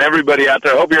Wendy and everybody out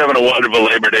there. Hope you're having a wonderful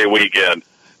Labor Day weekend.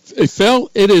 Hey, Phil,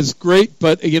 it is great,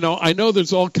 but, I know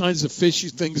there's all kinds of fishy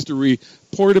things to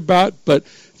report about, but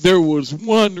there was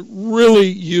one really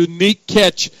unique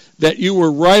catch that you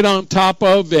were right on top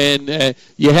of, and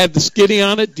you had the skinny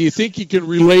on it. Do you think you can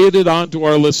relay it on to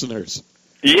our listeners?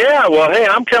 Yeah, well, hey,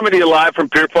 I'm coming to you live from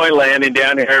Pier Point Landing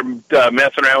down here,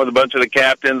 messing around with a bunch of the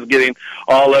captains, getting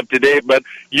all up to date. But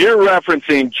you're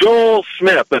referencing Joel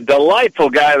Smith, the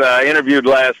delightful guy that I interviewed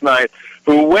last night,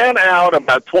 who went out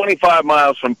about 25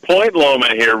 miles from Point Loma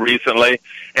here recently,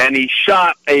 and he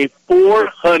shot a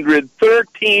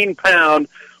 413-pound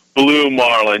blue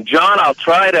marlin. John, I'll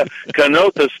try to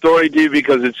connote the story to you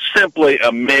because it's simply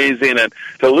amazing. And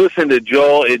to listen to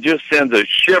Joel, it just sends a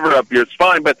shiver up your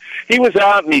spine. But he was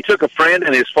out and he took a friend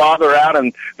and his father out,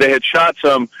 and they had shot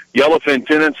some yellowfin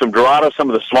tuna and some dorado, some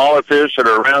of the smaller fish that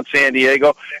are around San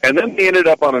Diego. And then he ended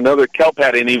up on another kelp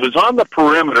patty, and he was on the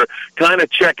perimeter kind of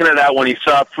checking it out when he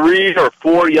saw 3 or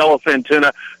 4 yellowfin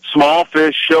tuna small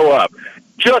fish show up.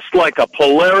 Just like a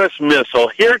Polaris missile,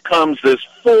 here comes this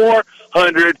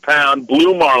 400-pound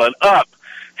blue marlin up,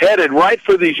 headed right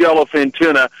for these yellowfin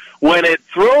tuna. When it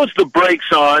throws the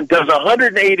brakes on, does a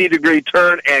 180-degree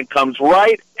turn, and comes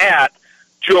right at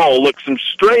Joel, looks him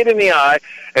straight in the eye,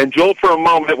 and Joel, for a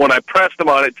moment, when I pressed him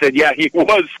on it, said, yeah, he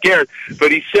was scared.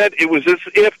 But he said it was as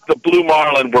if the blue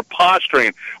marlin were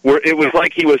posturing, where it was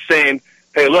like he was saying,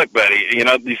 hey, look, buddy, you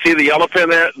see the yellowfin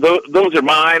there? Those are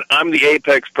mine. I'm the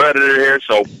apex predator here,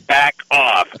 so back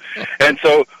off. And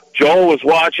so Joel was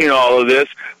watching all of this.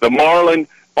 The marlin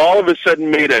all of a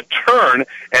sudden made a turn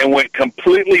and went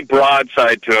completely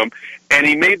broadside to him. And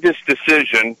he made this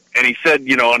decision, and he said,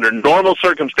 under normal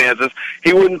circumstances,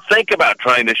 he wouldn't think about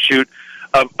trying to shoot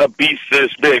a beast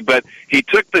this big. But he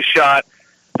took the shot.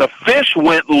 The fish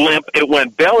went limp. It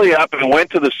went belly up and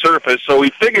went to the surface, so he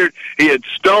figured he had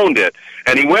stoned it.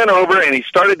 And he went over and he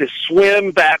started to swim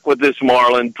back with this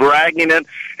marlin, dragging it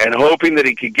and hoping that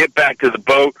he could get back to the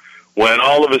boat, when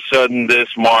all of a sudden this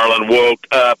marlin woke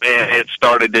up and it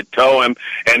started to tow him.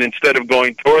 And instead of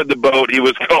going toward the boat, he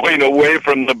was going away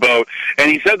from the boat.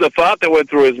 And he said the thought that went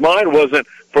through his mind wasn't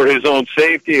for his own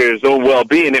safety or his own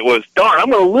well-being. It was, darn, I'm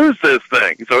going to lose this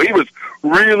thing. So he was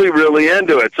really, really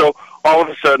into it. So all of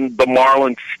a sudden, the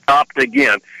marlin stopped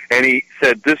again, and he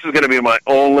said, this is going to be my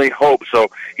only hope. So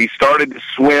he started to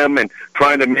swim and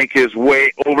trying to make his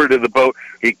way over to the boat.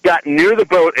 He got near the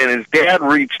boat, and his dad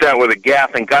reached out with a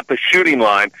gaff and got the shooting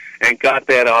line and got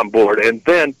that on board. And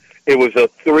then it was a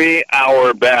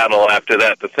 3-hour battle after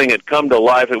that. The thing had come to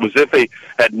life. It was as if they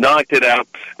had knocked it out.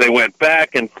 They went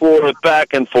back and forth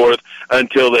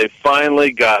until they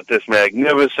finally got this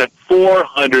magnificent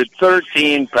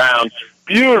 413-pound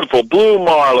beautiful blue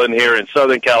marlin here in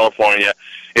Southern California.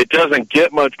 It doesn't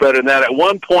get much better than that. At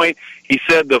one point, he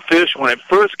said the fish, when it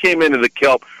first came into the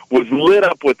kelp, was lit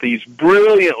up with these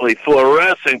brilliantly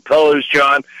fluorescent colors,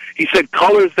 John. He said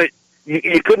colors that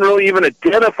you couldn't really even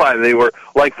identify. They were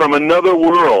like from another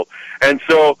world. And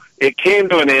so it came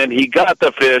to an end. He got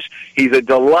the fish. He's a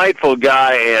delightful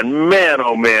guy, and man,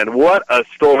 oh man, what a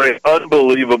story.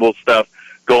 Unbelievable stuff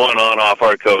going on off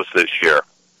our coast this year.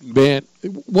 Man,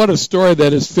 what a story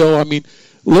that is, Phil. I mean,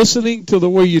 listening to the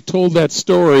way you told that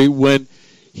story when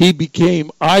he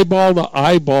became eyeball to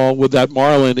eyeball with that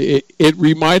marlin, it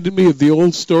reminded me of the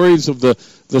old stories of the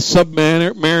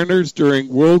submariners during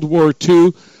World War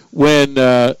II when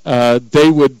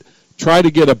they would try to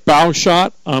get a bow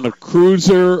shot on a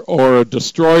cruiser or a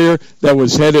destroyer that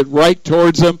was headed right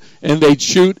towards them, and they'd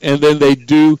shoot, and then they'd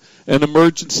do an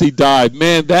emergency dive.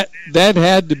 Man, that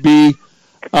had to be...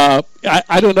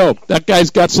 I don't know. That guy's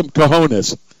got some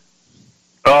cojones.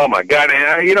 Oh, my God.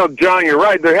 And, John, you're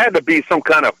right. There had to be some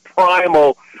kind of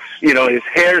primal, his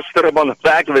hair stood up on the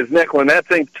back of his neck when that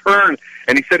thing turned.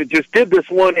 And he said it just did this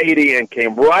 180 and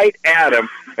came right at him,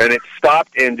 and it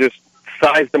stopped and just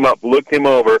sized him up, looked him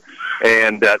over.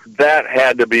 And that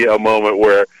had to be a moment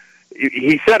where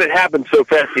he said it happened so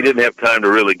fast he didn't have time to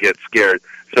really get scared.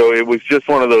 So it was just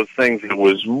one of those things that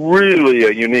was really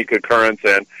a unique occurrence.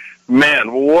 And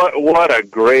man, what a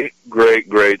great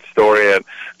story. And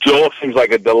Joel seems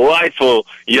like a delightful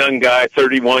young guy,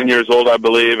 31 years old, I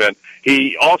believe. And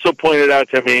he also pointed out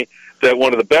to me that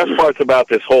one of the best parts about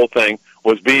this whole thing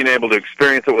was being able to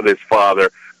experience it with his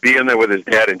father, being there with his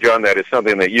dad. And, John, that is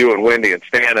something that you and Wendy and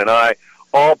Stan and I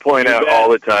all point out all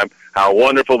the time, how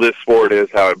wonderful this sport is,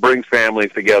 how it brings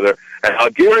families together. And I'll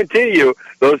guarantee you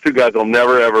those two guys will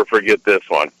never, ever forget this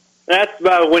one. That's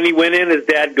about when he went in, his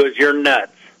dad goes, "You're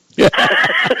nuts."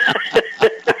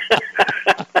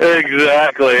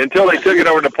 Exactly. Until they took it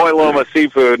over to Point Loma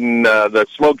Seafood, and the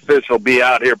smoked fish will be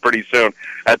out here pretty soon.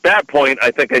 At that point,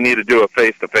 I think I need to do a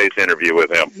face-to-face interview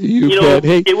with him.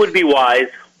 It would be wise.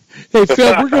 Hey,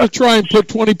 Phil, we're going to try and put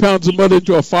 20 pounds of mud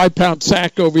into a 5-pound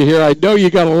sack over here. I know you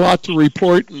got a lot to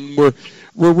report, and we're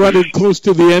running close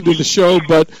to the end of the show,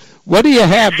 but what do you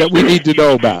have that we need to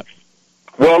know about?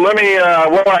 Well, let me,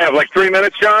 what do I have, like 3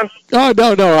 minutes, John? Oh,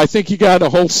 no, I think you got a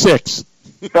whole 6.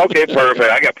 Okay,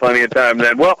 perfect. I got plenty of time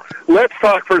then. Well, let's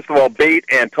talk, first of all, bait,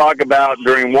 and talk about,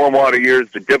 during warm water years,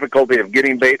 the difficulty of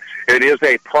getting bait. It is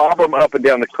a problem up and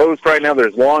down the coast right now.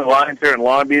 There's long lines here in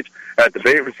Long Beach at the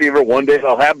bait receiver. One day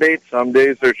they'll have bait, some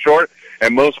days they're short,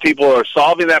 and most people are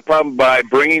solving that problem by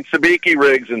bringing sabiki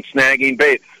rigs and snagging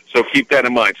bait. So keep that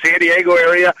in mind. San Diego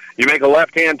area, you make a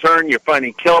left-hand turn, you're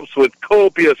finding kelps with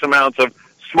copious amounts of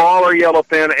smaller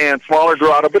yellowfin and smaller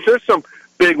dorado, but there's some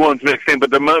big ones mixed in, but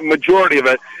the majority of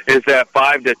it is that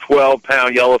 5 to 12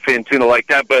 pound yellowfin tuna like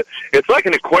that. But it's like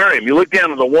an aquarium. You look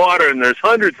down in the water and there's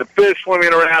hundreds of fish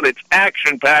swimming around. It's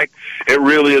action packed. It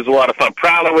really is a lot of fun.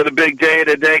 Prowler with a big day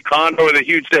today, Condor with a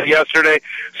huge day yesterday.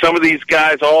 Some of these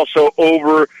guys also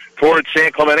over towards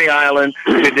San Clemente Island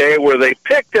today, where they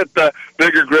picked at the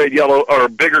bigger grade yellow or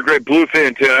bigger grade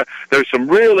bluefin tuna. There's some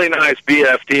really nice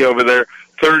BFT over there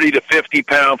 30 to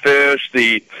 50-pound fish.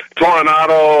 The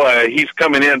Toronado, he's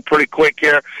coming in pretty quick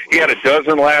here. He had a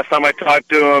dozen last time I talked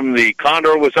to him. The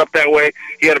Condor was up that way.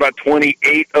 He had about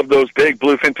 28 of those big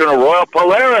bluefin tuna. Royal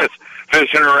Polaris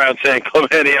fishing around San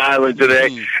Clemente Island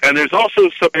today. And there's also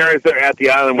some areas there at the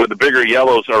island where the bigger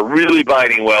yellows are really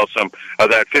biting well, some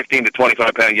of that 15 to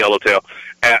 25-pound yellowtail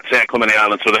at San Clemente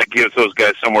Island, so that gives those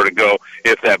guys somewhere to go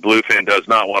if that bluefin does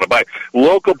not want to bite.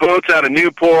 Local boats out of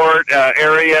Newport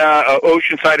area,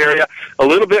 Oceanside area, a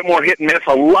little bit more hit and miss,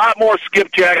 a lot more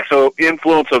skipjack, so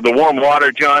influence of the warm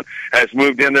water, John, has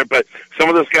moved in there, but some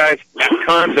of those guys at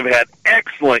times have had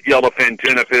excellent yellowfin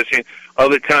tuna fishing.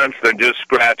 Other times they're just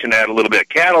scratching at a little bit.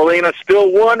 Catalina,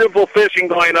 still wonderful fishing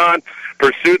going on.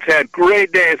 Pursuits had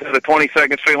great days at the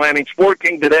 22nd Street Landing. Sport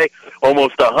King today,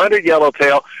 almost 100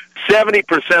 yellowtail.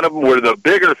 70% of them were the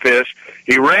bigger fish.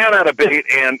 He ran out of bait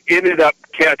and ended up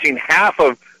catching half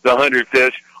of the 100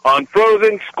 fish on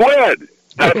frozen squid.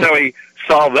 That's how he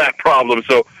solved that problem.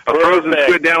 So a frozen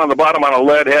squid down on the bottom on a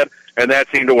lead head, and that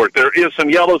seemed to work. There is some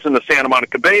yellows in the Santa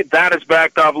Monica Bay. That has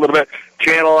backed off a little bit.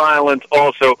 Channel Islands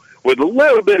also with a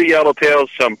little bit of yellowtails,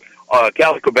 some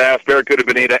calico bass, barracuda,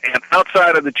 bonita, and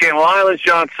outside of the Channel Islands,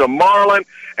 John, some marlin,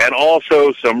 and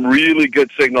also some really good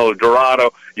signal of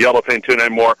Dorado, yellowfin tuna,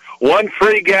 and more. One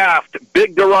free gaffed,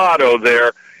 big Dorado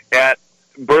there at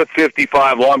Berth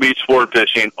 55, Long Beach Sport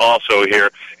Fishing, also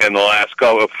here in the last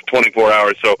couple of 24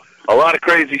 hours. So a lot of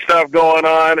crazy stuff going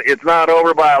on. It's not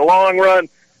over by a long run,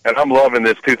 and I'm loving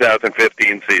this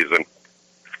 2015 season.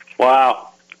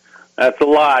 Wow, that's a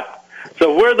lot.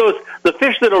 So where the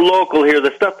fish that are local here,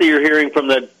 the stuff that you're hearing from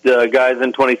the guys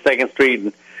in 22nd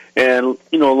Street and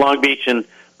Long Beach and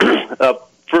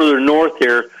up further north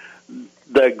here,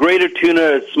 the grade of tuna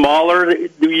is smaller,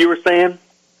 you were saying?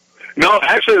 No,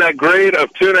 actually that grade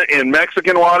of tuna in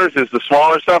Mexican waters is the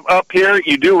smaller stuff. Up here,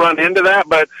 you do run into that,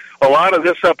 but a lot of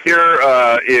this up here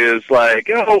is like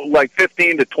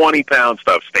 15 to 20-pound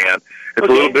stuff, Stan. It's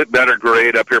a little bit better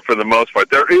grade up here for the most part.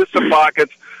 There is some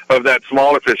pockets of that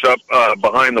smaller fish up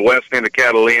behind the west end of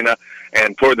Catalina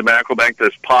and toward the Mackerel Bank.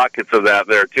 There's pockets of that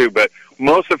there, too. But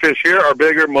most of the fish here are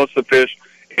bigger. Most of the fish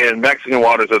in Mexican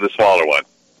waters are the smaller one.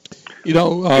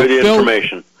 Good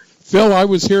information. Phil, I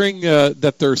was hearing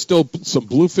that there's still some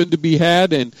bluefin to be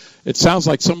had, and it sounds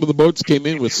like some of the boats came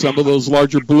in with some of those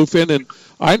larger bluefin. And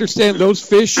I understand those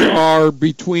fish are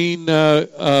between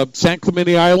San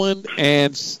Clemente Island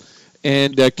and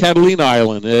Catalina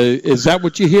Island. Is that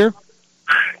what you hear?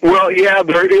 Well, yeah,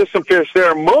 there is some fish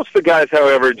there. Most of the guys,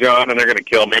 however, John, and they're going to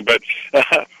kill me, but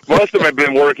most of them have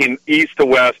been working east to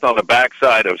west on the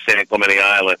backside of San Clemente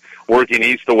Island, working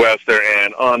east to west there,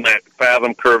 and on that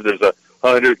fathom curve, there's a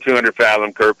 100, 200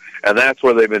 fathom curve, and that's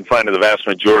where they've been finding the vast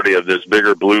majority of this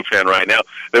bigger bluefin right now.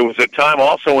 There was a time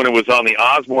also when it was on the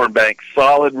Osborne Bank,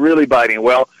 solid, really biting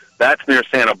well. That's near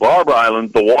Santa Barbara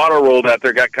Island. The water rolled out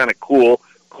there, got kind of cool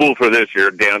for this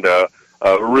year, down to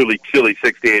really chilly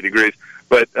 68 degrees.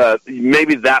 But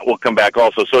maybe that will come back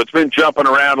also. So it's been jumping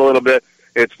around a little bit.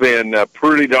 It's been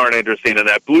pretty darn interesting. And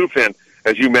that bluefin,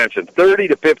 as you mentioned, 30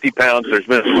 to 50 pounds. There's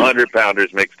been some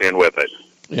 100-pounders mixed in with it.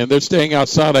 And they're staying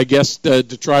outside, I guess, to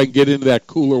try and get into that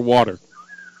cooler water.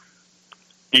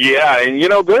 Yeah, and,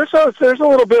 there's a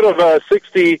little bit of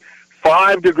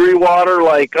 65-degree water,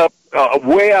 like up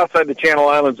way outside the Channel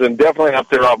Islands and definitely up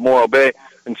there off Morro Bay.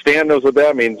 And Stan knows what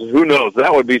that means. Who knows?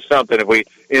 That would be something if we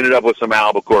ended up with some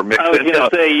albacore mixed in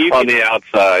on the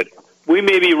outside. We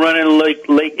may be running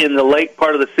late in the late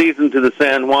part of the season to the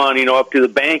San Juan, up to the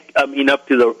bank. Up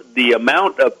to the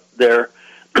amount up there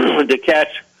to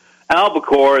catch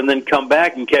albacore, and then come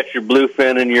back and catch your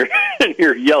bluefin and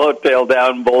your yellowtail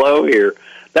down below here.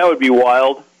 That would be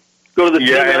wild. Go to the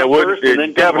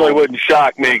it definitely wouldn't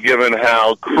shock me given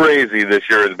how crazy this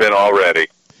year has been already.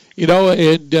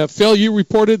 And Phil, you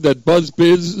reported that Buzz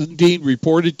Byzantine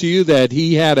reported to you that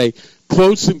he had a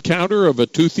close encounter of a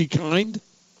toothy kind.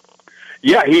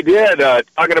 Yeah, he did.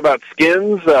 Talking about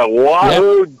skins,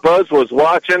 wahoo. Yep. Buzz was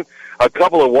watching a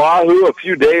couple of wahoo a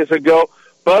few days ago,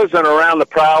 buzzing around the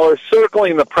prowler,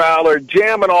 circling the prowler,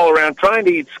 jamming all around, trying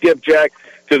to eat skipjack,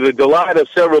 to the delight of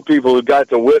several people who got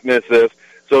to witness this.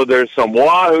 So there's some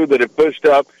wahoo that have pushed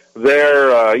up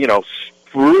there,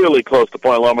 really close to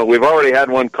Point Loma. We've already had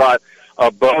one caught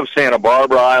above Santa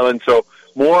Barbara Island, so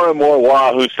more and more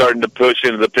wahoo starting to push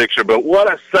into the picture. But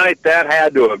what a sight that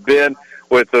had to have been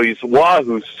with these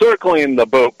wahoo circling the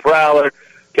boat prowler.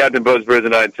 Captain Buzz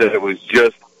Byzantine said it was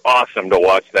just awesome to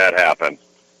watch that happen.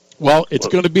 Well, it's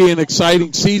going to be an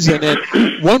exciting season, and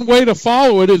one way to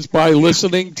follow it is by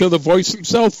listening to the voice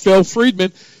himself, Phil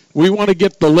Friedman. We want to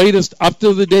get the latest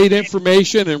up-to-the-date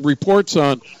information and reports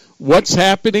on what's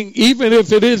happening, even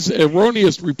if it is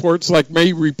erroneous reports like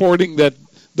me reporting that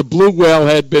the blue whale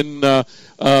had been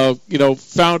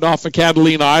found off of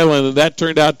Catalina Island, and that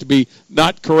turned out to be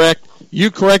not correct.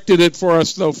 You corrected it for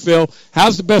us, though, Phil.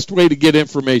 How's the best way to get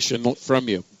information from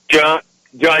you? John,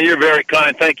 you're very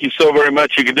kind. Thank you so very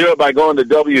much. You can do it by going to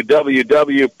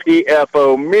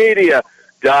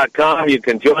www.pfomedia.com. You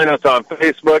can join us on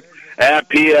Facebook at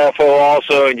PFO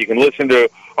also, and you can listen to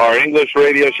our English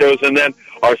radio shows. And then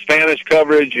our Spanish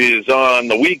coverage is on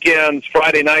the weekends,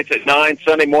 Friday nights at 9,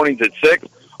 Sunday mornings at 6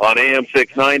 on AM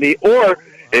 690. Or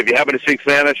if you happen to speak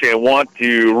Spanish and want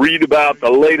to read about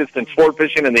the latest in sport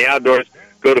fishing and the outdoors,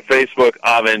 go to Facebook,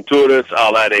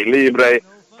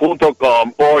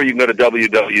 aventurasalairelibre.com, or you can go to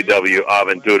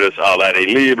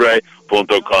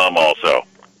www.aventurasalairelibre.com also.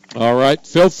 All right.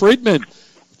 Phil Friedman,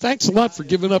 thanks a lot for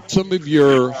giving up some of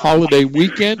your holiday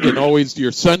weekend and always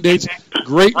your Sundays.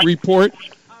 Great report.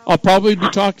 I'll probably be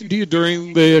talking to you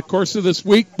during the course of this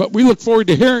week, but we look forward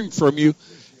to hearing from you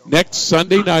next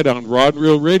Sunday night on Rod and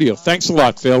Reel Radio. Thanks a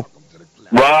lot, Phil.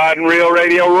 Rod and Reel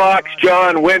Radio rocks.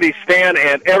 John, Wendy, Stan,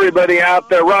 and everybody out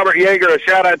there. Robert Yeager, a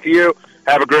shout-out to you.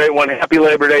 Have a great one. Happy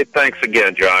Labor Day. Thanks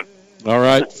again, John. All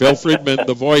right. Phil Friedman,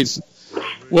 the voice.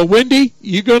 Well, Wendy,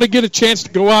 you going to get a chance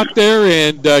to go out there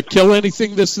and kill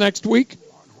anything this next week?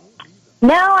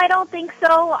 No, I don't think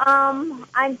so. I'm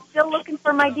still looking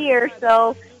for my deer,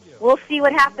 so we'll see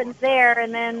what happens there.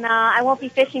 And then I won't be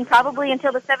fishing probably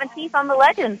until the 17th on the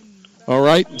Legends. All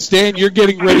right. And Stan, you're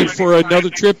getting ready for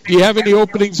another trip. Do you have any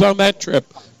openings on that trip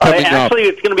coming up? Actually,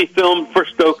 it's going to be filmed for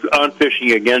Stoked on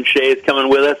Fishing again. Shay's coming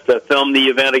with us to film the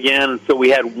event again. And so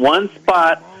we had one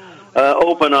spot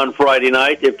open on Friday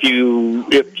night. If you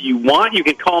want, you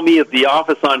can call me at the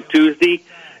office on Tuesday.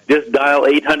 Just dial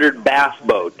 800 Bass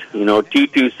Boat.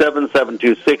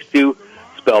 227-7262.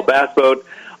 Spell Bass Boat.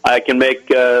 I can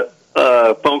make a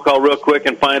phone call real quick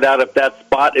and find out if that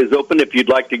spot is open. If you'd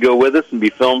like to go with us and be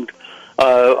filmed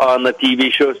on the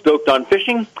TV show Stoked on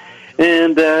Fishing,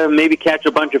 and maybe catch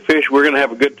a bunch of fish. We're going to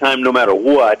have a good time no matter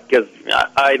what, because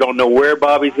I don't know where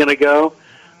Bobby's going to go.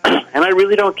 And I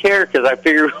really don't care, because I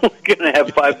figure we're going to have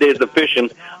 5 days of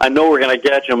fishing. I know we're going to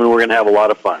catch them, and we're going to have a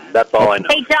lot of fun. That's all I know.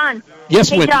 Hey, John. Yes,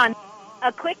 Hey, Wendy. John.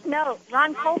 A quick note.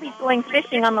 Ron Colby's going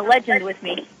fishing on the Legend with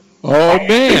me. Oh,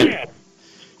 man.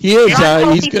 He is. Ron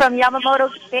Colby He's from Yamamoto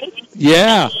State.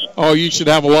 Yeah. Oh, you should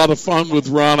have a lot of fun with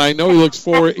Ron. I know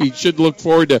he should look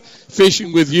forward to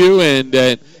fishing with you and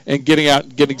getting out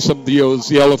and getting some of those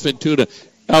yellowfin tuna.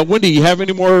 Wendy, you have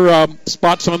any more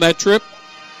spots on that trip?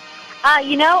 I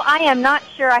am not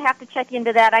sure. I have to check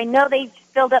into that. I know they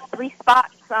filled up 3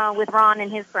 spots with Ron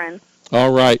and his friends.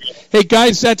 All right. Hey,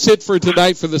 guys, that's it for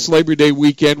tonight for this Labor Day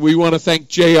weekend. We want to thank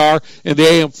JR and the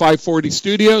AM 540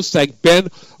 studios. Thank Ben,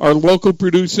 our local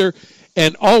producer.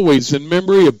 And always, in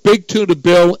memory of Big Tuna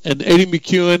Bill and Eddie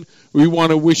McEwen, we want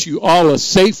to wish you all a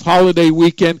safe holiday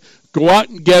weekend. Go out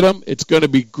and get them. It's going to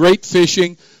be great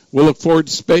fishing. We'll look forward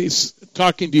to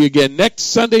talking to you again next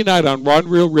Sunday night on Rod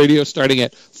and Reel Radio starting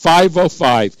at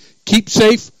 5:05. Keep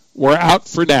safe. We're out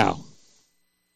for now.